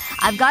 here.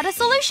 I've got a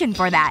solution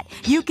for that.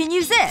 You can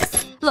use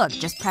this. Look,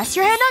 just press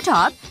your hand on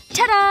top.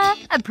 Ta-da!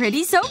 A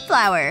pretty soap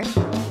flower.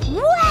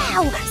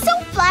 Wow!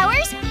 Soap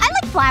flowers? I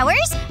like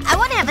flowers. I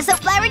want to have a soap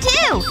flower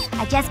too.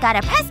 I just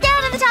gotta press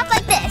down on the top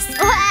like this.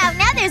 Wow,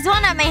 now there's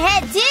one on my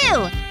head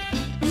too.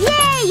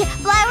 Yay!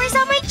 Flowers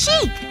on my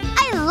cheek.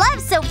 I love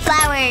soap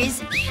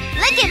flowers.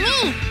 Look at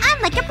me.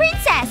 I'm like a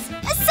princess.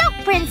 A soap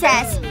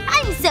princess.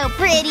 I'm so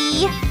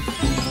pretty.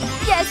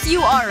 Yes,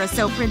 you are a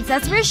soap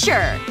princess for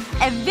sure.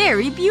 And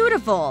very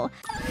beautiful.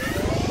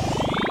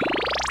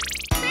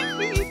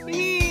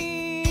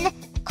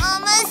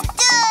 Almost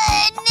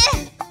done!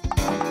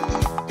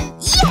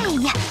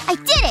 Yay! I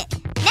did it!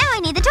 Now I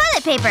need the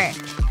toilet paper.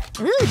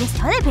 Ooh, this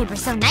toilet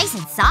paper's so nice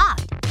and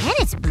soft. And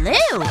it's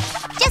blue.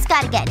 Just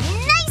gotta get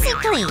nice and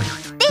clean.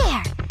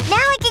 There! Now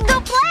I can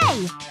go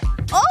play!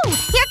 Oh!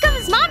 Here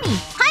comes Mommy!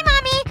 Hi,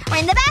 Mommy!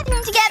 We're in the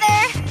bathroom together!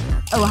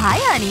 Oh, hi,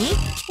 honey.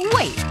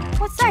 Wait.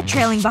 What's that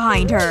trailing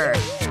behind her?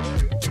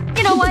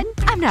 You know what?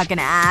 I'm not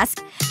gonna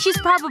ask. She's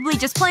probably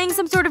just playing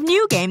some sort of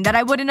new game that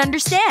I wouldn't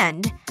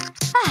understand.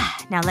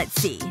 Now let's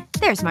see.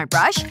 There's my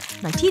brush.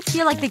 My teeth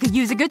feel like they could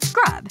use a good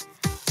scrub.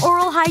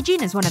 Oral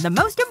hygiene is one of the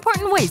most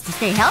important ways to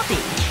stay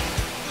healthy.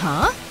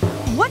 Huh?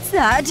 What's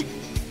that?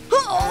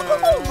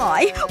 Oh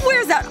my!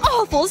 Where's that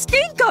awful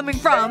stink coming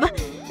from?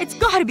 It's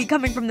gotta be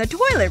coming from the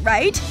toilet,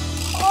 right?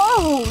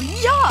 Oh,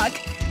 yuck!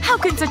 How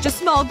can such a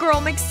small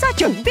girl make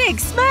such a big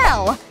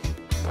smell?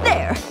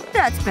 There.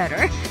 That's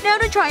better. Now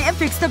to try and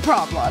fix the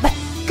problem.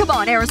 Come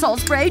on, aerosol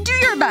spray. Do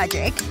your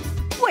magic.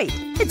 Wait.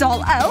 It's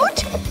all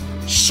out?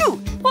 Shoot.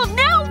 Well,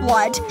 now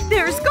what?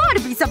 There's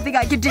gotta be something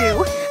I can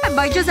do. I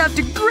might just have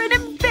to grin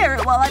and bear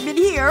it while I'm in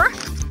here.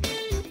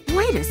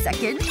 Wait a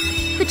second.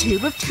 The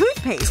tube of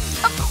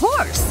toothpaste. Of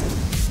course.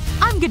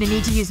 I'm gonna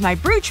need to use my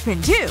brooch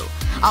pin, too.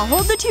 I'll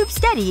hold the tube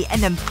steady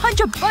and then punch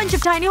a bunch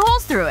of tiny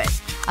holes through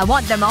it. I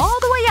want them all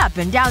the way up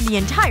and down the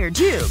entire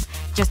tube.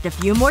 Just a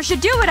few more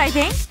should do it, I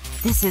think.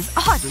 This is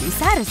oddly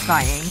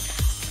satisfying.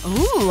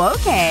 Ooh,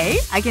 okay.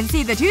 I can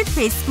see the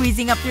toothpaste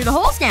squeezing up through the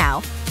holes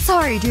now.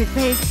 Sorry,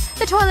 toothpaste.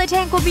 The toilet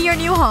tank will be your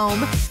new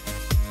home.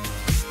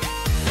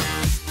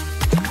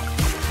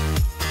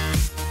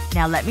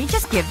 Now let me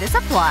just give this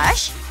a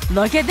flush.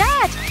 Look at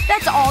that!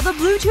 That's all the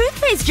blue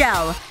toothpaste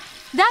gel.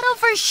 That'll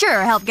for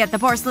sure help get the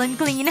porcelain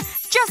clean.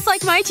 Just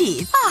like my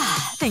teeth.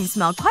 Things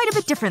smell quite a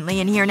bit differently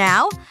in here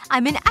now.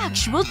 I'm an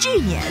actual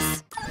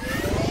genius.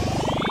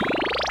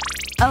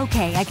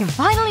 Okay, I can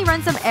finally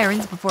run some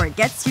errands before it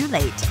gets too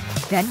late.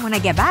 Then when I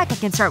get back I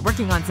can start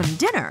working on some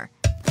dinner.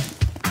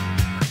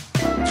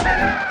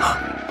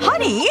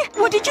 Honey!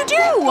 What did you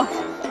do?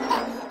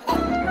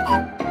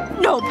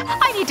 Nope.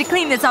 I need to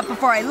clean this up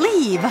before I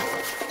leave.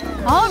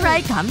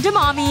 Alright, come to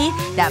mommy.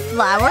 That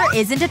flower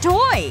isn't a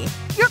toy.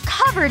 You're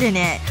covered in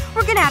it.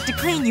 We're gonna have to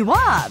clean you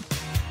up.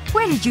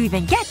 Where did you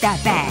even get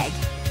that bag?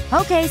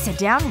 Okay, sit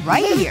down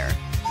right here.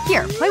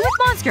 Here, play with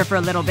Monster for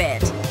a little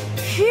bit.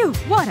 Phew,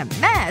 what a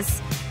mess.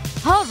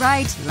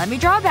 Alright, let me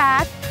draw a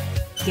bath.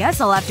 Guess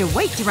I'll have to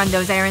wait to run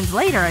those errands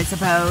later, I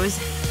suppose.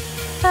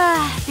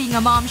 Being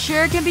a mom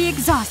sure can be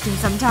exhausting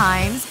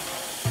sometimes.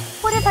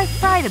 What if I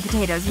fry the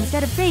potatoes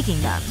instead of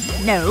baking them?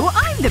 No,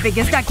 I'm the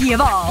biggest ducky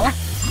of all!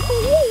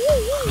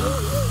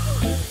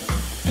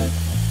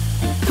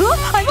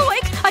 I'm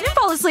awake! I didn't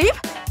fall asleep!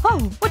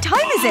 Oh, what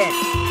time is it?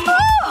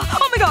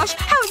 Oh my gosh!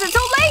 How is it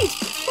so late?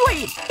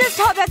 Wait, this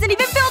tub hasn't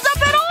even filled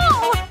up at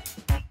all!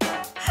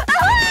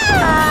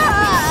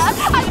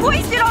 I've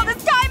wasted all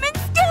this time and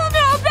still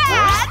no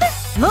bath!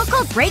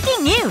 Local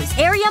breaking news!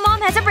 Area mom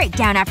has a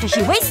breakdown after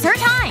she wastes her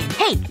time!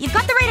 Hey, you've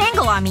got the right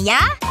angle on me,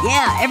 yeah?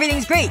 Yeah,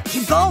 everything's great.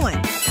 Keep going.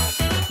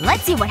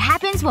 Let's see what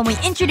happens when we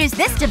introduce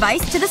this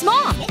device to this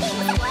mom.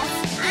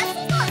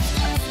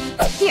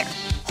 Here.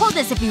 Hold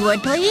this if you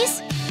would,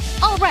 please.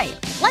 Alright.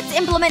 Let's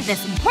implement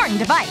this important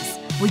device.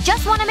 We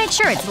just want to make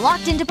sure it's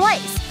locked into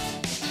place.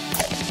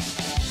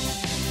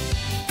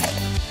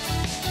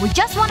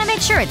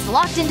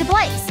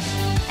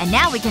 And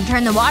now we can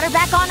turn the water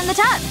back on in the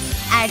tub.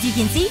 As you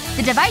can see,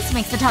 the device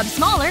makes the tub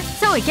smaller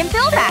so it can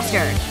fill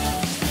faster.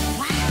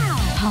 Wow.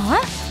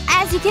 Huh?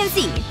 As you can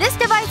see, this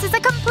device is a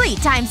complete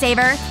time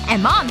saver.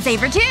 And mom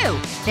saver too.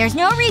 There's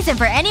no reason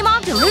for any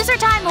mom to lose her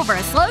time over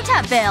a slow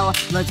tub fill.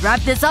 Let's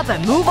wrap this up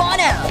and move on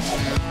out.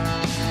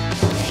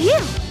 Phew.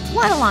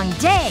 What a long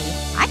day.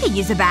 I could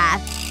use a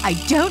bath. I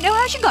don't know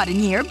how she got in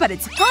here, but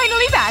it's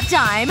finally bath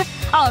time.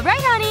 Alright,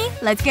 honey.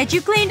 Let's get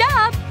you cleaned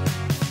up.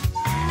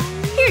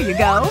 Here you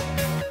go.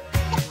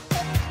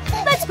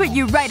 Let's put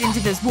you right into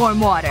this warm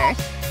water.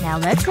 Now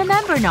let's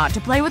remember not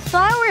to play with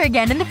flour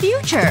again in the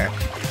future.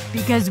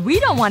 Because we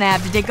don't want to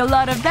have to take a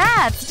lot of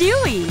baths, do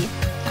we?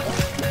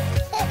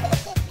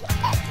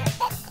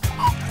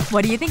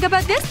 What do you think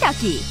about this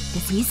ducky?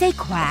 Does he say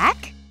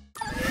quack?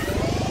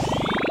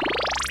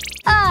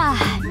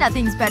 Ah,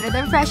 nothing's better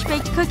than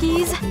fresh-baked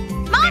cookies.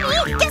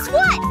 Mommy! Guess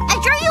what? I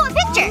drew you a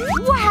picture!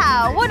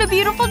 Wow, what a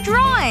beautiful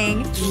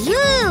drawing!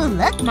 Ooh,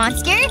 look,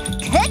 monster!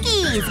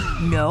 Cookies!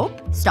 Nope.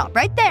 Stop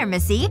right there,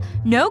 missy.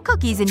 No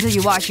cookies until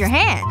you wash your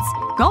hands.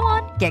 Go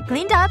on, get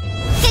cleaned up.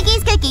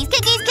 Cookies, cookies,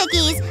 cookies,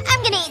 cookies!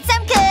 I'm gonna eat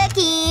some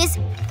cookies!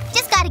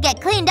 Just gotta get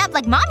cleaned up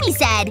like Mommy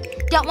said.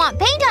 Don't want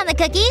paint on the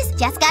cookies,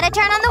 just gotta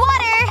turn on the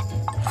water.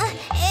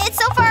 It's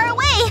so far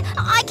away!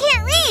 I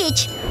can't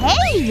reach!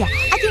 Hey!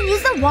 I can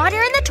use the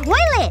water in the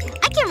toilet!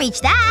 I can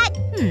reach that!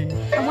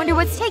 I wonder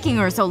what's taking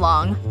her so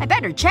long. I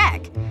better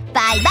check.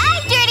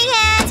 Bye-bye, dirty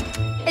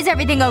hands! Is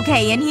everything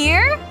okay in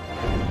here?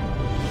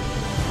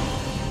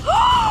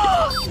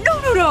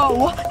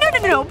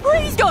 No,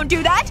 please don't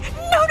do that!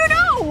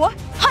 No!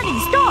 Honey,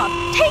 stop!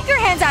 Take your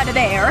hands out of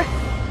there!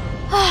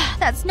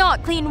 That's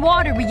not clean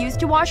water we use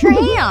to wash our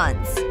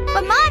hands.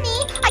 But Mommy,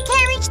 I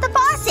can't reach the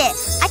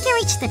faucet! I can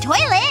reach the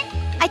toilet!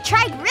 I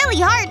tried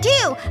really hard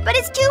too, but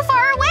it's too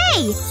far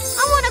away!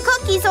 I want a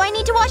cookie so I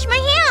need to wash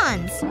my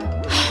hands!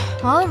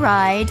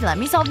 Alright, let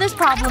me solve this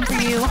problem for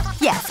you.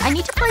 Yes, I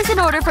need to place an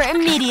order for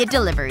immediate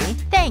delivery.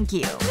 Thank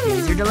you.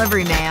 Here's your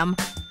delivery, ma'am.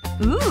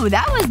 Ooh,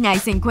 that was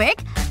nice and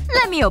quick.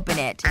 Let me open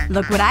it.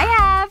 Look what I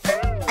have.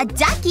 A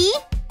ducky?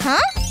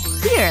 Huh?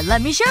 Here,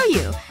 let me show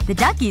you. The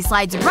ducky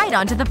slides right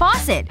onto the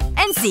faucet.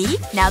 And see?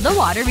 Now the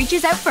water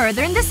reaches out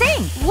further in the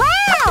sink.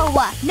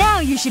 Wow! Now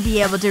you should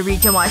be able to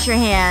reach and wash your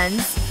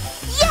hands.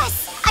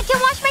 Yes! I can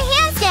wash my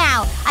hands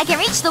now! I can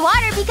reach the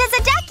water because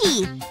of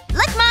ducky!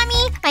 Look,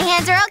 Mommy! My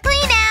hands are all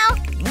clean now!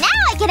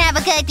 Now I can have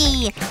a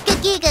cookie!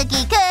 Cookie,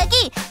 cookie,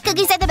 cookie!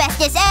 Cookies are the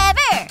bestest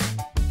ever!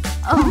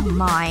 Oh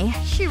my.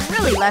 She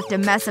really left a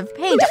mess of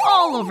paint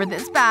all over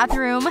this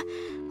bathroom.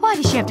 Why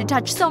does she have to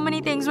touch so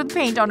many things with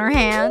paint on her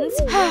hands?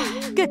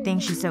 Good thing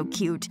she's so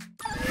cute.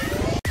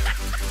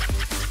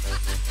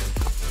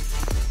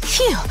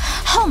 Phew.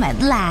 Home at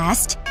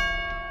last.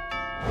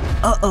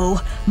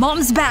 Uh-oh.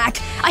 Mom's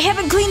back. I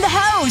haven't cleaned the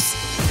house.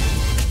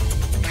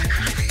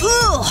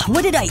 Ugh.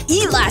 What did I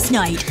eat last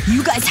night?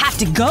 You guys have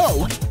to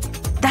go.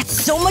 That's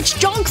so much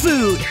junk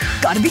food.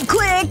 Gotta be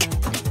quick.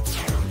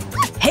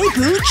 Hey,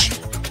 Pooch.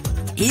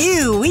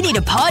 Ew, we need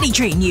to potty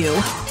train you.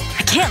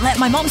 I can't let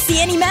my mom see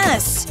any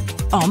mess.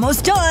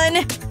 Almost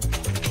done.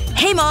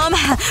 Hey, Mom.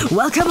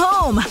 Welcome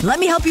home. Let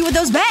me help you with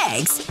those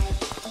bags.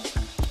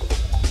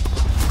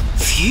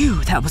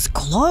 Phew, that was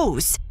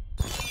close.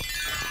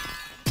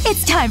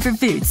 It's time for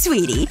food,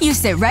 sweetie. You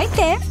sit right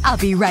there. I'll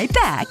be right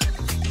back.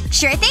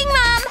 Sure thing,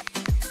 Mom!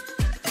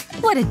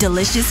 What a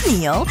delicious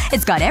meal.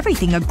 It's got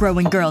everything a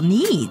growing girl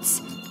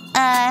needs.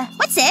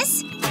 What's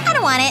this? I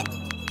don't want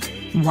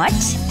it. What?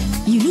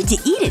 You need to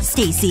eat it,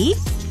 Stacy.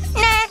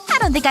 Nah, I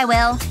don't think I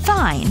will.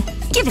 Fine.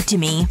 Give it to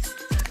me.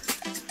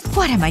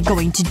 What am I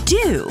going to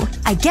do?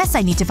 I guess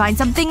I need to find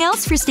something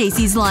else for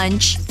Stacy's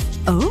lunch.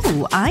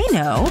 Oh, I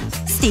know.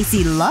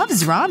 Stacy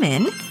loves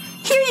ramen.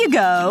 Here you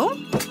go.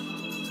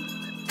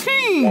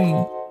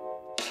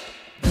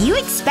 You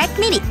expect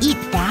me to eat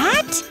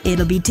that?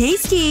 It'll be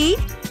tasty.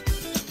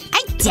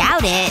 I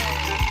doubt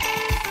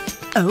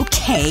it.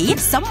 Okay,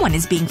 someone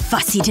is being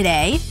fussy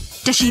today.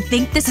 Does she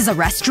think this is a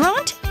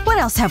restaurant? What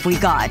else have we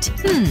got?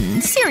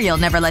 Cereal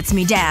never lets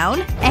me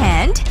down.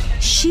 And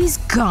she's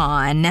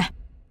gone.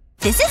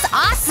 This is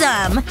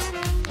awesome!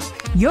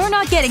 You're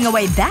not getting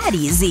away that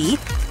easy.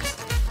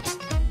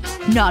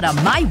 Not on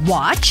my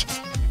watch.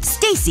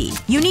 Stacy,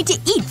 you need to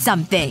eat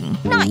something.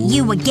 Not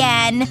you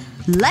again.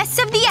 Less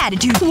of the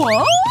attitude.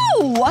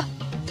 Whoa!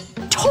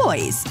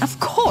 Toys, of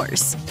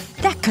course.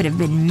 That could have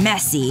been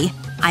messy.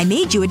 I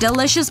made you a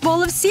delicious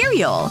bowl of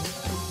cereal.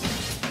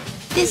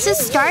 This is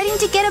starting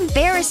to get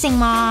embarrassing,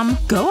 Mom.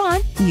 Go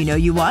on. You know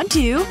you want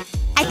to.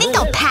 I think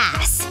I'll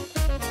pass.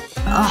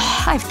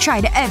 Ugh, I've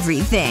tried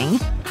everything.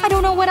 I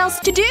don't know what else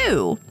to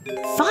do.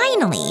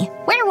 Finally!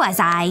 Where was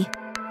I?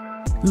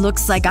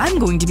 Looks like I'm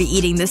going to be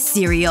eating this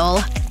cereal.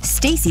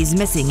 Stacy's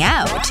missing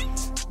out.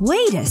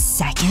 Wait a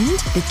second.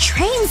 The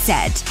train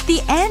set.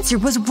 The answer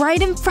was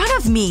right in front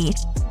of me.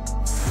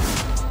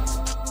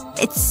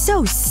 It's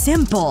so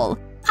simple.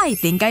 I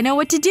think I know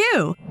what to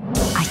do.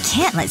 I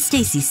can't let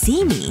Stacy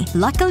see me.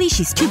 Luckily,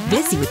 she's too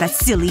busy with that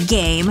silly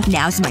game.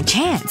 Now's my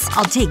chance.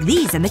 I'll take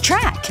these and the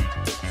track.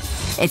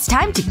 It's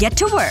time to get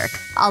to work.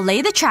 I'll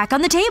lay the track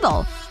on the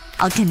table.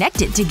 I'll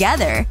connect it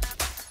together.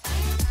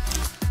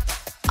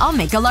 I'll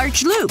make a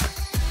large loop.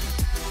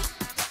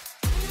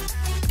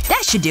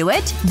 That should do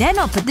it. Then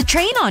I'll put the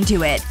train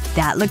onto it.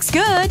 That looks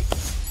good.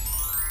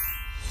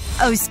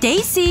 Oh,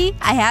 Stacy,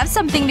 I have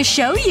something to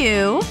show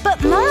you.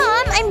 But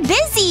Mom, I'm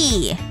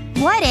busy!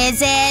 What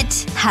is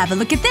it? Have a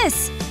look at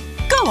this.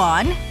 Go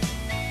on.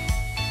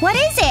 What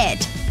is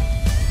it?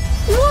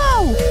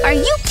 Whoa! Are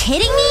you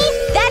kidding me?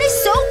 That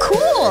is so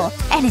cool!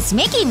 And it's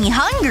making me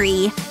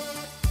hungry.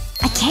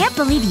 I can't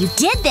believe you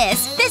did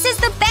this! This is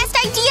the best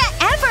idea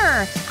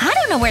ever! I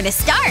don't know where to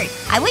start.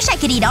 I wish I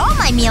could eat all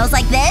my meals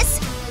like this.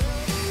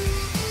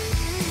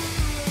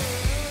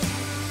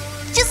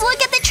 Just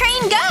look at the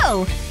train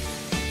go!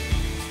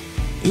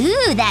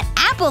 Ooh, that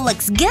apple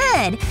looks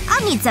good!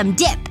 I'll need some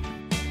dip.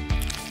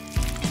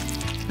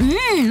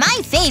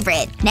 My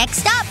favorite.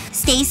 Next up,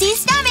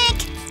 Stacy's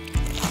stomach!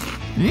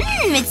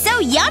 It's so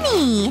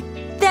yummy!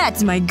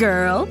 That's my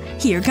girl.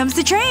 Here comes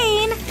the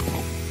train.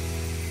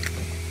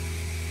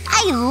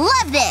 I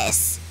love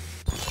this!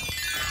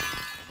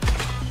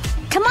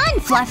 Come on,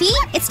 Fluffy!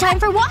 It's time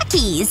for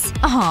walkies!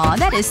 Aw,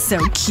 that is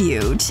so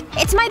cute.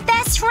 It's my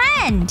best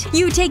friend!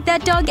 You take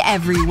that dog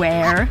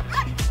everywhere.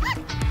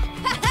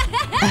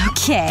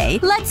 Okay,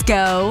 let's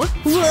go.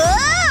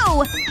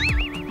 Whoa!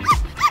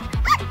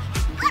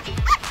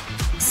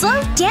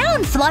 Slow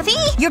down, Fluffy!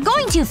 You're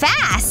going too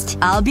fast!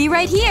 I'll be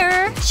right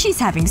here. She's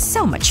having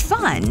so much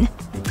fun.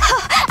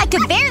 I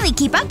could barely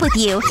keep up with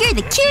you. You're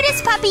the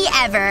cutest puppy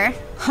ever.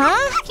 Huh?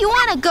 You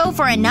wanna go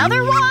for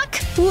another walk?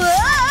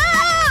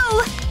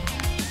 Whoa!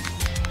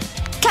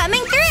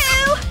 Coming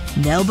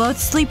through! They'll both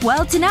sleep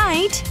well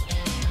tonight.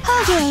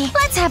 Okay,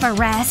 let's have a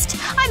rest.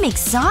 I'm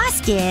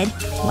exhausted.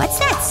 What's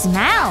that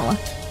smell?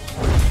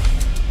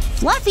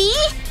 Fluffy?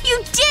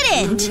 You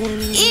didn't!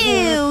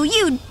 Ew,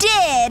 you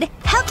did!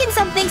 How can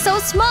something so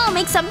small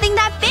make something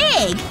that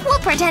big? We'll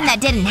pretend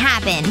that didn't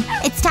happen.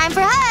 It's time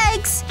for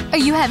hugs! Are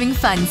you having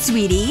fun,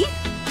 sweetie?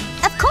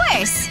 Of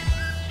course!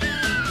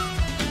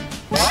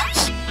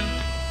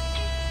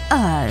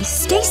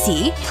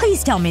 Stacy,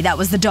 please tell me that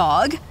was the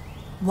dog.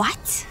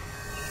 What?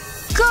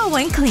 Go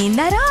and clean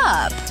that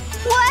up.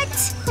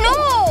 What?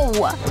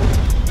 No!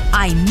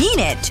 I mean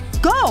it.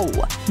 Go!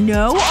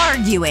 No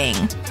arguing.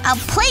 I'll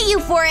play you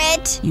for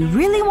it! You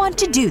really want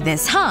to do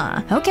this,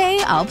 huh?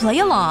 Okay, I'll play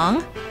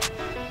along.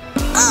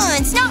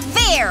 It's not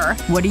fair!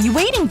 What are you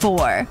waiting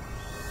for?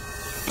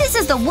 This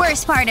is the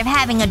worst part of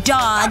having a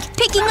dog.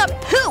 Picking up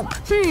poop!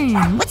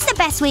 What's the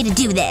best way to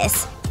do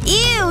this?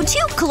 Ew,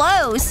 too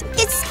close!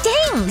 It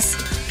stings!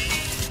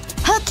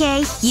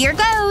 Okay, here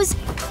goes.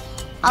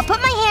 I'll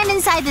put my hand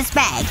inside this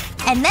bag.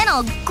 And then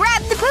I'll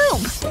grab the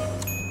poop.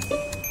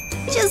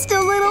 Just a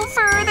little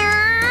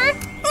further.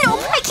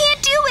 Nope, I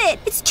can't do it!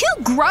 It's too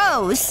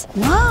gross!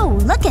 Whoa,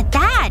 look at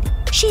that!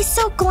 She's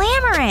so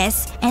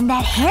glamorous! And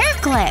that hair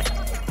clip!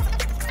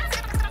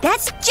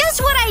 That's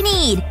just what I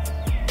need!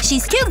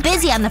 She's too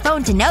busy on the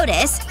phone to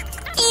notice.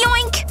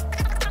 Yoink!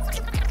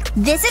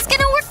 This is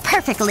gonna work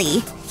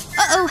perfectly.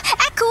 Uh-oh,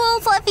 act cool,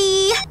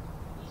 Fluffy!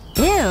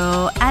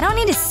 Ew, I don't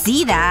need to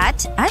see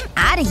that. I'm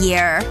outta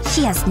here.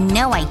 She has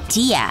no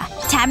idea.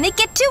 Time to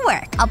get to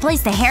work. I'll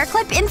place the hair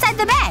clip inside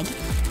the bag.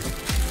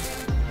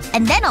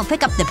 And then I'll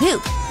pick up the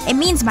poop. It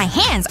means my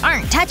hands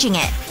aren't touching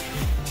it.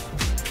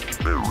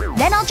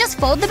 Then I'll just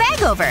fold the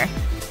bag over.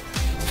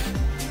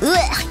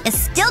 Ugh, it's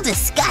still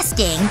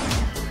disgusting.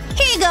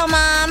 Here you go,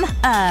 Mom.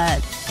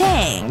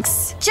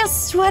 Thanks.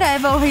 Just what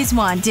I've always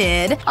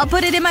wanted. I'll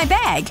put it in my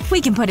bag. We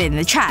can put it in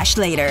the trash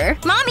later.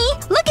 Mommy,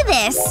 look at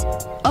this!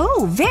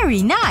 Oh,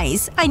 very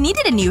nice. I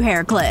needed a new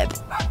hair clip.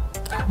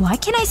 Why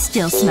can I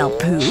still smell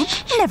poop?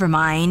 Never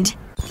mind.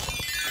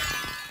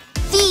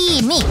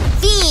 Feed me!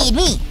 Feed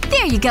me!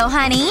 There you go,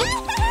 honey.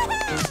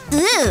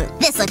 Ooh,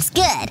 this looks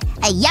good.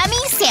 A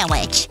yummy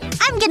sandwich.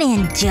 I'm gonna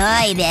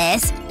enjoy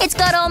this. It's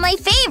got all my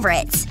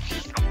favorites.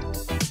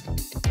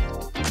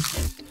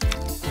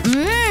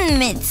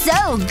 It's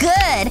so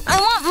good. I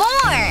want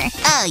more.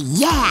 Oh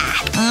yeah.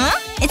 Huh?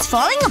 It's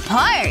falling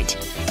apart.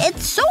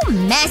 It's so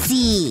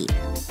messy.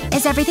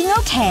 Is everything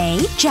okay,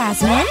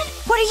 Jasmine?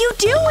 What are you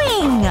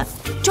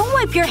doing? Don't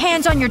wipe your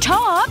hands on your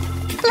top.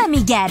 Let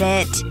me get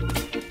it.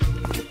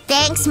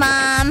 Thanks,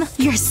 Mom.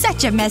 You're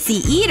such a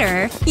messy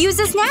eater. Use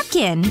this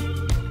napkin.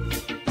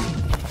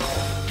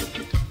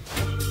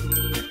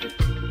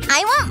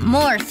 I want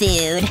more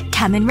food.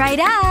 Coming right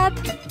up.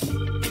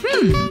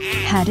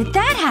 How did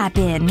that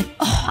happen?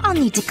 Oh, I'll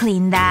need to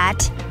clean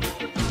that.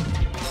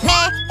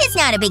 Meh, it's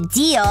not a big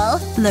deal.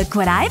 Look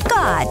what I've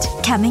got.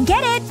 Come and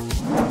get it.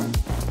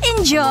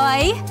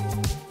 Enjoy.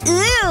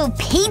 Ooh,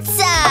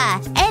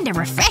 pizza! And a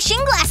refreshing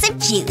glass of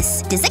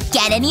juice. Does it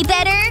get any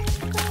better?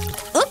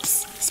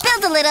 Oops.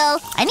 Spilled a little.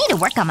 I need to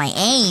work on my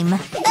aim.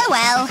 Oh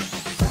well.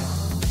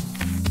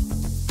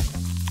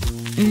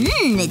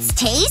 It's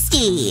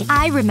tasty.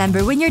 I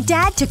remember when your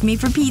dad took me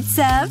for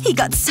pizza. He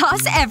got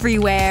sauce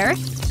everywhere.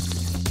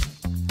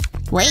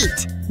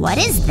 Wait, what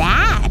is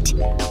that?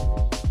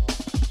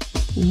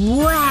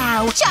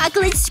 Wow,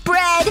 chocolate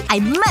spread! I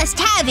must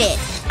have it!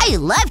 I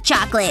love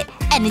chocolate!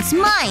 And it's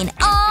mine,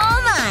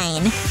 all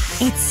mine!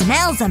 It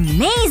smells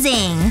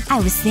amazing! I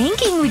was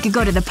thinking we could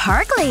go to the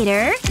park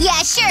later.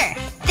 Yeah, sure!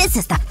 This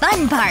is the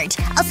fun part!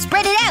 I'll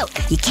spread it out!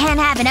 You can't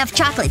have enough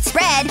chocolate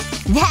spread!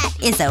 That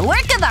is a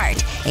work of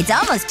art! It's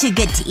almost too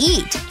good to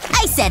eat!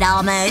 I said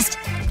almost!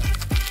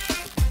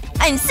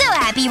 I'm so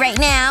happy right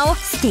now!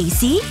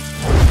 Stacy?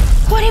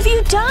 What have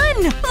you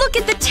done? Look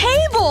at the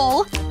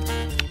table!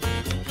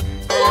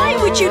 Why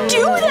would you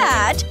do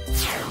that?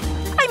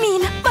 I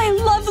mean, my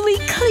lovely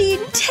clean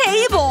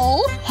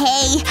table.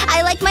 Hey,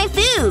 I like my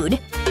food.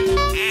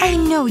 I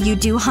know you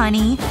do,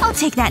 honey. I'll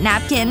take that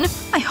napkin.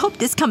 I hope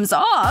this comes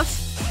off.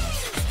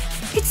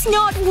 It's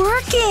not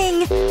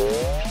working!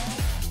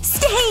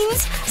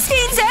 Stains!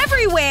 Stains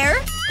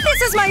everywhere!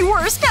 This is my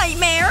worst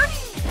nightmare!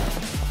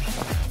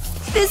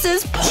 This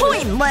is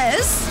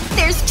pointless!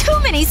 There's too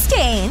many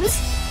stains!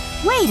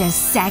 Wait a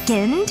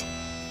second.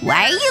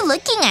 Why are you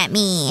looking at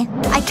me?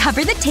 I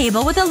covered the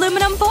table with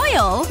aluminum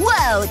foil.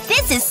 Whoa,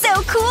 this is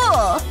so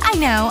cool! I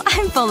know,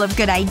 I'm full of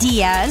good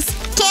ideas.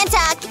 Can't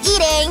talk,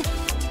 eating!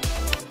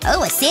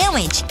 Oh, a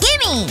sandwich.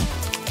 Gimme!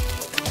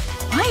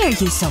 Why are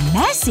you so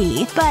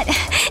messy? But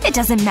it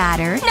doesn't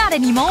matter. Not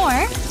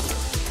anymore.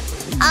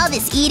 All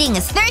this eating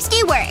is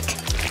thirsty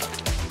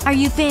work. Are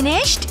you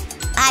finished?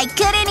 I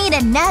couldn't eat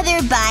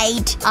another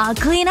bite. I'll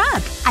clean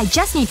up. I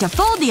just need to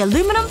fold the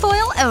aluminum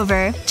foil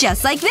over.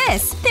 Just like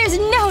this. There's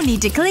no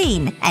need to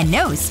clean. And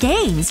no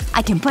stains.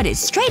 I can put it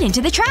straight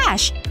into the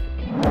trash.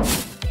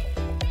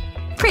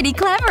 Pretty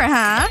clever,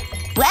 huh?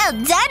 Well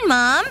done,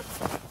 Mom!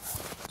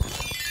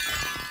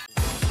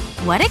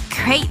 What a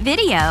great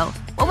video.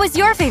 What was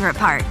your favorite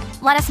part?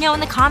 Let us know in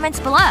the comments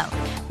below.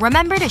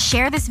 Remember to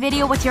share this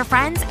video with your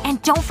friends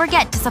and don't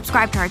forget to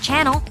subscribe to our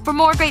channel for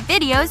more great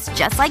videos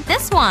just like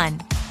this one.